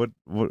video? What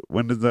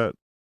when does that?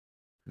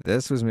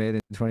 This was made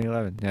in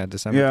 2011. Yeah,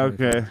 December. Yeah, 25th,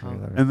 okay.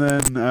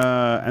 2011.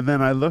 And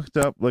then I looked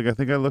up like I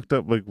think I looked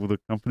up like with a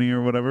company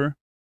or whatever,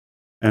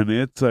 and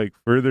it's like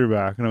further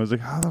back, and I was like,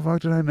 how the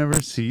fuck did I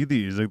never see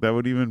these? Like that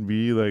would even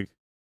be like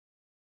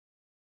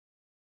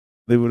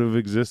they would have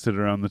existed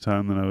around the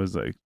time that I was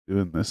like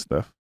doing this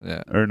stuff,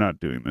 Yeah, or not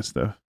doing this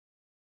stuff,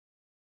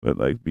 but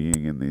like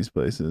being in these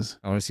places.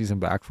 I want to see some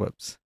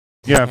backflips.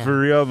 Yeah, for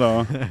real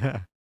though.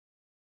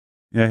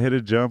 Yeah, hit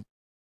a jump.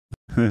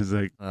 It's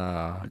like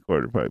a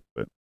quarter pipe,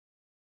 but.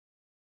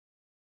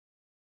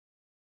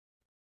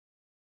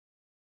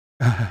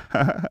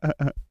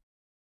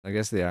 I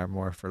guess they are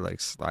more for like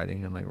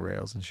sliding and like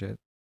rails and shit.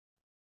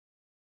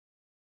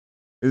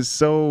 It's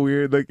so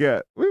weird. Like,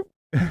 yeah. Whoop.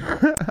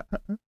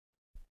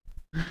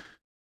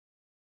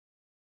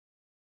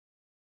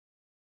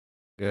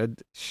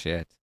 Good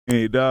shit.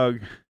 Hey,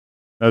 dog.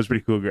 That was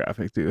pretty cool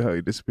graphic too. How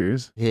he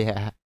disappears.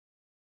 Yeah.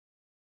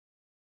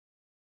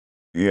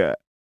 Yeah.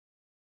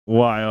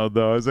 Wild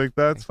though. I was like,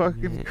 that's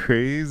fucking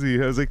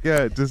crazy. I was like,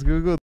 yeah, just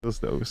Google those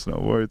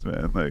snowboards,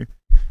 man. Like,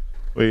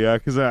 but yeah,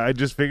 because I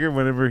just figured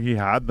whenever he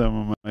had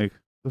them, I'm like,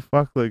 the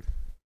fuck, like,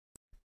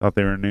 thought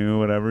they were new,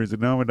 whatever. He's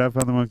like, no, my dad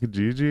found them on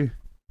Kijiji,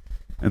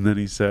 and then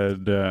he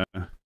said,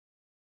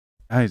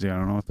 I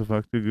don't know what the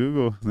fuck to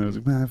Google. And I was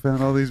like, man, I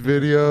found all these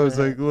videos.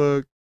 Like,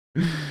 look,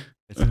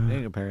 It's a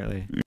thing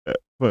apparently. yeah,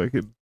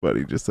 fucking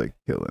buddy, just like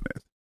killing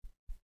it.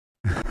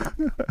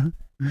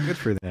 Good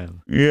for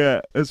them.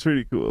 Yeah, it's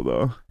pretty cool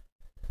though.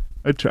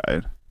 I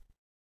tried.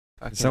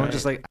 Did someone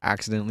just like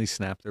accidentally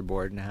snap their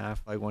board in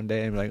half like one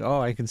day and be like,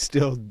 oh, I can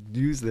still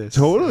use this.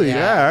 Totally, yeah.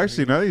 Yeah.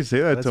 Actually, now that you say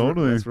that, Let's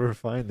totally. Let's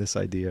refine this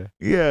idea.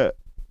 Yeah,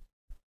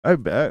 I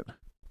bet.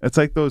 It's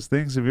like those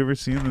things. Have you ever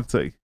seen? It's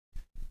like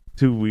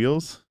two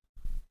wheels,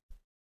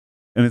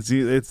 and it's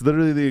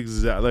literally the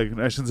exact, like,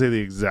 I shouldn't say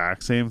the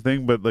exact same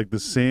thing, but like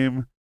the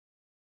same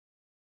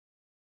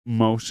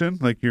motion.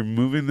 Like you're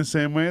moving the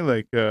same way,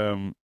 like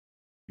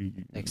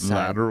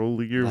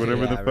laterally or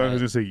whatever the yeah, fuck. I was right.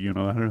 gonna say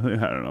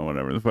unilaterally. I don't know,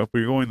 whatever the fuck. But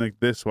you're going like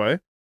this way,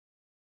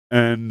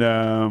 and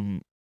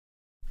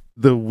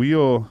the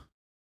wheel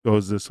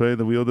goes this way.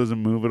 The wheel doesn't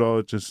move at all.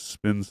 It just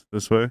spins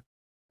this way,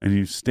 and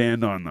you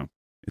stand on them.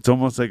 It's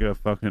almost like a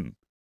fucking,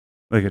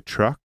 like a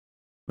truck,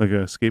 like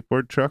a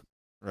skateboard truck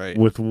Right.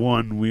 with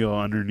one wheel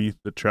underneath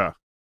the truck.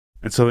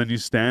 And so then you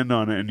stand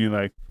on it and you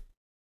like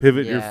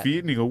pivot your Yeah. feet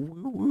and you go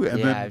woo, woo, and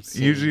Yeah, then I've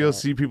seen usually you'll that.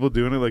 see people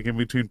doing it like in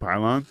between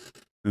pylons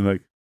and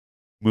like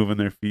moving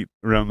their feet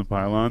around the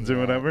pylons or Yeah.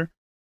 whatever.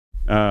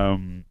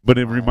 But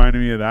it Wow. reminded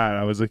me of that.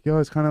 I was like, yo,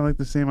 it's kind of like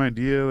the same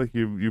idea. Like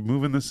you're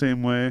moving the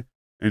same way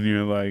and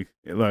you're like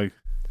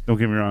don't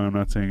get me wrong, I'm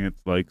not saying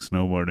it's like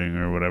snowboarding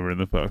or whatever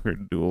the fuck, or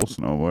dual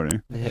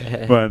snowboarding.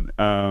 But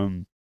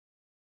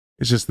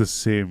it's just the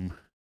same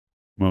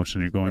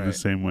motion. You're going the Right.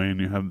 same way and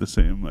you have the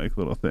same like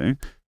little thing.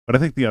 But I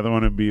think the other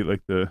one would be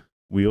like the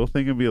wheel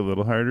thing would be a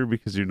little harder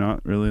because you're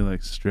not really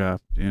like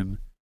strapped in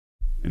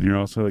and you're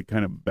also like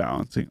kind of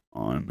balancing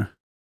on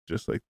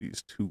just like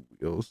these two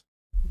wheels.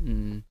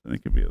 Mm. I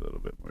think it'd be a little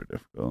bit more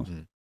difficult.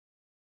 Mhm.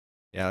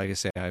 Yeah, like I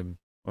say, I'm.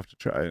 We'll have to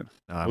try it.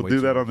 I'm We'll way do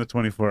too- that on the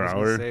 24 I was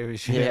gonna hour. say we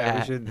should, Yeah.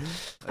 we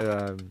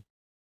should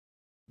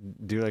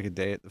do like a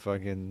day at the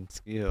fucking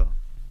ski hill.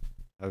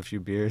 Have a few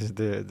beers at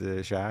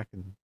the shack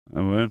and,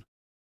 I would.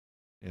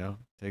 you know,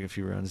 take a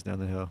few runs down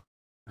the hill.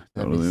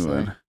 That'd be Totally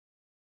would. sick.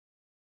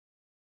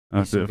 I'll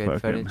have Some to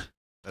good fucking. footage.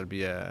 That'd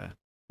be a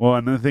Well,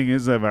 another thing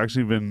is I've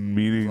actually been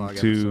meaning vlog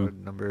to,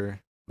 episode number.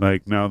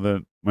 like, now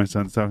that my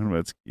son's talking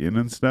about skiing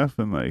and stuff,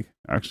 and like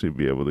actually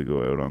be able to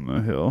go out on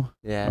the hill.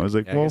 Yeah. I was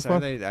like, Yeah, I well, guess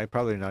fuck. I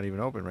probably not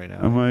even open right now.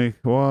 I'm like,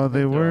 well, they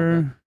they're were.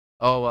 open.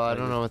 Oh well, I Like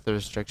don't it- know what the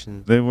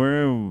restrictions. They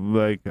were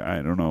like,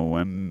 I don't know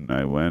when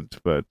I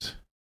went, but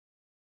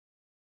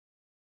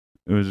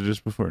it was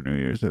just before New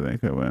Year's. I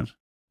think I went.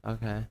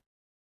 Okay.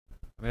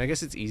 I mean, I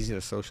guess it's easy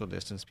to social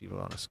distance people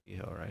on a ski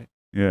hill, right?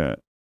 Yeah,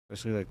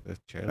 Especially like the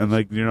chairlifts. and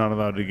like you're not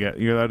allowed to get.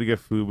 You're allowed to get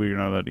food, but you're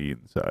not allowed to eat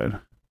inside.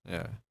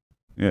 Yeah.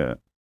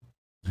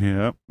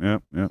 Yeah.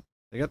 Yep.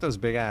 They got those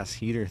big ass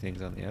heater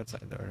things on the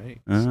outside though, right?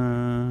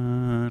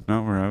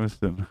 Not where I was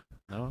then.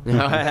 No?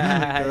 No.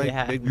 They're like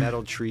Yeah. big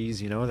metal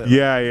trees, you know? That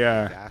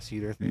Yeah. gas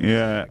heater thing.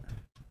 Yeah.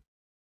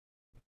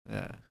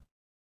 Yeah.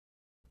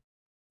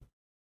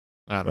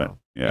 I don't But know.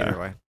 yeah. Either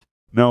way.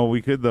 No,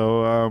 we could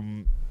though.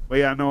 But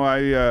yeah, no, I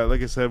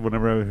like I said,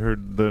 whenever I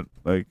heard that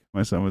like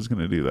my son was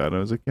gonna do that, I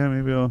was like, yeah,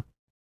 maybe I'll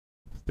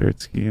start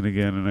skiing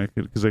again, and I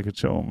could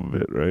show him a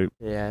bit, right?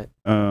 Yeah.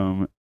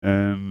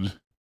 And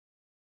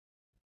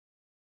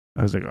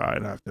I was like, oh,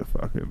 I'd have to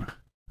fucking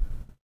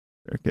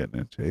start getting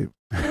in shape.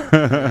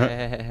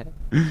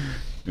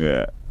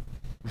 Yeah,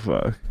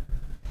 fuck.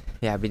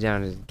 Yeah, I'd be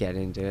down to get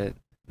into it.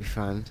 Be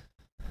fun.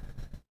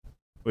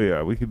 But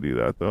yeah, we could do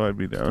that though. I'd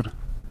be down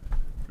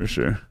for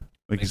sure.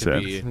 Like you It could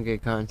said, be Some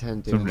good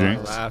content Some doing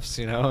drinks. that. laughs,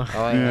 you know?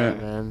 Oh yeah, Yeah.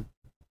 man.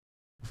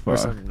 Or fuck.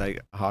 some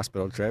like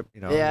hospital trip,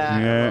 you know? Yeah.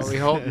 Yeah. Well, we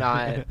hope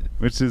not.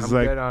 Which is I'm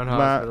like good on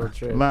hospital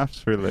trips. laughs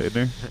for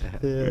later.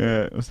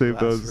 Yeah, we'll save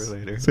Laughs those for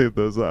later. Save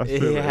those laughs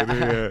for Yeah.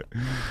 later. Yeah.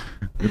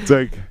 It's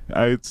like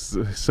it's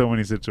so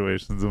many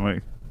situations. I'm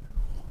like,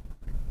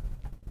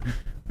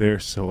 they're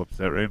so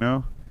upset right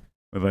now,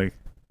 but like,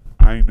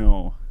 I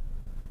know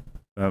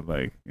that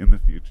like in the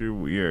future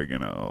we are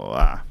gonna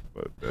laugh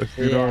about this.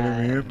 You know what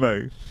I Yeah. mean?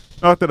 Like,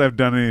 not that I've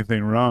done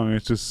anything wrong.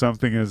 It's just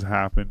something has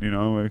happened. You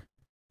know, like.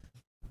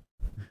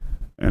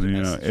 And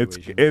you know, Bad it's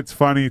situation.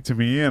 funny to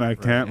me, and I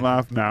can't Right.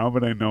 laugh now,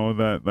 but I know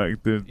that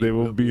like they You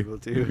will be, able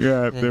to.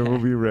 yeah, there will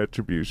be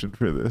retribution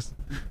for this.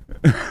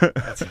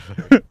 That's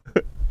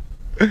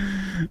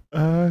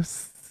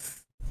hilarious.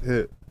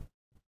 Shit.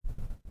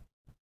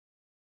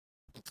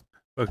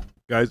 But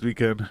guys,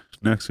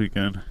 next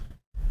weekend,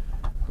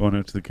 going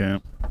out to the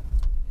camp.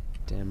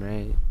 Damn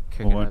right.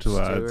 Whole bunch of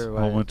lads,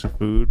 whole bunch of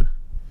food,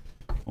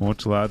 whole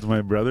bunch of lads.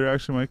 My brother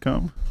actually might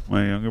come.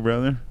 My younger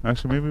brother,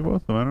 actually maybe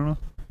both of them. I don't know.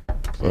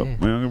 But Yeah.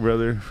 my younger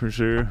brother for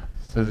sure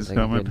says he's Sounds like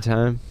a coming. good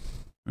time.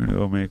 We're gonna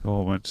go make a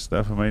whole bunch of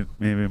stuff. Maybe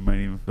I might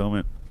even film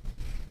it.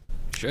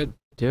 Should.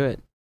 Do it.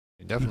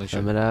 You definitely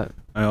Sum should. it up.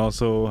 I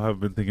also have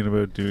been thinking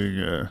about doing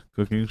a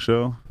cooking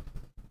show.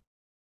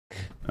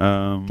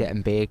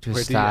 Getting baked with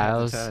Where do you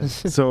have the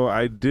styles. So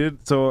I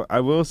did. So I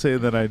will say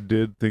that I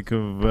did think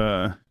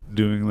of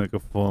doing like a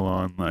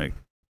full-on like,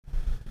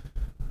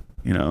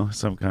 you know,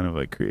 some kind of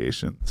like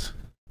creations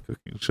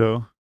cooking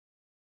show.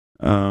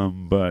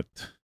 But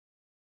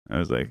I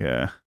was like,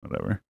 yeah,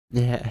 whatever.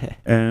 Yeah.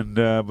 And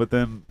but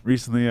then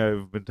recently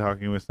I've been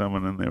talking with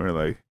someone and they were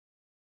like,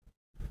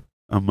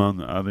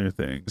 among other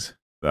things,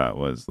 that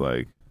was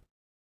like,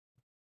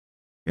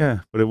 yeah,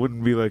 but it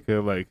wouldn't be like a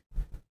like,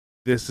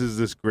 this is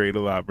this great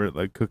elaborate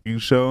like cooking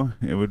show.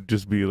 It would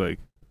just be like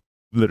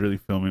literally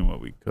filming what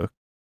we cook.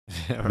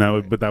 And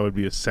that would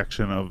be a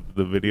section of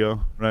the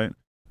video, right?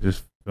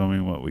 Just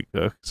filming what we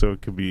cook. So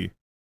it could be,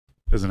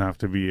 doesn't have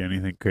to be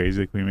anything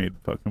crazy. Like we made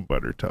fucking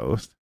butter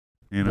toast,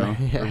 you know,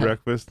 Yeah. for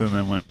breakfast, and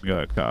then went and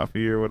got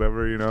coffee or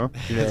whatever, you know.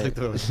 It's like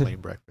the plain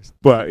breakfast.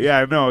 But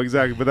yeah, no,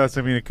 exactly. But that's,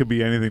 I mean, it could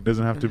be anything. It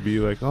doesn't have to be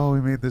like, oh,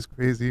 we made this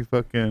crazy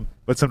fucking.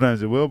 But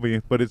sometimes it will be.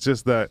 But it's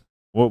just that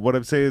what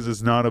I'm saying is,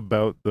 it's not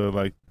about the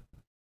like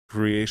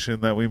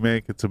creation that we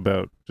make. It's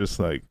about just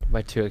like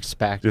What to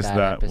expect just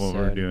that episode. what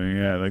we're doing.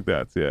 Yeah, like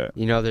that's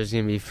You know there's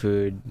gonna be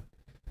food.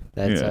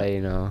 That's Yeah. you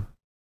know,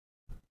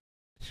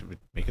 Should we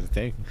make it a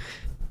thing?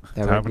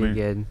 that would happening. be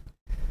good.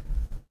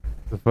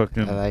 the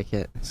fucking I like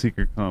it.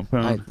 secret I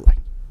compound. like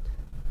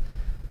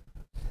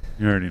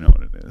You already know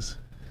what it is.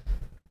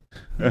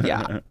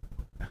 Yeah.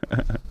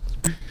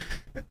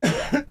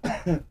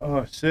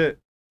 Oh shit.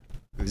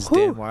 Is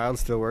Whew. Dan Wild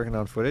still working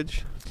on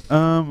footage?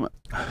 I'd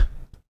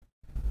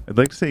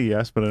like to say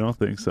yes, but I don't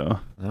think so.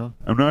 No.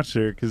 I'm not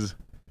sure because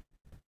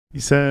he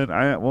said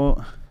I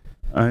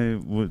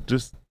would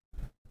just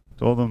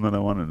told him that I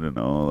wanted to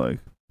know like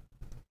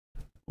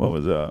what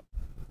was up,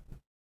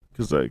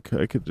 because like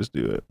I could just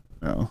do it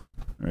now,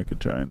 or I could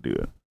try and do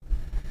it.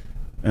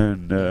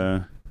 And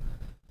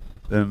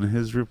then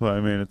his reply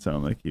made it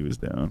sound like he was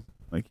down,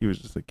 like he was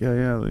just like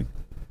yeah, like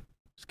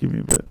just give me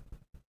a bit.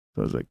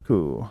 So I was like,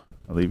 cool,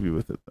 I'll leave you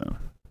with it then.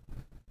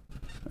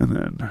 And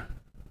then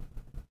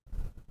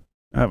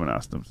I haven't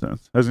asked him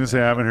since. I was gonna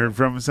say I haven't heard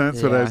from him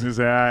since, but I was Yeah. gonna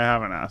say I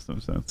haven't asked him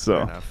since. Fair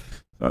So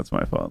enough. that's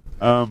my fault.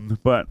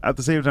 But at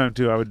the same time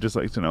too, I would just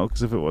like to know,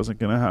 because if it wasn't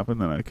gonna happen,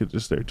 then I could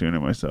just start doing it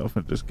myself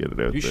and just get it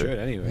out You there. should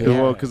anyway.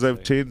 Yeah. Well, because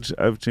I've changed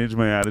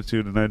my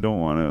attitude, and I don't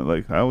want to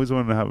like. I always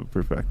wanted to have it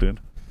perfected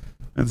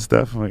and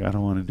stuff. I'm like, I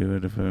don't want to do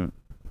it if it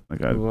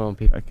like it. Won't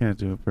be I can't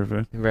do it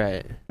perfect.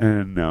 right.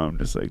 And now I'm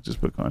just like, just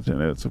put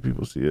content out so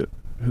people see it.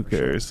 Who For sure.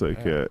 cares?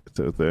 Like, Yeah. it's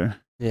out there.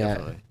 Yeah.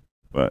 Definitely.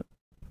 But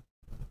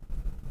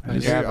I, Yeah,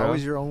 just- You're bro.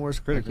 always your own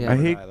worst critic. Yeah. I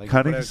remember hate that. Like,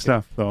 cutting put out-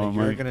 stuff though. Like, I'm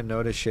you're like, gonna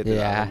notice shit that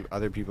Yeah.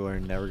 other people are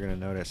never gonna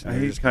notice. and I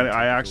you're hate just gonna cutting.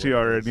 I take it to actually what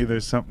it already is.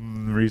 there's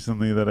something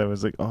recently that I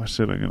was like, oh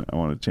shit, I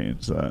want to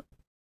change that.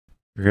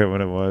 Forget what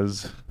it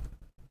was.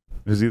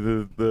 It was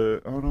either the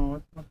what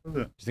the fuck was it? Do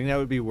you think that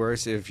would be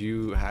worse if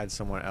you had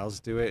someone else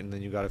do it and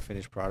then you got a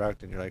finished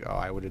product and you're like, oh,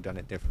 I would have done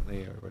it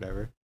differently or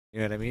whatever? You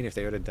know what I mean? If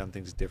they would have done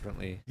things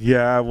differently,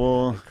 Yeah,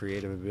 well, like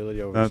creative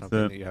ability over that's something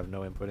it. that you have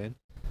no input in,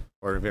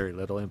 or very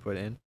little input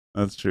in,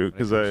 that's true. when it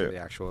Because comes to the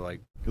actual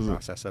like cause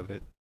process of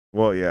it.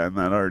 well, yeah, and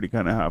that already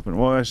kind of happened.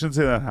 Well, I shouldn't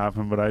say that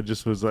happened, but I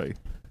just was like,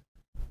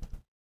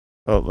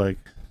 felt like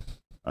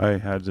I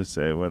had to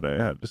say what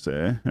I had to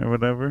say or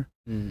whatever.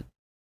 Mm.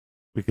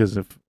 Because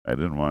if I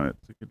didn't want it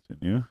to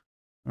continue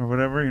or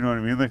whatever, you know what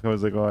I mean? Like I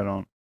was like, oh, I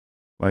don't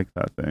like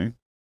that thing.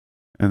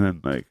 And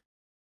then like,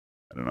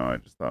 I don't know, I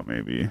just thought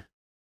maybe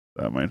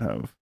that might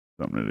have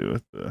something to do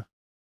with the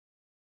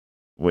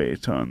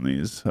weight on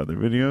these other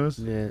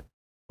videos. Yeah.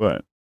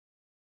 But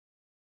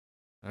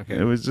Okay.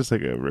 it was just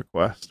like a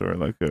request or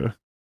like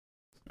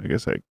I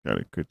guess I kind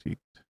of critiqued.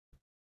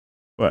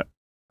 But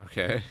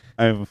Okay.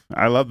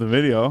 I love the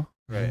video.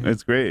 Right.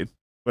 It's great.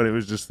 But it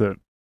was just that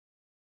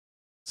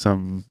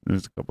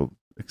there's a couple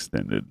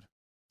extended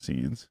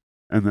scenes.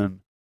 And then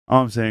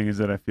all I'm saying is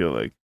that I feel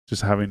like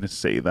just having to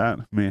say that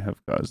may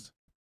have caused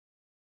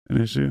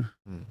an issue.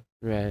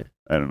 Right.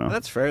 I don't know.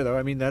 That's fair though.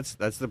 I mean, that's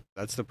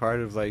the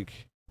part of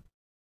like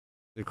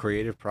the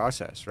creative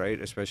process, right?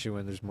 Especially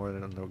when there's more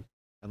than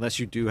unless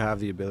you do have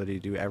the ability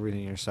to do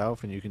everything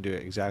yourself and you can do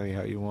it exactly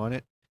how you want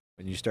it.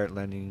 When you start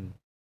lending,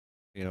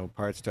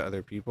 parts to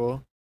other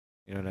people,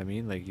 you know what I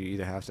mean? Like you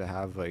either have to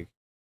have like,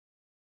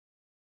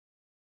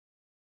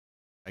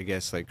 I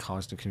guess like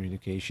constant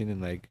communication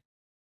and like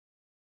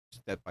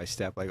step by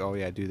step, like, oh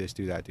yeah, do this,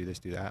 do that, do this,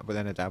 do that. But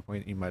then at that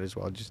point, you might as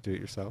well just do it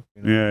yourself.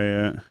 You know?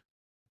 Yeah.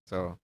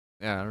 So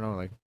yeah, I don't know,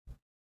 like.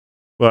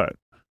 But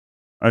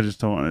I just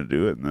don't want to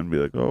do it and then be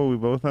like, oh, we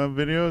both have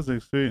videos?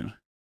 Like, sweet.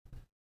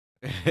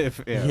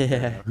 If, yeah. Yeah.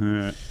 fair enough.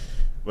 Yeah.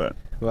 But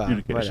Well,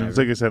 communications.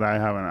 whatever. Like I said, I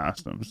haven't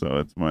asked him, so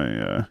it's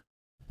my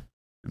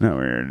now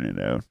we're airing it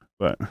out.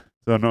 But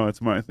so no,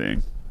 it's my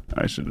thing.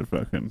 I should have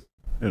fucking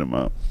hit him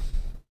up.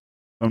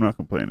 I'm not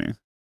complaining.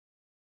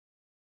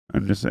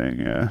 I'm just saying,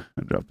 yeah,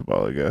 I dropped the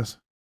ball, I guess.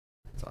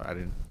 Sorry, I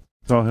didn't.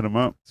 So I'll hit him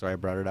up. Sorry, I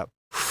brought it up.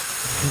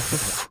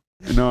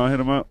 No, I'll hit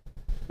him up.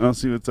 I'll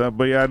see what's up.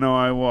 But yeah,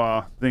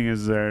 no, thing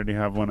is, I already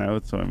have one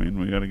out, so I mean,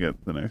 we got to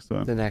get the next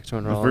one. The next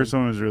one The rolling. first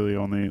one was really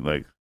only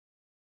like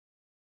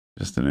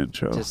just an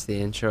intro, Just the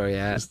intro,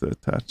 yeah. just a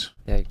touch.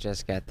 Yeah,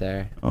 just get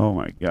there. Oh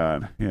my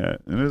god, yeah,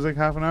 and it was like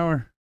half an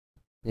hour,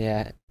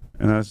 Yeah.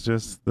 and that's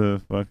just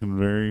the fucking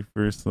very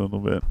first little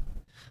bit.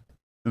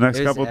 The next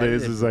It was couple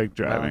days edited is like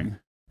well. driving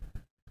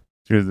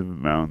through the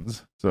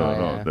mountains, so Oh,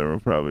 yeah. there will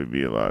probably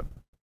be a lot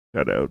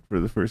cut out for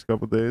the first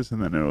couple days,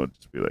 and then it'll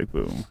just be like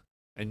boom.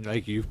 And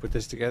like you've put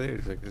this together,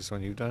 it's like this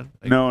one you've done.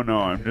 Like, No,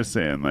 I'm just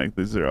saying like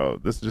this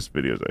is just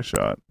videos I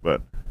shot,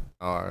 but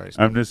Oh, all right.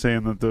 I'm just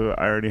saying that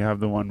I already have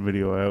the one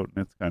video out,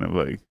 and it's kind of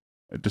like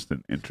just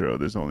an intro.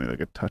 There's only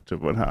like a touch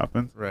of what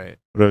happens. Right.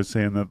 But I was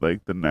saying that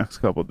like the next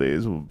couple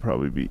days will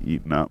probably be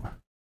eaten up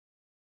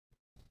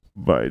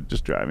by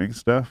just driving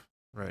stuff.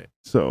 Right.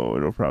 So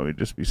it'll probably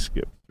just be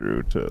skipped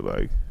through to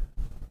like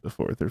the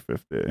 4th or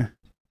 5th day,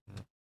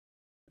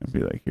 and be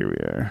like, here we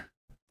are,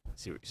 I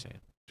see what you're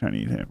saying. trying to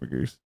eat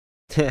hamburgers.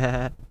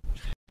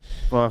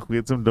 Fuck, we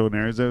had some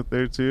donairs out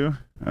there too.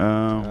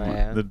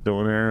 Yeah. The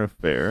Donair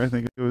Affair, I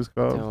think it was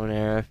called.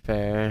 Donair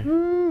Affair.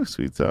 Woo,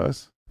 sweet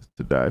sauce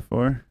to die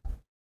for,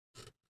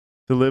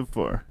 to live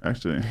for.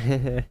 Actually,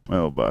 my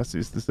old boss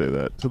used to say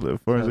that, to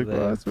live for. I was like,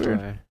 well, that's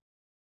weird.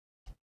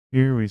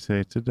 Here we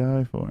say to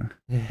die for.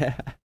 Yeah.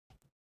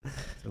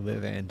 To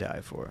live and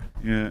die for.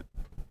 Yeah.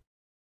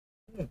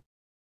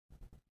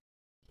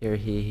 Here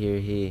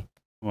he.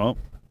 Well,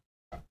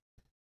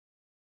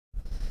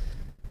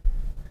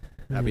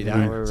 Happy Now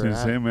done. where it's we're the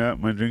at. same. Yeah,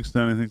 my drink's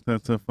done. I think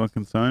that's a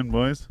fucking sign,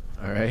 boys.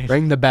 All right.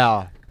 Ring the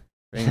bell.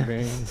 Ring,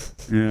 ring.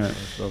 Yeah.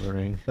 Throw the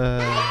ring. All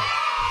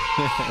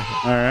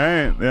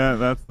right. Yeah,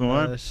 that's the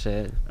one. Oh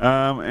shit.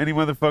 Any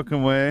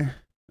motherfucking way.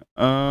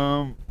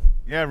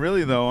 Yeah,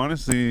 really though,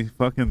 honestly,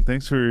 fucking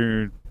thanks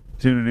for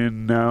tuning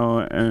in now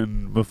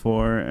and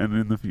before and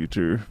in the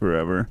future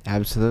forever.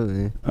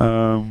 Absolutely.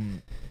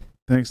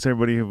 Thanks to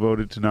everybody who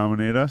voted to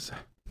nominate us.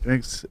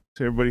 Thanks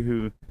to everybody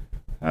who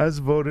has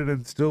voted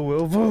and still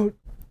will vote.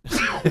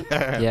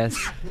 Yes.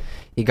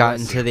 You got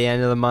into the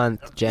end of the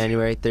month,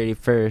 January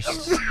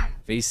 31st.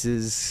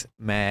 Faces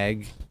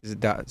Mag. Is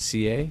it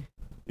 .ca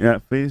Yeah,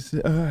 face. /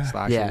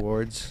 Yeah.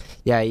 awards?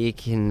 Yeah, you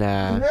can.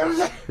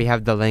 We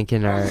have the link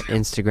in our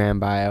Instagram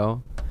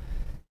bio,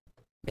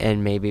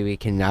 and maybe we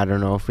can. I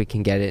don't know if we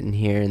can get it in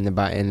here in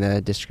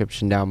the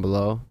description down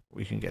below,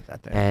 We can get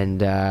that there.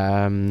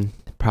 and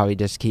probably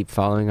just keep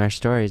following our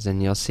stories,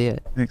 and you'll see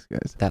it. Thanks,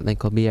 guys. That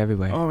link will be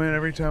everywhere. Oh man,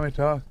 every time I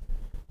talk.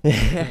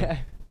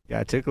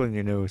 Yeah, tickling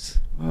your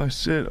nose. Oh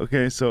shit.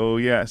 Okay, so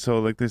yeah, so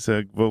like they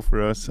said, vote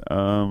for us.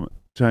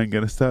 Try and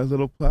get us that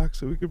little plaque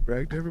so we can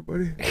brag to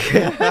everybody.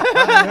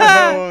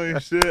 Holy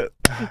shit.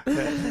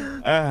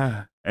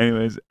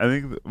 Anyways, I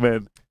think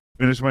man,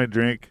 finish my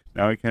drink.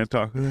 Now I can't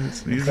talk without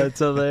sneezing. That's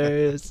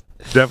hilarious.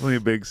 Definitely a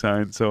big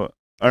sign. So all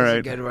That's right.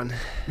 a good one.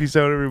 Peace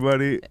out,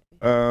 everybody.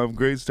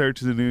 Great start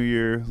to the new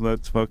year.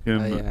 Let's fucking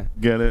Oh, yeah.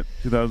 get it.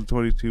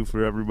 2022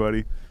 for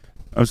everybody.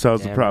 I'm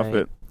Sal's the Damn Prophet.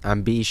 right.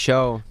 I'm B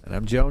Show. And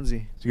I'm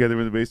Jonesy. Together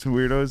with the Basement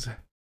Weirdos.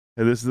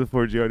 And this is the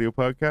 4G Audio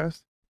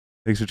Podcast.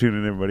 Thanks for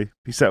tuning in, everybody.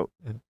 Peace out.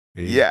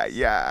 Yeah,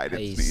 I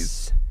didn't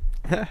sneeze.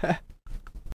 Peace.